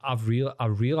 I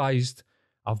realized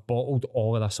I've bottled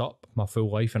all of this up my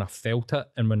full life, and I felt it.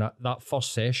 And when that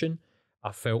first session,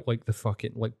 I felt like the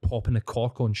fucking, like popping the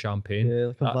cork on champagne. Yeah,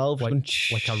 like a valve going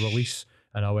like a release.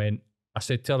 And I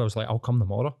said to her, I was like, I'll come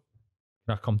tomorrow.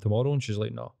 Can I come tomorrow? And she's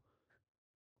like, no.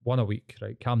 1 a week,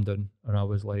 right? Calm down. And I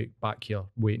was like, back here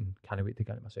waiting. Can't wait to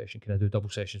get into my session. Can I do double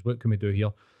sessions? What can we do here?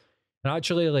 And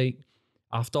actually, like,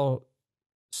 after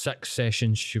 6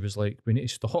 sessions, she was like, we need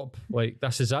to stop. Like,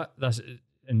 this is it.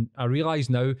 And I realise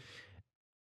now,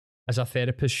 as a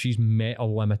therapist, she's met her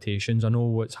limitations. I know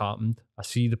what's happened. I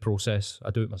see the process. I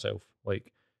do it myself.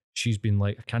 Like, she's been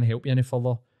like, I can't help you any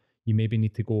further. You maybe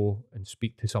need to go and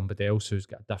speak to somebody else who's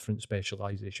got a different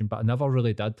specialisation. But I never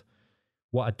really did.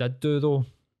 What I did do, though,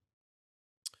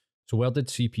 so where did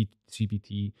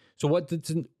CBT? So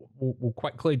we'll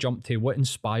quickly jump to what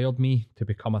inspired me to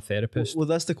become a therapist. Well,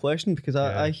 that's the question, because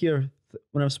I hear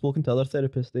when I've spoken to other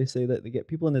therapists, they say that they get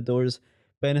people in the doors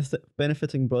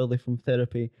benefiting broadly from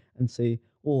therapy and say,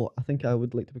 oh, I think I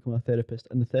would like to become a therapist.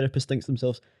 And the therapist thinks to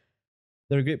themselves,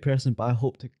 they're a great person, but I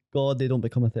hope to God they don't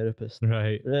become a therapist.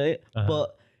 Right.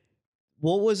 But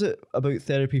what was it about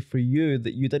therapy for you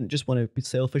that you didn't just want to be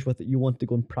selfish with it, you wanted to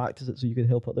go and practice it so you could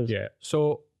help others? Yeah.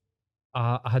 So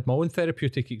I had my own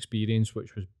therapeutic experience,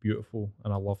 which was beautiful,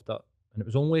 and I loved it. And it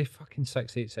was only fucking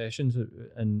 6-8 sessions,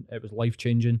 and it was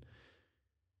life-changing.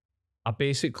 I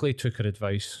basically took her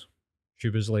advice. She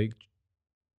was like,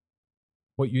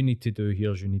 what you need to do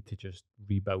here is you need to just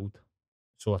rebuild.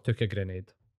 So I took a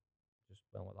grenade. Just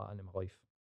went like that into my life.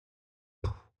 I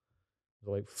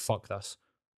was like, fuck this.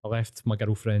 I left my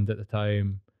girlfriend at the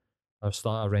time.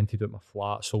 I rented out my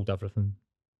flat, sold everything,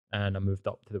 and I moved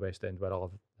up to the West End where I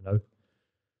live now.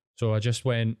 So I just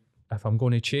went, if I'm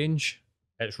going to change,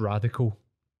 it's radical.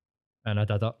 And I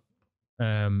did it.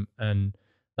 And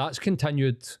that's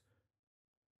continued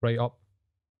right up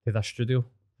to this studio,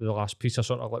 the last piece of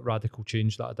sort of like radical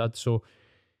change that I did. So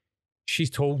she's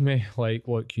told me, like,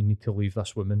 look, you need to leave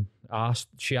this woman.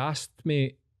 She asked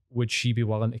me, would she be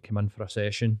willing to come in for a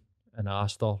session? And I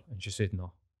asked her, and she said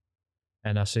no.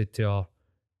 And I said to her,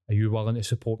 are you willing to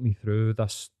support me through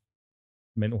this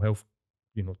mental health,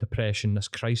 depression, this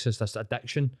crisis, this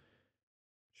addiction?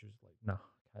 She was like, nah,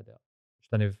 I can't do it. She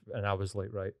didn't and I was like,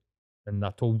 right. And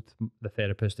I told the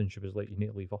therapist, and she was like, you need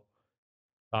to leave her.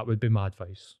 That would be my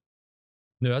advice.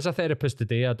 Now, as a therapist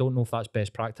today, I don't know if that's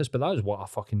best practice, but that is what I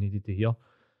fucking needed to hear,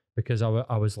 because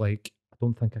I was like, I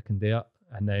don't think I can do it.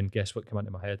 And then guess what came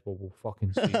into my head? Well, we'll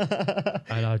fucking see.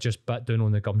 And I just bit down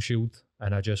on the gum shield,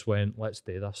 and I just went, let's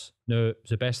do this. Now, it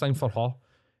was the best thing for her.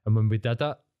 And when we did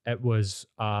it, it was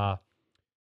a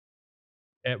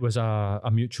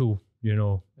mutual,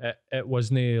 it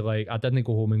wasn't like, I didn't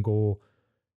go home and go,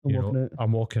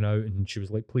 I'm walking out, and she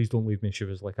was like, please don't leave me. She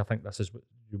was like, I think this is what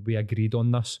we agreed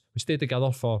on this. We stayed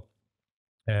together for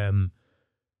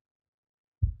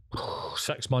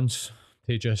 6 months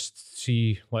to just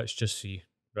see, let's just see,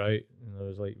 right? And I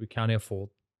was like, we can't afford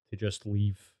to just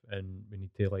leave, and we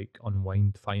need to like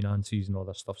unwind finances and all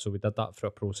this stuff. So we did that through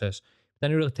a process. We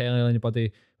didn't really tell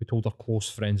anybody. We told our close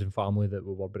friends and family that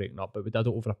we were breaking up, but we did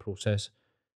it over a process.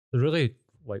 It's a really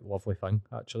like lovely thing,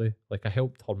 actually. Like, I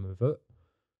helped her move out.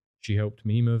 She helped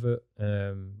me move it. We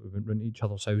went round to each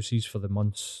other's houses for the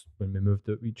months when we moved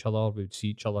out with each other. We would see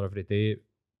each other every day.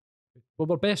 We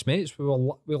were best mates. We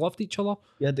loved each other.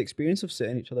 You had the experience of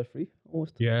setting each other free,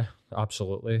 almost. Yeah,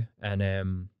 absolutely.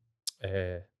 And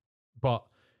but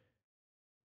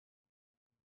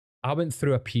I went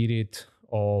through a period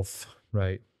of,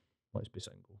 right, let's be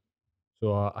single.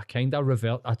 So I kind of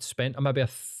I'd spent maybe a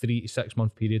 3 to 6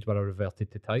 month period where I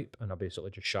reverted to type, and I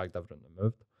basically just shagged everything that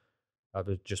moved. I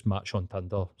would just match on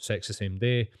Tinder, sex the same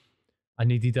day. I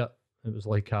needed it. It was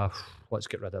like, let's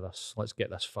get rid of this. Let's get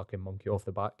this fucking monkey off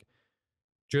the back.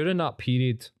 During that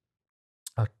period,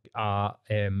 I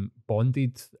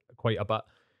bonded quite a bit.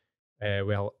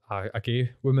 A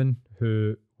gay woman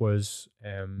who was,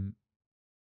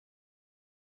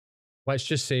 let's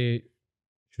just say,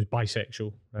 she was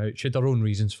bisexual. Right? She had her own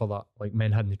reasons for that. Like,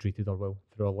 men hadn't treated her well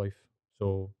through her life.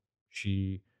 So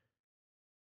she,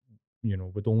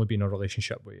 would only be in a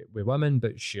relationship with women,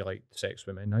 but she liked sex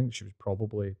with men. I think she was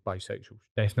probably bisexual. She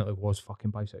definitely was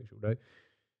fucking bisexual, right?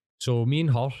 So me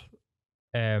and her,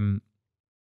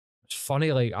 it's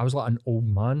funny, like, I was like an old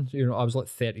man, I was like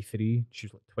 33, she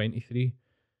was like 23,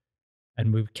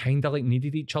 and we kind of like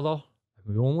needed each other.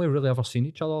 We only really ever seen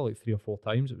each other like 3 or 4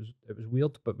 times. It was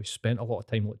weird, but we spent a lot of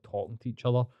time like talking to each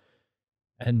other,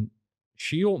 and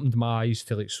she opened my eyes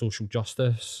to like social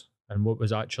justice and what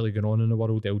was actually going on in the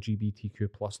world,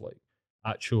 LGBTQ plus, like,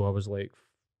 actual. I was like,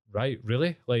 right,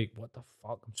 really? Like, what the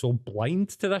fuck? I'm so blind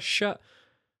to this shit.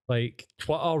 Like,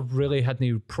 Twitter really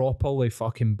hadn't properly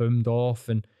fucking boomed off,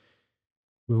 and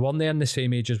we weren't there in the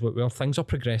same age as what we were. Things are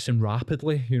progressing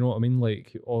rapidly, you know what I mean?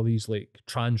 Like, all these like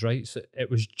trans rights, it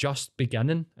was just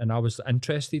beginning, and I was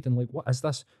interested in like, what is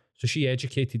this? So she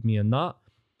educated me on that,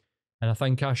 and I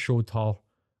think I showed her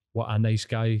what a nice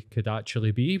guy could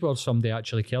actually be, where somebody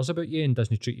actually cares about you and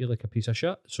doesn't treat you like a piece of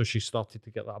shit. So she started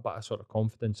to get that bit of sort of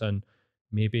confidence in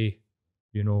maybe,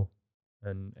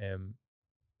 and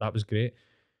that was great.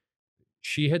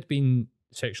 She had been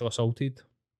sexually assaulted,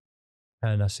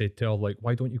 and I said to her, like,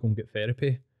 why don't you go and get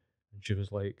therapy? And she was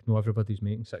like, no, everybody's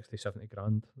making 60, 70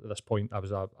 grand. At this point, I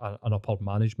was an upper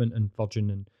management in Virgin,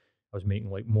 and I was making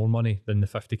like more money than the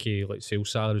 50k like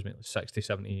sales salary. I was making like 60,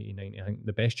 70, 80, 90. I think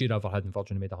the best year I ever had in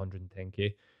Virgin, I made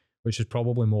 110k, which is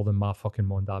probably more than my fucking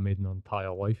mum and dad made in their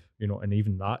entire life, and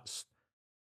even that's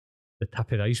the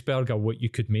tip of the iceberg of what you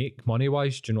could make money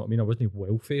wise. Do you know what I mean? I wasn't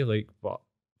wealthy, like, but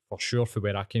for sure for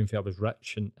where I came from, I was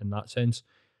rich in that sense.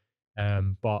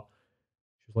 But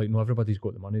she was like, no, everybody's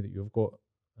got the money that you've got.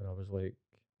 And I was like,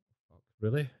 fuck,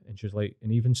 really? And she was like,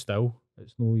 and even still,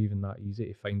 it's not even that easy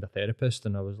to find a therapist.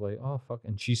 And I was like, oh, fuck.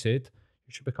 And she said,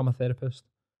 you should become a therapist.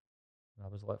 And I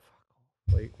was like, fuck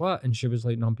off. Like, what? And she was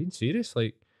like, no, I'm being serious.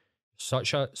 Like,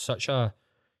 such a,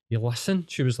 you listen.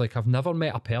 She was like, I've never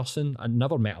met a person, I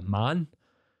never met a man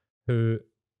who,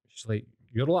 she's like,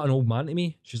 you're like an old man to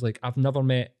me. She's like, I've never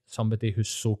met somebody who's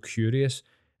so curious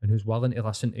and who's willing to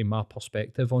listen to my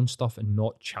perspective on stuff and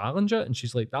not challenge it. And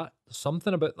she's like, there's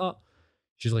something about that.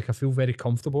 She's like, I feel very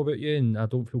comfortable about you, and I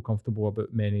don't feel comfortable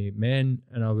about many men.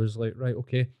 And I was like, right,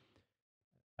 okay.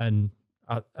 And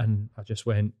I just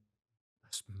went,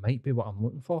 this might be what I'm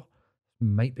looking for. This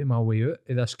might be my way out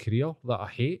of this career that I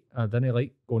hate. I didn't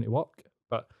like going to work,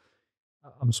 but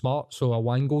I'm smart, so I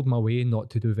wangled my way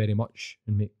not to do very much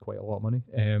and make quite a lot of money.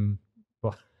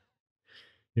 But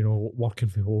working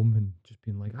from home and just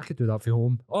being like, I could do that from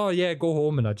home. Oh yeah, go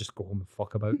home, and I just go home and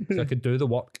fuck about. So I could do the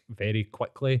work very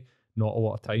quickly, not a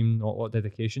lot of time, not a lot of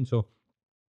dedication. So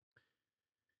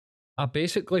I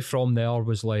basically from there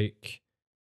was like,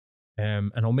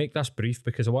 and I'll make this brief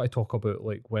because I want to talk about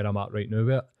like where I'm at right now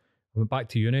with it. I went back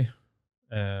to uni,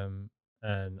 and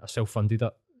I self-funded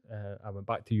it. I went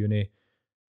back to uni,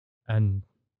 and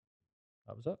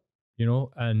that was it, you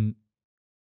know. And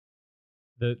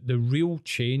the real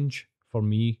change for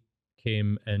me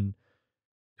came in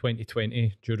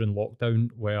 2020 during lockdown,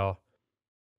 where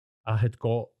I had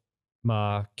got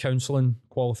my counselling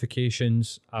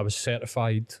qualifications. I was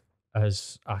certified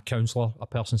as a counsellor, a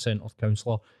person-centred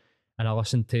counsellor, and I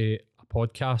listened to a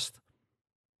podcast.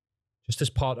 Just as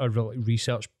part of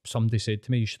research, somebody said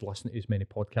to me, you should listen to as many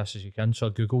podcasts as you can. So I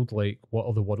Googled, like, what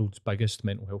are the world's biggest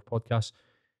mental health podcasts?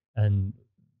 And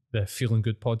the Feeling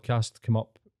Good podcast came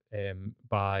up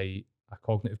by a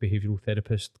cognitive behavioural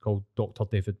therapist called Dr.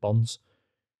 David Burns.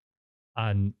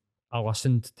 And I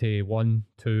listened to 1,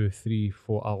 2, 3,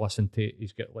 4. I listened to,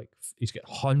 he's got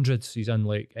hundreds. He's in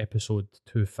like episode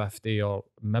 250 or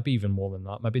maybe even more than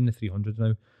that, maybe in the 300s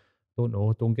now. Don't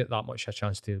know. Don't get that much a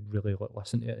chance to really like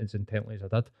listen to it as intently as I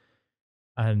did.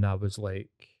 And I was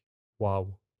like,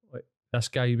 wow, like, this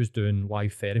guy was doing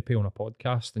live therapy on a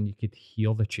podcast and you could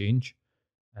hear the change.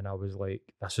 And I was like,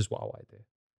 this is what I want to do.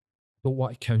 I don't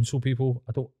want to counsel people.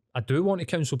 I do want to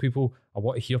counsel people. I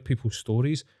want to hear people's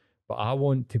stories, but I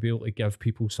want to be able to give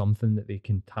people something that they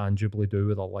can tangibly do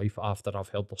with their life after I've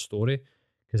heard their story.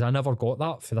 Because I never got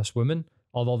that for this woman,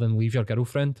 other than leave your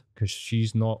girlfriend, because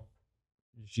she's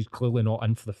clearly not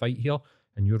in for the fight here,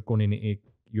 and you're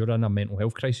in a mental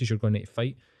health crisis, you're going to need to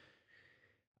fight.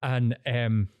 And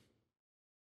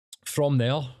from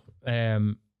there,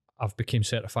 I've become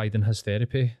certified in his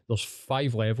therapy. There's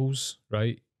 5 levels,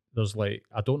 right? There's like,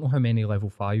 I don't know how many level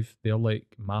 5, they're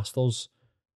like masters.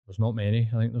 There's not many.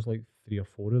 I think there's like 3 or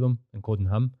 4 of them, including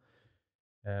him.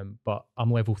 But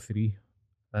I'm level 3,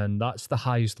 and that's the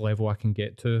highest level I can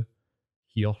get to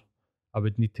here. I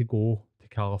would need to go to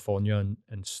California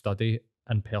and study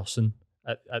in person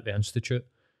at the institute.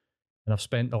 And I've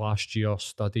spent the last year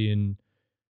studying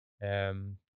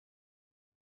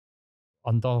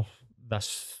under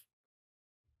this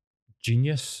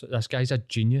genius. This guy's a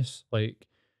genius. Like,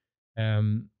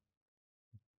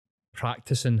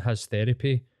 practicing his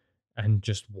therapy and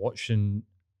just watching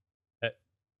it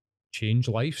change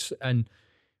lives. And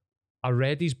I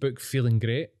read his book Feeling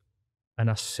Great, and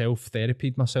I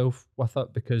self-therapied myself with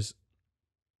it because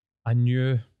I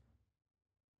knew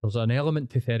there's an element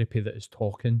to therapy that is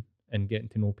talking and getting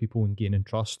to know people and gaining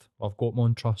trust. I've got my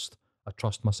own trust. I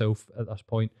trust myself at this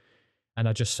point. And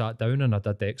I just sat down and I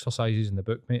did the exercises in the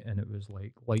book, mate, and it was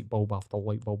like light bulb after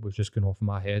light bulb was just going off in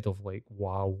my head of like,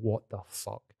 wow, what the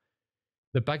fuck?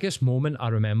 The biggest moment I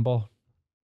remember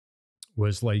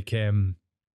was like, I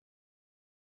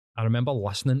remember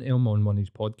listening to him on one of his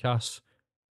podcasts,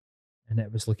 and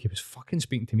it was like he was fucking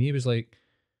speaking to me. He was like,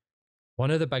 one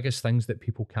of the biggest things that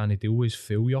people can't deal with is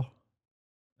failure.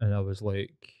 And I was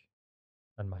like,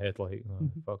 in my head, like, oh,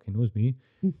 fucking knows me.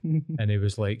 And he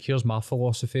was like, here's my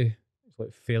philosophy. It's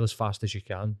like, fail as fast as you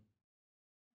can.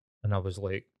 And I was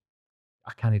like,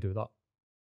 I can't do that.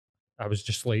 I was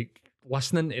just like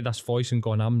listening to this voice and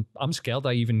going, I'm scared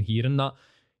of even hearing that.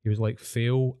 He was like,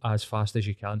 fail as fast as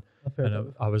you can.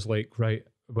 And I was like, right,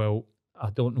 well, I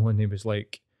don't know. And he was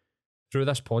like, through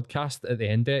this podcast at the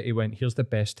end of it, he went, here's the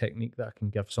best technique that I can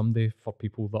give somebody for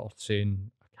people that are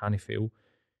saying, I can't fail.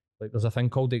 Like, there's a thing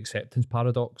called the acceptance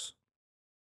paradox.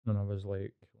 And I was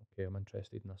like, okay, I'm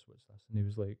interested in this. What's this? And he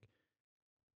was like,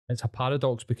 it's a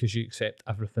paradox because you accept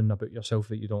everything about yourself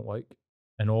that you don't like.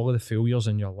 And all of the failures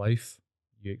in your life,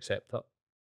 you accept it.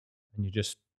 And you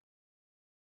just,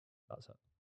 that's it.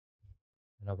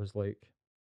 And I was like,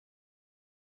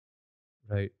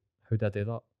 right, how did I do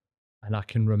that? And I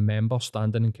can remember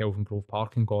standing in Kelvin Grove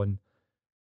Park and going,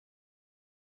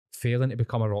 failing to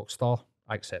become a rock star,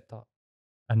 I accept that.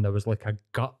 And there was like a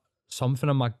gut, something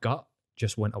in my gut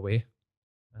just went away.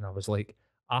 And I was like,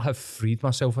 I have freed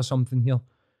myself of something here.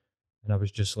 And I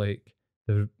was just like,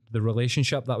 the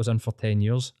relationship that I was in for 10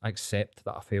 years, I accept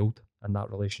that I failed in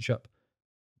that relationship.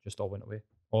 Just all went away.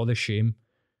 All the shame,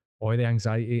 all the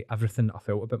anxiety, everything that I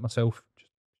felt about myself.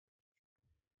 Just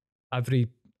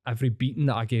every beating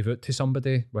that I gave out to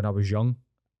somebody when I was young,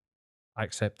 I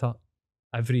accept that.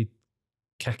 Every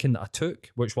kicking that I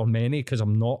took, which were many because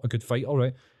I'm not a good fighter,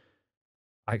 right?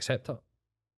 I accept it.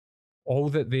 All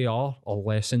that they are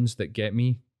lessons that get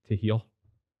me to here.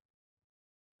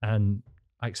 And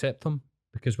I accept them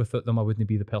because without them, I wouldn't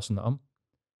be the person that I am.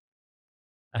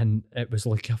 And it was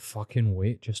like a fucking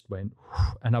weight just went,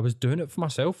 and I was doing it for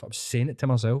myself. I was saying it to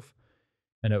myself.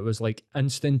 And it was like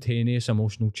instantaneous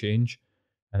emotional change.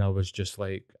 And I was just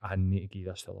like, I need to give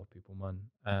this to other people,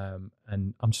 man.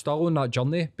 And I'm still on that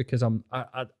journey because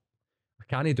I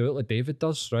can't do it like David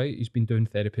does, right? He's been doing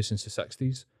therapy since the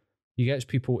 60s. He gets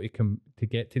people to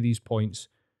get to these points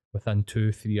within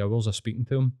 2-3 hours of speaking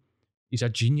to him. He's a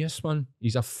genius, man.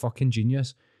 He's a fucking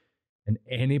genius. And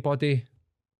anybody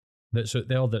that's out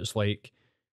there that's like,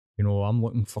 I'm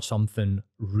looking for something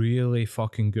really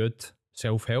fucking good,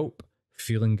 self-help,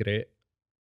 feeling great.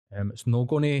 It's not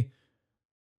gonna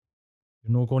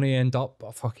You're not going to end up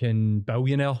a fucking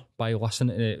billionaire by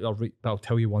listening to it. But I'll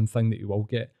tell you one thing that you will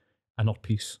get: inner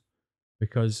peace.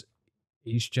 Because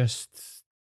he's just,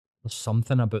 there's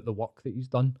something about the work that he's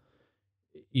done.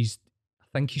 I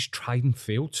think he's tried and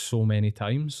failed so many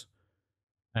times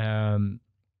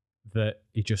that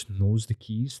he just knows the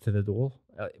keys to the door.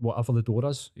 Whatever the door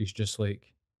is, he's just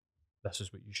like, this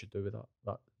is what you should do with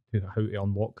how to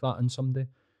unlock that in somebody.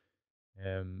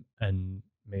 And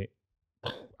mate,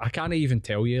 I can't even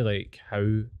tell you like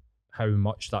how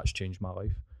much that's changed my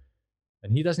life,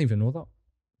 and he doesn't even know that.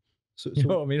 So, You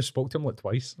know what I mean? I spoke to him like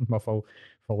twice in my for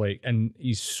like, and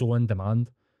he's so in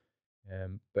demand.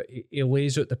 But he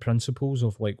lays out the principles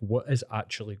of like what is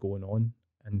actually going on,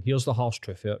 and here's the harsh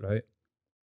truth of it, right?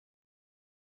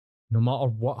 No matter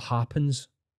what happens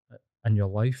in your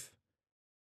life,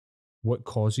 what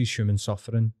causes human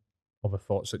suffering are the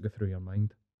thoughts that go through your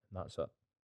mind, and that's it.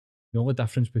 The only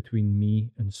difference between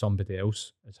me and somebody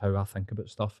else is how I think about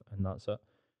stuff, and that's it.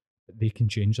 But they can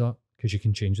change that because you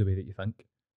can change the way that you think.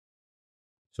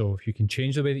 So if you can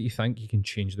change the way that you think, you can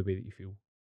change the way that you feel.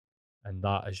 And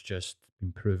that has just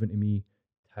been proven to me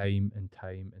time and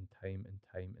time and time and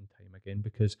time and time again.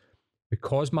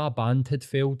 Because my band had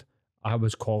failed, I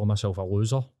was calling myself a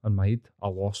loser in my head. I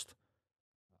lost.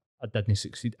 I didn't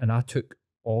succeed. And I took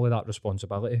all of that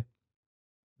responsibility.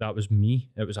 That was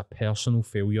me. It was a personal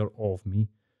failure of me.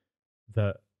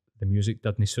 That the music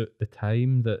didn't suit the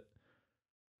time, that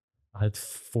I had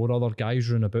 4 other guys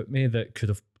running about me that could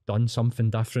have done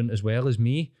something different as well as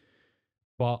me.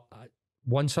 But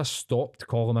once I stopped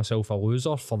calling myself a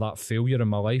loser for that failure in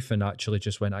my life and actually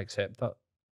just went, I accept it.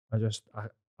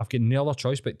 I've got no other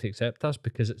choice but to accept this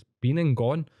because it's been and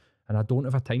gone, and I don't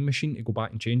have a time machine to go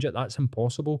back and change it. That's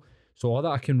impossible. So all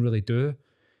that I can really do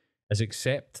is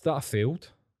accept that I failed,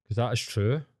 because that is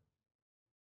true,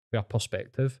 with a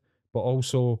perspective, but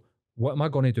also what am I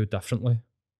going to do differently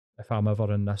if I'm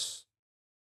ever in this,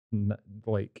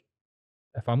 like,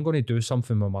 if I'm going to do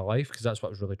something with my life, because that's what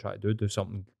I was really trying to do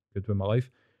something good with my life.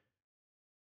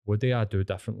 What do I do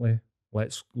differently?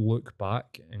 Let's look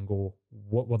back and go,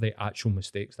 what were the actual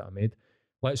mistakes that I made?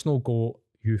 Let's not go,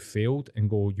 you failed, and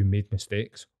go, you made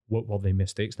mistakes. What were the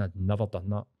mistakes? And I'd never done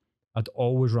that. I'd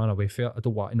always ran away from it. I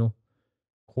don't want to know.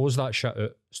 Close that shit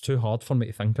out. It's too hard for me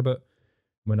to think about.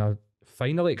 When I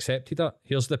finally accepted it,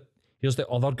 here's the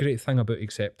other great thing about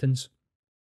acceptance.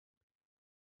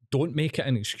 Don't make it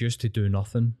an excuse to do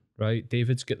nothing, right?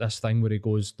 David's got this thing where he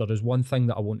goes, there is one thing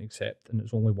that I won't accept, and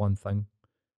it's only one thing: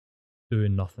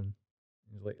 doing nothing.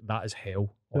 He's like, that is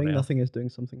hell. doing nothing is doing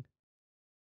something.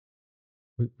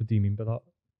 What do you mean by that?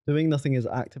 Doing nothing is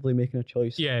actively making a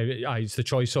choice. Yeah, it's the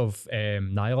choice of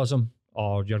nihilism,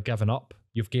 or you're giving up.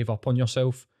 You've gave up on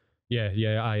yourself. Yeah,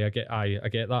 I get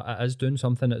that. It is doing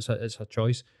something. It's a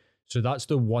choice. So that's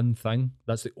the one thing.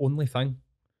 That's the only thing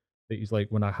that he's like,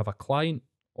 when I have a client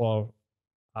or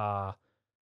a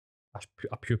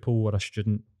pupil or a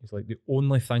student, he's like, the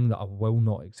only thing that I will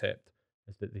not accept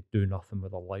is that they do nothing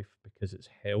with their life, because it's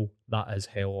hell. That is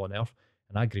hell on earth.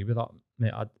 And I agree with that,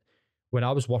 mate. When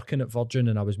I was working at Virgin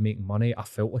and I was making money, I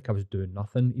felt like I was doing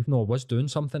nothing. Even though I was doing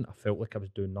something, I felt like I was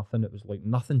doing nothing. It was like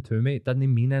nothing to me. It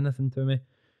didn't mean anything to me.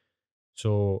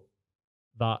 So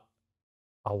that,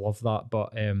 I love that.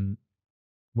 But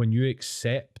when you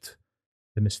accept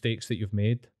the mistakes that you've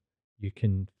made, you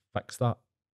can fix that.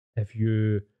 If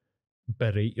you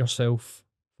berate yourself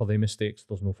for the mistakes,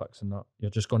 there's no fixing that.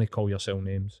 You're just going to call yourself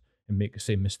names and make the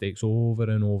same mistakes over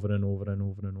and over and over and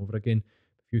over and over again.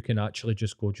 If you can actually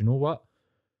just go, do you know what?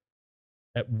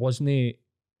 It wasn't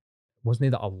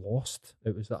that I lost.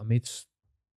 It was that I made.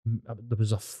 There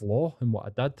was a flaw in what I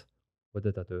did. What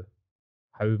did I do?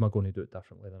 How am I going to do it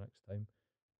differently the next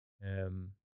time?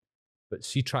 But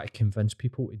see, try to convince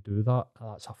people to do that.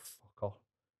 That's a fucker.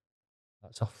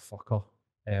 That's a fucker.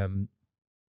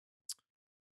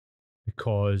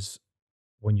 Because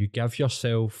when you give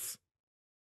yourself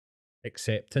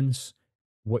acceptance,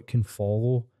 what can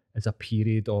follow is a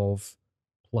period of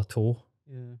plateau.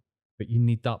 Yeah. But you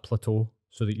need that plateau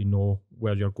so that you know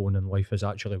where you're going in life is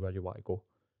actually where you want to go,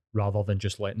 rather than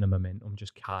just letting the momentum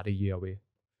just carry you away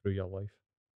through your life.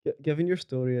 Given your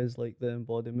story is like the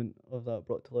embodiment of that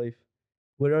brought to life,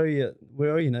 Where are you?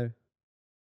 Where are you now?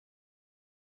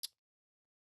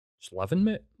 Just living,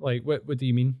 mate. Like, what do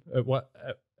you mean? At what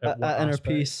At inner aspect?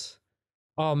 peace,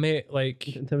 Oh, mate, like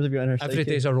in terms of your inner every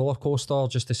psyche. day's a roller coaster,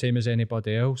 just the same as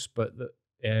anybody else. But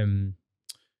I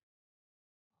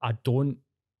don't.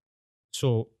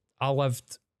 So I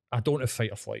don't have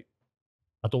fight or flight.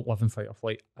 I don't live in fight or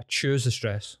flight. I choose the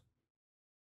stress,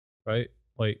 right?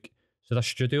 Like, so this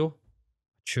studio,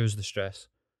 I choose the stress.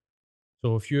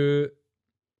 So if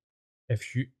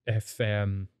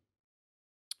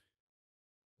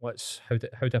let's how do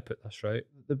I put this right?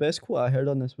 The best quote I heard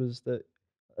on this was that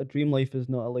a dream life is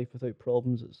not a life without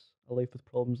problems. It's a life with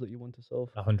problems that you want to solve.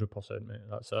 100%, mate.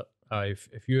 That's it.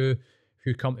 If you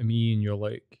come to me and you're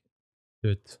like,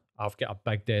 dude, I've got a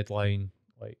big deadline.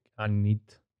 Like, I need,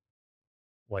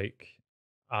 like,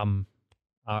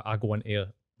 I go into it.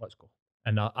 Let's go,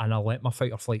 and I let my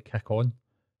fight or flight kick on,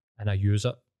 and I use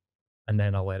it, and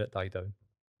then I let it die down,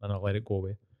 and I let it go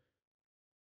away.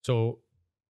 So,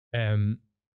 um,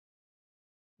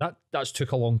 that's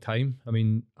took a long time. I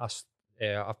mean,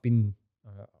 I've been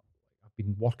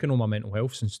working on my mental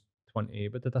health since 20.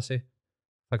 What did I say?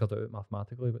 Figured it out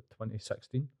mathematically, but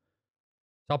 2016.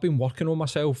 So I've been working on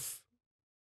myself,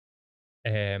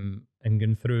 and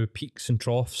going through peaks and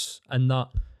troughs in that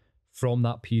from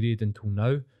that period until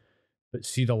now. But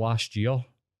see, the last year,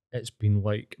 it's been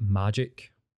like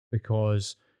magic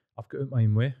because I've got out my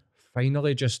own way.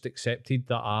 Finally, just accepted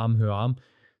that I am who I am.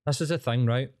 This is the thing,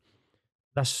 right?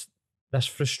 This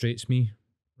frustrates me,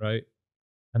 right?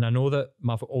 And I know that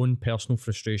my own personal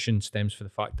frustration stems from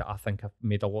the fact that I think I've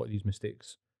made a lot of these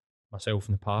mistakes myself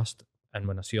in the past. And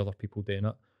when I see other people doing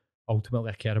it,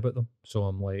 ultimately I care about them. So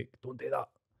I'm like, don't do that.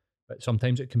 But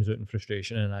sometimes it comes out in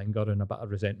frustration and anger and a bit of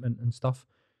resentment and stuff.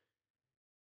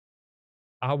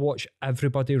 I watch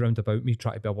everybody around about me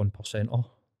try to be a 1%er.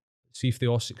 See if they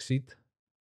all succeed,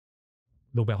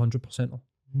 they'll be 100%er.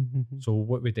 So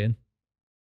what we doing?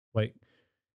 Like,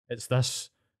 it's this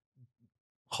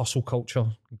hustle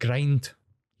culture, grind.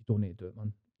 You don't need to do it,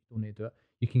 man. You don't need to do it.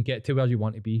 You can get to where you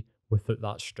want to be without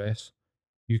that stress.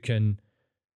 You can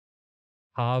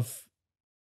have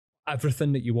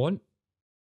everything that you want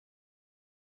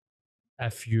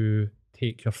if you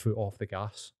take your foot off the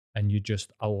gas and you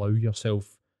just allow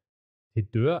yourself to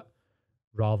do it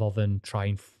rather than try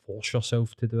and force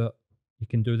yourself to do it. You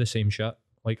can do the same shit.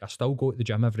 Like, I still go to the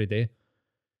gym every day,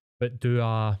 but do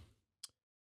I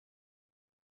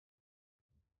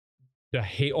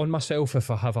hate on myself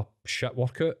if I have a shit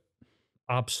workout?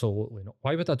 Absolutely not.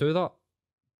 Why would I do that?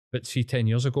 But see, 10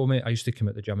 years ago, mate, I used to come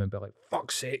at the gym and be like,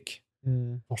 fuck's sake.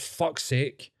 For fuck's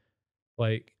sake.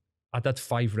 Like, I did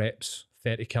 5 reps,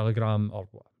 30 kilogram, or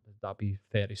what would that be?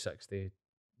 30, 60,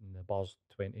 and the bar's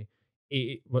 20.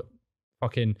 80, what,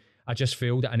 fucking, I just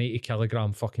failed at an 80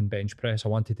 kilogram fucking bench press. I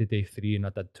wanted to do 3 and I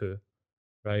did 2.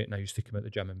 Right? And I used to come at the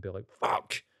gym and be like,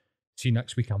 fuck. See,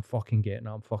 next week I'm fucking getting it.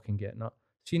 I'm fucking getting it.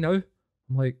 See, now,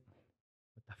 I'm like,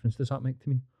 what difference does that make to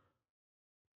me?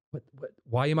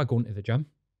 Why am I going to the gym?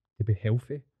 To be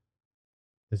healthy?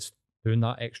 Does doing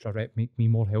that extra rep make me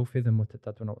more healthy than what it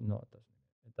did when no, it doesn't.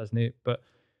 It doesn't. But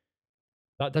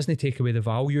that doesn't take away the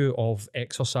value of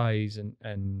exercise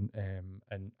and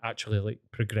actually like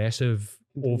progressive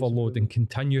overload and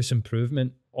continuous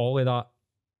improvement. All of that,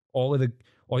 all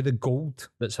the gold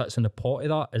that sits in the pot of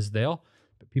that is there,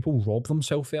 but people rob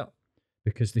themselves of it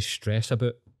because they stress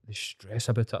about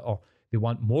it, or they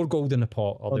want more gold in the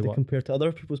pot, or Or they want compare to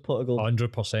other people's pot of gold.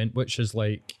 100%, which is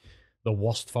like the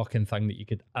worst fucking thing that you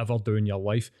could ever do in your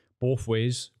life. Both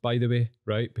ways, by the way,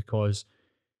 right? Because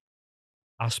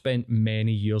I spent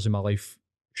many years in my life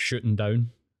shooting down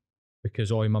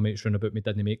because all my mates around about me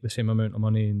didn't make the same amount of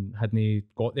money and hadn't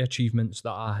got the achievements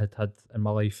that I had in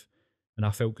my life, and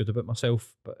I felt good about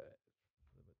myself. But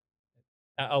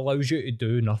it allows you to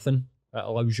do nothing. It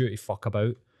allows you to fuck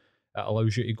about. It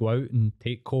allows you to go out and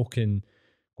take coke and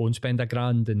go and spend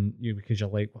 $1,000, and because you're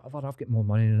like, whatever, I've got more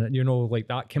money in it. Like,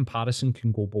 that comparison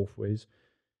can go both ways.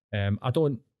 I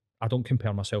don't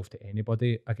compare myself to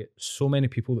anybody. I get so many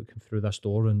people that come through this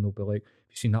door and they'll be like, have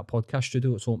you seen that podcast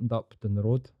studio that's opened up down the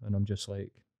road? And I'm just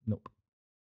like, nope.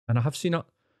 And I have seen it.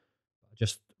 I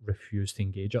just refuse to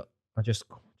engage it. I just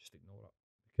ignore it.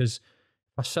 Because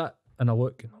if I sit and I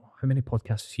look, how many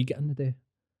podcasts is he getting a day?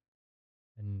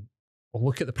 And I'll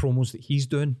look at the promos that he's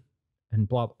doing and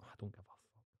blah, blah. I don't give a fuck.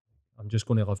 I'm just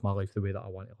going to live my life the way that I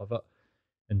want to live it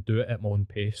and do it at my own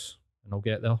pace, and I'll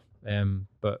get there.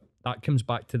 But that comes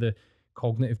back to the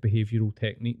cognitive behavioural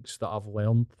techniques that I've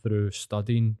learned through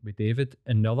studying with David.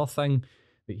 And the other thing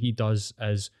that he does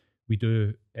is we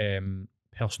do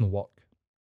personal work.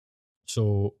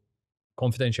 So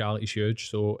confidentiality is huge.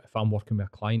 So if I'm working with a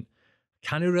client,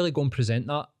 can I really go and present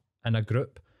that in a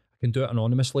group? I can do it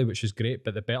anonymously, which is great.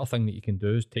 But the better thing that you can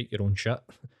do is take your own shit.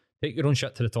 Take your own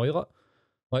shit to the toilet.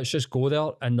 Let's just go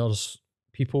there, and there's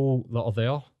people that are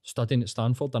there studying at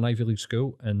Stanford, an Ivy League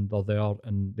school, and they're there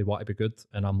and they want to be good.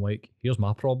 And I'm like, here's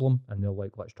my problem. And they're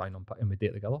like, let's try and unpick, and we do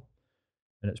it together.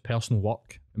 And it's personal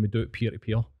work, and we do it peer to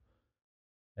peer.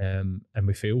 And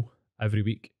we fail every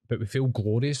week, but we fail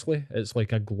gloriously. It's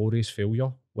like a glorious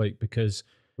failure, like, because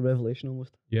Revelation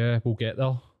almost. yeah, we'll get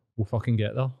there. We'll fucking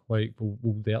get there. Like,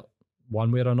 we'll do it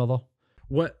one way or another.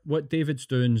 What David's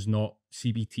doing is not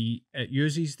CBT. It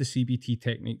uses the CBT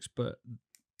techniques, but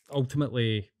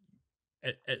ultimately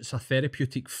it's a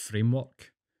therapeutic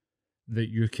framework that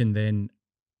you can then,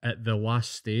 at the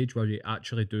last stage where you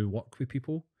actually do work with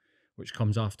people, which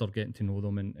comes after getting to know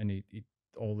them and he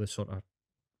all this sort of,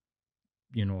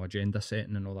 you know, agenda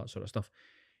setting and all that sort of stuff,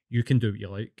 you can do what you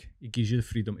like. It gives you the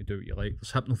freedom to do what you like.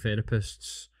 There's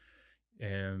hypnotherapists,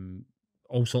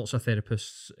 all sorts of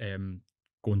therapists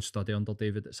go and study under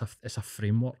David. It's a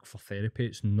framework for therapy.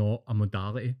 It's not a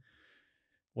modality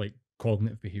like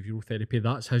cognitive behavioural therapy.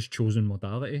 That's his chosen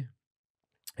modality,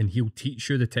 and he'll teach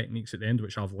you the techniques at the end,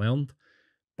 which I've learned.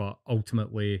 But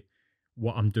ultimately,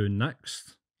 what I'm doing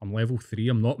next, I'm level 3.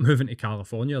 I'm not moving to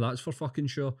California, that's for fucking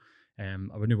sure. I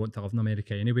wouldn't want to live in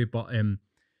America anyway, but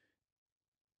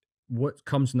what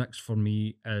comes next for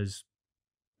me is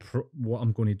what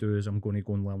I'm going to do is I'm going to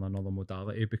go and learn another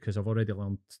modality, because I've already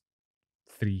learned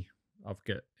 3. I've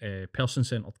got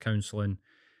person-centered counselling,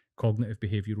 cognitive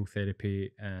behavioural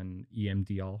therapy, and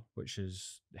EMDR, which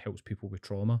helps people with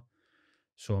trauma.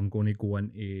 So I'm going to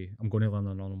learn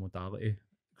another modality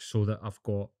so that I've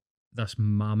got this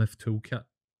mammoth toolkit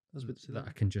that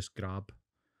I can just grab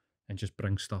and just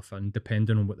bring stuff in,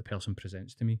 depending on what the person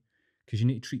presents to me. Because you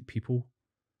need to treat people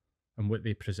and what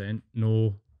they present,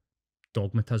 no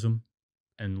dogmatism.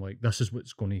 And like, this is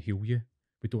what's going to heal you.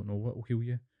 We don't know what will heal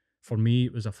you. For me,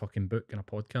 it was a fucking book and a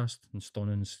podcast in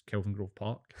Stoning's Kelvin Grove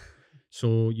Park.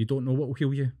 So you don't know what will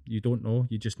heal you. You don't know.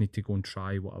 You just need to go and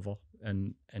try whatever,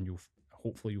 and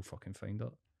hopefully you'll fucking find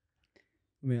it.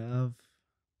 I mean,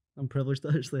 I'm privileged to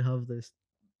actually have this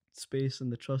space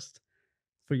and the trust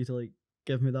for you to like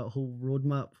give me that whole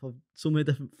roadmap of so many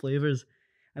different flavors.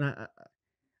 And I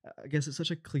guess it's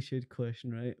such a cliched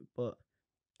question, right? But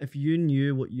if you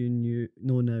knew what you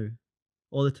know now,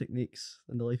 all the techniques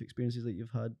and the life experiences that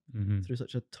you've had through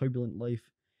such a turbulent life,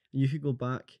 and you could go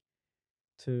back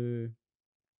to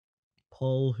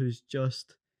Paul, who's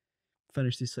just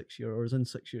finished his 6th year or is in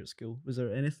 6th year at school, was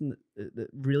there anything that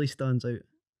really stands out?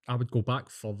 I would go back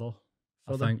further.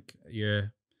 I think, yeah.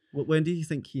 When do you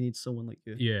think he needs someone like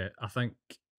you? Yeah, I think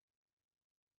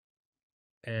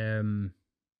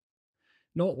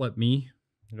not like me,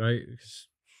 right?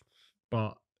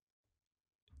 But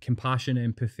compassion,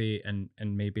 empathy, and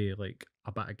maybe like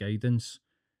a bit of guidance.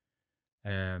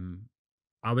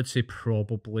 I would say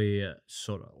probably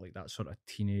sort of like that sort of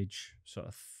teenage, sort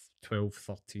of 12,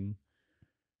 13.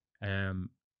 And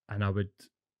I'll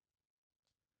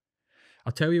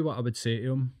tell you what I would say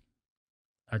to him.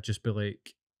 I'd just be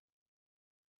like,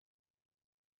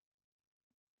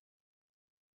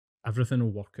 everything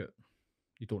will work out.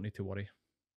 You don't need to worry.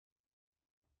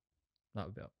 That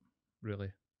would be it,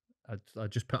 really.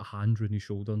 I'd just put a hand on his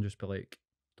shoulder and just be like,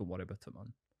 don't worry about it,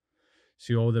 man.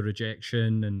 See all the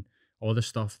rejection and all the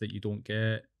stuff that you don't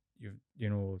get, you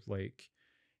know, like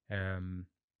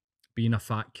being a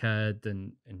fat kid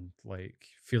and like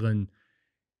feeling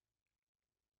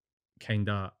kind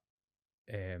of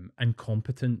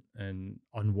incompetent and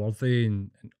unworthy,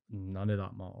 and none of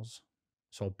that matters.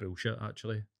 It's all bullshit,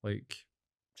 actually. Like,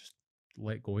 just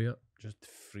let go of it. Just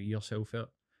free yourself of it.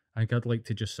 I think I'd like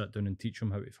to just sit down and teach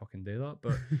them how to fucking do that.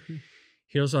 But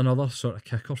here's another sort of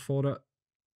kicker for it.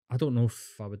 I don't know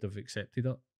if I would have accepted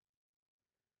it.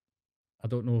 I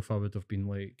don't know if I would have been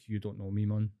like, you don't know me,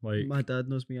 man. Like, my dad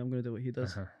knows me, I'm going to do what he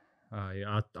does.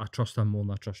 I trust him more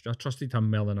than I trust you. I trusted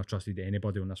him more than I trusted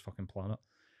anybody on this fucking planet.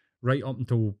 Right up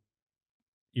until,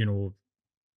 you know,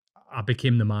 I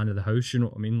became the man of the house, you know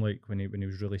what I mean? Like when he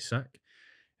was really sick.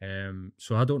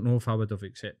 So I don't know if I would have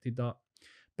accepted that.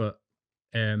 But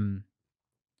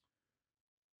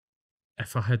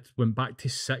if I had went back to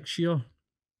 6th year,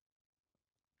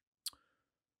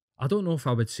 I don't know if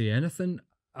I would say anything.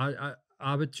 I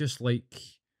would just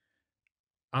like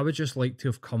to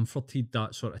have comforted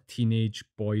that sort of teenage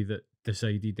boy that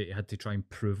decided that he had to try and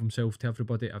prove himself to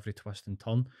everybody at every twist and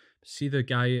turn. See the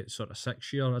guy at sort of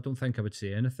 6th year, I don't think I would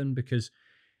say anything, because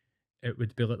it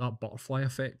would be like that butterfly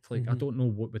effect. Like, I don't know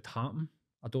what would happen.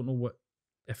 I don't know what,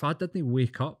 if I didn't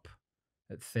wake up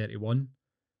at 31,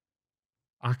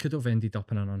 I could have ended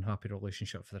up in an unhappy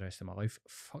relationship for the rest of my life.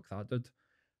 Fuck that, dude.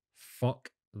 Fuck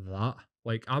that.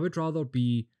 Like, I would rather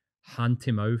be hand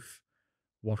to mouth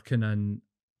working in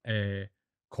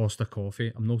Costa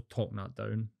Coffee. I'm not talking that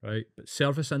down, right? But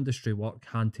service industry work,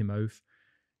 hand to mouth,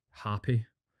 happy,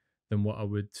 than what I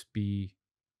would be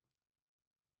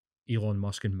Elon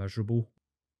Musk and miserable.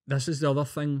 This is the other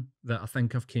thing that I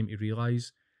think I've came to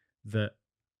realise, that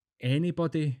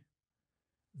anybody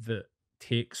that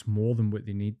takes more than what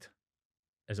they need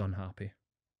is unhappy.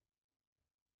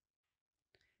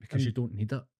 Because you And don't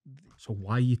need it. So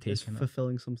why are you it's taking it?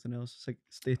 fulfilling something else,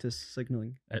 status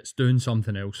signaling It's doing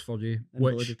something else for you. and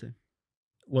Which, validity.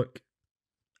 look,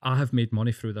 I have made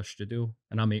money through this studio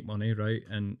and I make money, right?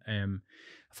 And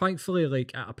thankfully,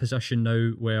 like, at a position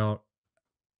now where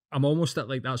I'm almost at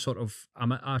like that sort of,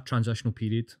 I'm at a transitional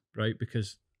period, right?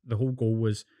 Because the whole goal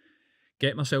was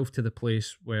get myself to the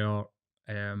place where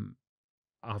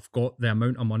I've got the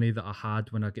amount of money that I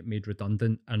had when I get made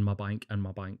redundant in my bank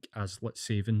as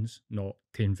savings, not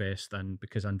to invest in,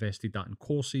 because I invested that in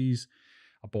courses.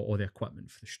 I bought all the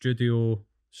equipment for the studio.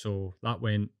 So that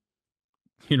went,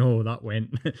 I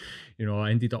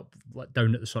ended up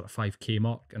down at the sort of 5K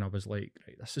mark, and I was like,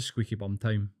 right, this is squeaky bum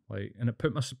time. Like, and it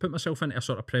put myself into a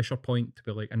sort of pressure point to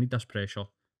be like, I need this pressure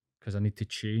because I need to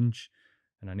change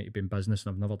and I need to be in business,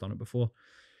 and I've never done it before.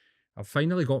 I've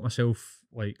finally got myself,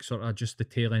 like, sort of just the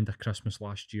tail end of Christmas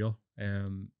last year.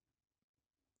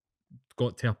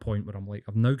 Got to a point where I'm like,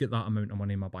 I've now got that amount of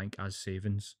money in my bank as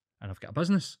savings, and I've got a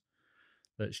business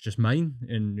that's just mine,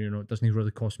 and it doesn't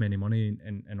really cost me any money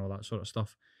and all that sort of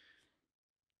stuff.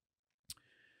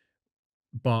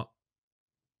 But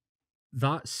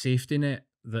that safety net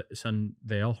that's in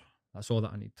there, that's all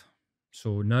that I need.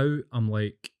 So now I'm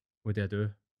like, what do I do?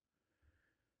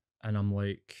 And I'm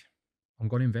like, I'm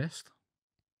going to invest.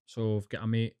 So I've got a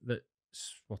mate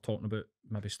we're talking about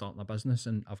maybe starting a business,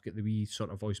 and I've got the wee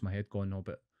sort of voice in my head going, oh,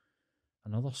 but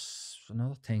another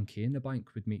 10K in the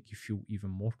bank would make you feel even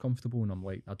more comfortable. And I'm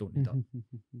like, I don't need that.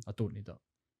 I don't need that.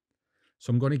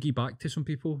 So I'm going to give back to some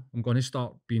people. I'm going to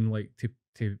start being like,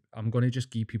 I'm going to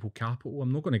just give people capital.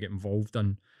 I'm not going to get involved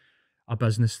in a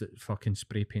business that fucking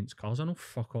spray paints cars. I know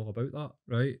fuck all about that,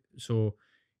 right? So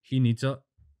he needs it.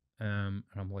 And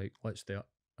I'm like, let's do it.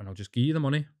 And I'll just give you the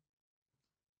money,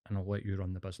 and I'll let you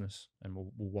run the business, and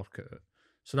we'll work it out.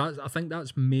 So I think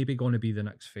that's maybe going to be the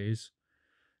next phase,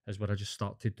 is where I just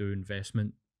start to do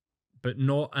investment, but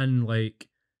not in like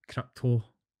crypto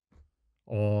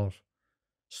or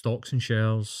stocks and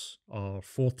shares or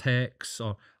Forex,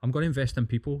 or I'm going to invest in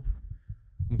people.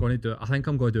 I'm going to do it. I think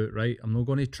I'm going to do it right. I'm not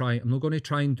going to try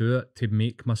and do it to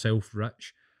make myself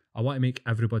rich. I want to make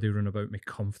everybody around about me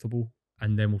comfortable,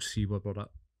 and then we'll see where we're at.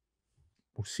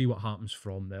 We'll see what happens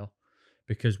from there.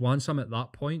 Because once I'm at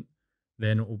that point,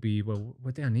 then it will be, well,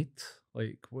 what do I need?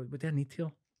 Like, what do I need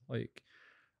here? Like,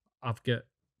 I've got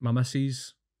my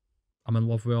missus, I'm in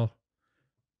love with her.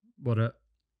 We're at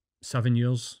 7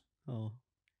 years. Oh,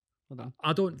 well done.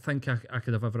 I don't think I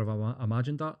could have ever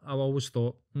imagined that. I always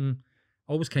thought,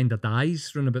 always kind of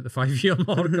dies around about the 5 year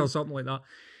mark or something like that.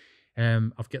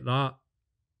 I've got that.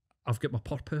 I've got my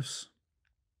purpose.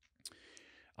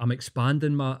 I'm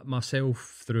expanding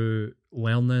myself through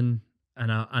learning,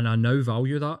 and I now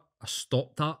value that. I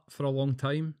stopped that for a long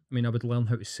time. I mean, I would learn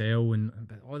how to sell, and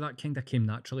all that kind of came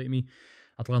naturally to me.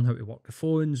 I'd learn how to work the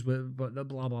phones, but blah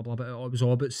blah blah. But it was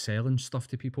all about selling stuff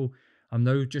to people. I'm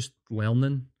now just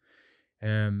learning.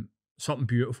 Something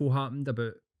beautiful happened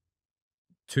about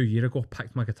 2 years ago.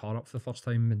 Picked my guitar up for the first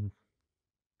time in,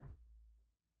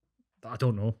 I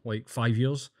don't know, like 5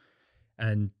 years,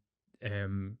 and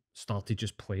started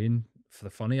just playing for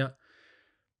the fun of it.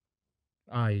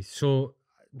 Aye, so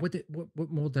what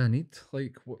more do I need?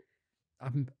 Like, what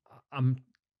I'm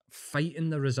fighting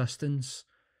the resistance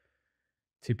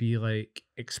to be like,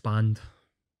 expand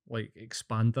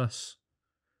this.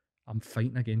 I'm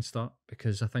fighting against that,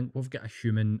 because I think we've got a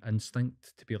human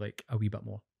instinct to be like, a wee bit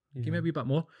more. Yeah. Give me a wee bit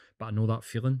more. But I know that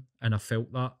feeling, and I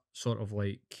felt that sort of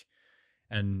like,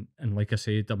 and like I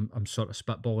said, I'm sort of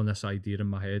spitballing this idea in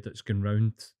my head. It's going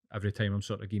round every time I'm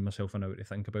sort of giving myself an hour to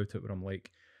think about it, where I'm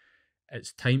like,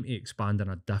 it's time to expand in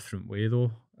a different way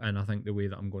though. And I think the way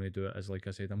that I'm going to do it is, like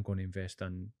I said, I'm going to invest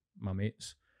in my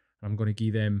mates, and I'm going to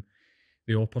give them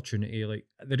the opportunity. Like,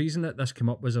 the reason that this came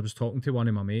up was I was talking to one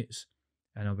of my mates,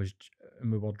 and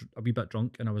we were a wee bit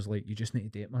drunk, and I was like, you just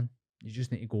need to date, man. You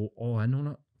just need to go all in on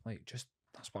it. Like, just,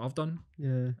 that's what I've done.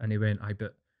 Yeah. And he went,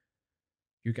 but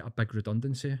you get a big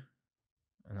redundancy.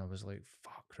 And I was like,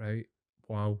 fuck, right?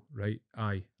 Wow, right,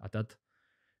 aye, I did.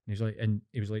 And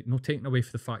he was like, no taking away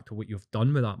for the fact of what you've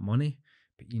done with that money,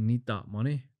 but you need that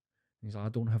money. He's like, I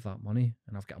don't have that money,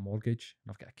 and I've got a mortgage,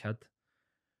 and I've got a kid.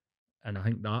 And I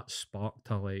think that sparked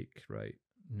a like, right,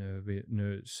 no, wait,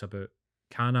 no, it's about,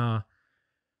 can I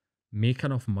make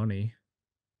enough money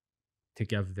to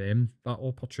give them that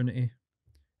opportunity?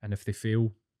 And if they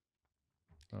fail,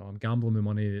 well, I'm gambling with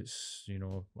money. It's,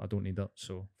 I don't need it,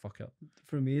 so fuck it.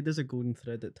 For me, there's a golden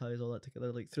thread that ties all that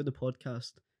together. Like through the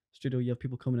podcast studio, you have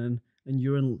people coming in and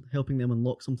you're helping them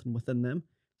unlock something within them.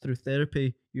 Through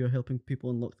therapy, you're helping people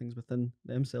unlock things within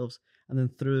themselves. And then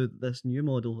through this new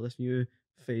model, this new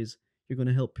phase, you're going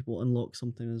to help people unlock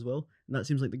something as well. And that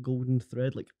seems like the golden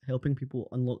thread, like helping people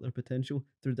unlock their potential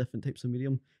through different types of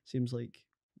medium. Seems like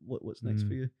what's next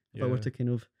for you. If I were to kind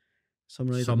of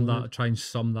summarize try and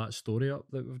sum that story up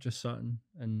that we've just sat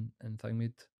and thing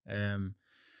made.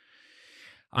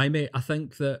 I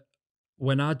think that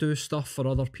when I do stuff for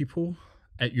other people,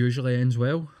 it usually ends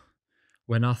well.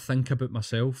 When I think about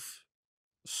myself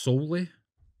solely,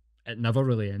 it never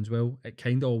really ends well. It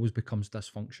kind of always becomes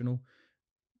dysfunctional,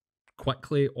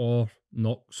 quickly or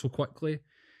not so quickly.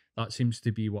 That seems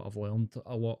to be what I've learned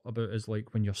a lot about, is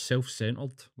like when you're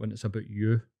self-centered, when it's about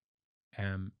you,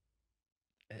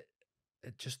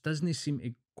 it just doesn't seem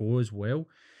to go as well.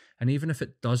 And even if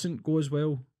it doesn't go as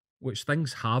well, which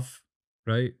things have,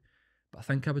 right? But I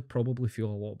think I would probably feel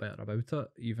a lot better about it,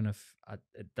 even if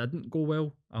it didn't go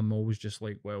well. I'm always just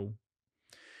like, well,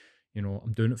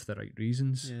 I'm doing it for the right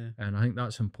reasons. Yeah. And I think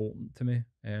that's important to me.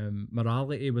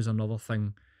 Morality was another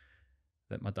thing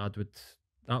that my dad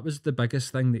that was the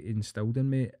biggest thing that he instilled in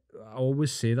me. I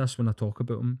always say this when I talk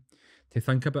about him, to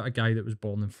think about a guy that was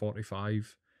born in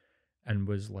 45 and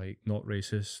was like not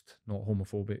racist, not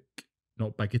homophobic,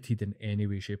 not bigoted in any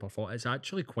way, shape or form. It's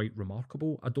actually quite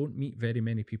remarkable. I don't meet very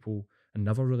many people, and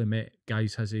never really met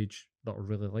guys his age that are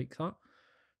really like that.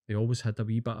 They always had a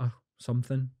wee bit of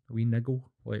something, a wee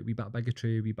niggle, like a wee bit of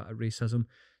bigotry, a wee bit of racism,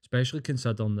 especially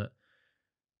considering that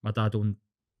my dad owned,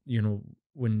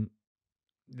 when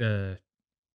the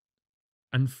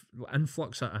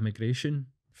influx of immigration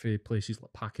for places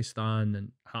like Pakistan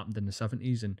and happened in the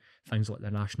 70s, and things like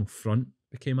the National Front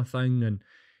became a thing, and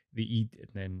and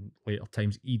then later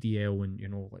times EDL, and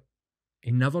like,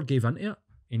 he never gave into it.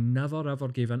 He never ever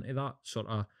gave into that sort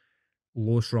of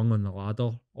lowest rung on the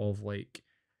ladder of like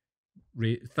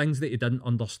things that he didn't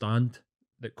understand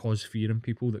that caused fear in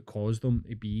people, that caused them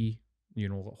to be like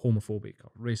homophobic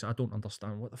or racist. I don't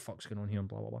understand what the fuck's going on here and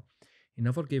blah blah blah. He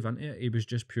never gave into it. He was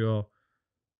just pure,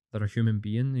 they're a human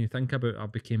being. You think about, I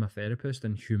became a therapist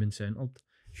and human-centered,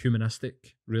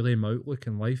 humanistic, really, in my outlook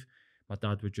in life. My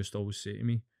dad would just always say to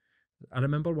me, I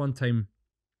remember one time,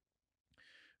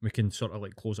 we can sort of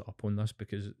like close it up on this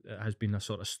because it has been a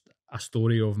sort of a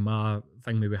story of my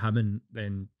thing with him and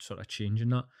then sort of changing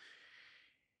that.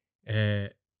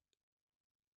 And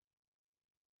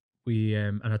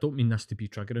I don't mean this to be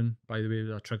triggering, by the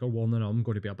way, a trigger warning. I'm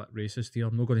going to be a bit racist here.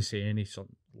 I'm not going to say any sort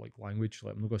of like language,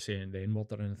 like I'm not going to say the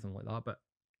N-word or anything like that. But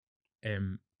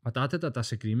my dad had a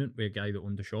disagreement with a guy that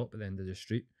owned the shop at the end of the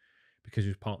street because he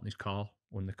was parking his car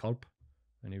on the curb,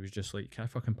 and he was just like, "Can I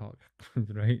fucking park?"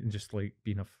 right, and just like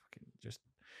being a fucking, just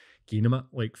getting him it,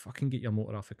 like, fucking get your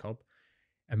motor off the curb.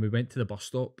 And we went to the bus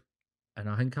stop, and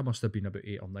I think I must have been about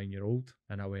 8 or 9 year old,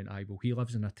 and I went, "Aye, well, he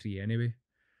lives in a tree anyway."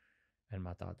 And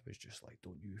my dad was just like,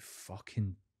 "Don't you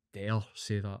fucking dare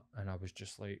say that." And I was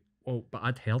just like, well, but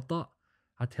I'd heard that.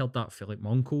 I'd heard that for like my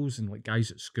uncles and like guys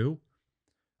at school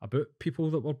about people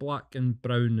that were black and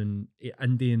brown and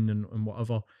Indian and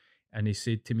whatever. And he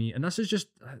said to me, and this is just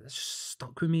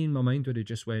stuck with me in my mind, where he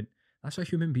just went, "That's a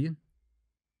human being."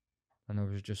 And I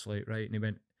was just like, right. And he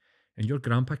went, "And your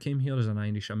grandpa came here as an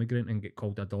Irish immigrant and get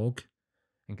called a dog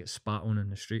and get spat on in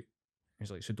the street." He's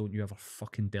like, "So don't you ever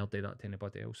fucking dare do that to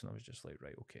anybody else." And I was just like,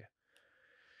 right, okay.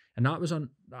 And that was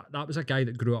a guy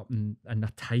that grew up in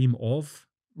a time of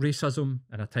racism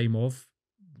and a time of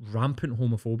rampant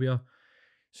homophobia.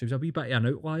 So he was a wee bit of an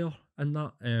outlier in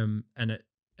that.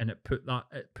 And it put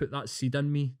that seed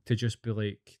in me to just be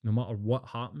like, no matter what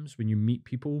happens, when you meet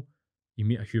people, you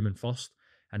meet a human first.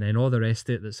 And then all the rest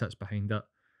of it that sits behind it,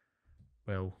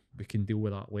 well, we can deal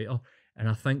with that later. And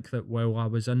I think that while I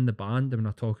was in the band, and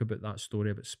when I talk about that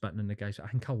story about spitting in the guys, I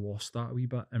think I lost that a wee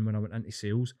bit. And when I went into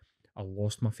sales, I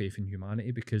lost my faith in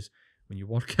humanity, because when you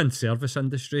work in service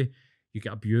industry, you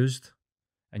get abused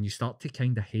and you start to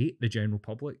kind of hate the general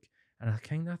public. And I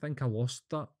kind of think I lost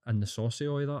that in the saucy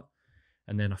of that.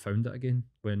 And then I found it again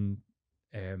when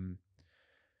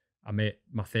I met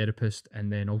my therapist,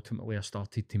 and then ultimately I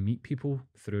started to meet people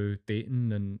through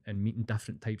dating and meeting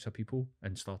different types of people,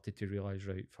 and started to realise,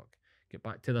 right, fuck, get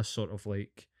back to this sort of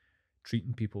like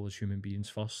treating people as human beings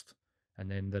first, and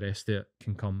then the rest of it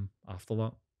can come after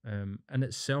that. And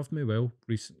it's served me well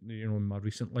recently, you know, in my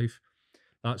recent life.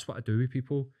 That's what I do with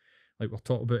people. Like we're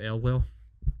talking about earlier.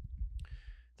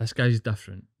 This guy's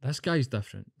different. This guy's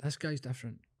different. This guy's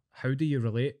different. How do you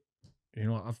relate? You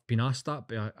know, I've been asked that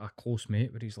by a close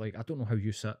mate where he's like, I don't know how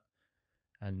you sit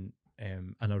and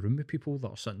in a room with people that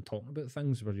are sitting talking about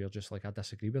things where you're just like, I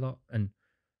disagree with that. And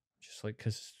just like,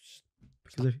 because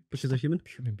they're human.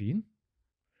 Human being.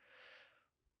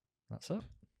 That's it.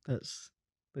 That's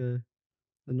the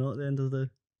knot at the end of the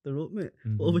rope, mate.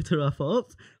 Mhm. What a way to wrap it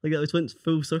up. Like that went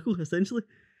full circle, essentially.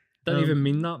 Didn't even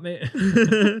mean that, mate.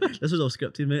 This was all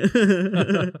scripted, mate.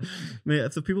 Mate,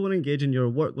 if the people want to engage in your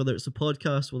work, whether it's a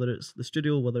podcast, whether it's the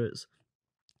studio, whether it's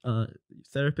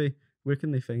therapy, where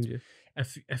can they find you?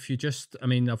 If you just, I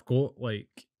mean, I've got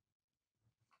like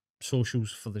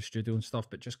socials for the studio and stuff,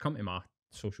 but just come to my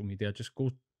social media. Just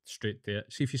go straight to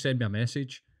it. See if you send me a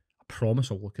message. I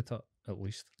promise I'll look at it at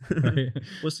least. Right?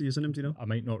 What's the username? Do you know? I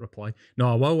might not reply.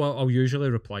 No, I will. I'll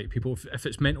usually reply to people. If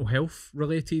it's mental health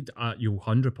related, you'll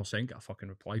 100% get a fucking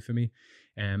reply for me.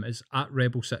 It's at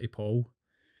Rebel City Paul.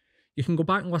 You can go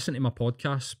back and listen to my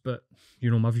podcast, but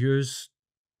you know, my views,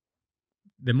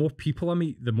 the more people I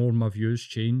meet, the more my views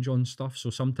change on stuff. So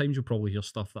sometimes you'll probably hear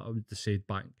stuff that I would have said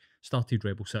back, started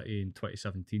Rebel City in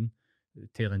 2017,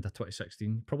 tail end of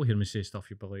 2016. You probably hear me say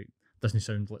stuff, you'll be like, doesn't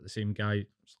sound like the same guy.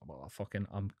 It's like, well,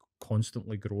 I'm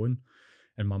constantly growing,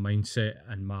 and my mindset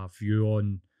and my view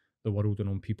on the world and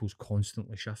on people's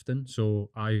constantly shifting. So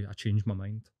I change my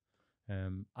mind.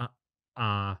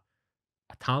 A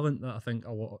talent that I think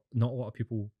not a lot of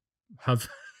people have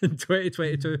in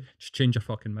 2022. Just change your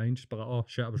fucking mind. Just be like, oh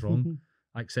shit, I was wrong.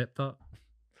 I accept that.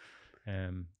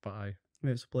 But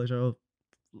mate, it's a pleasure. I'll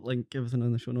link everything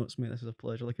in the show notes, mate. This is a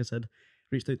pleasure. Like I said,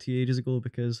 reached out to you ages ago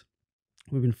because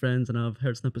we've been friends and I've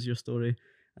heard snippets of your story,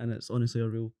 and it's honestly a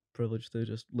real privilege to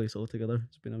just lace it all together.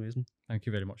 It's been amazing. Thank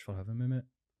you very much for having me, mate.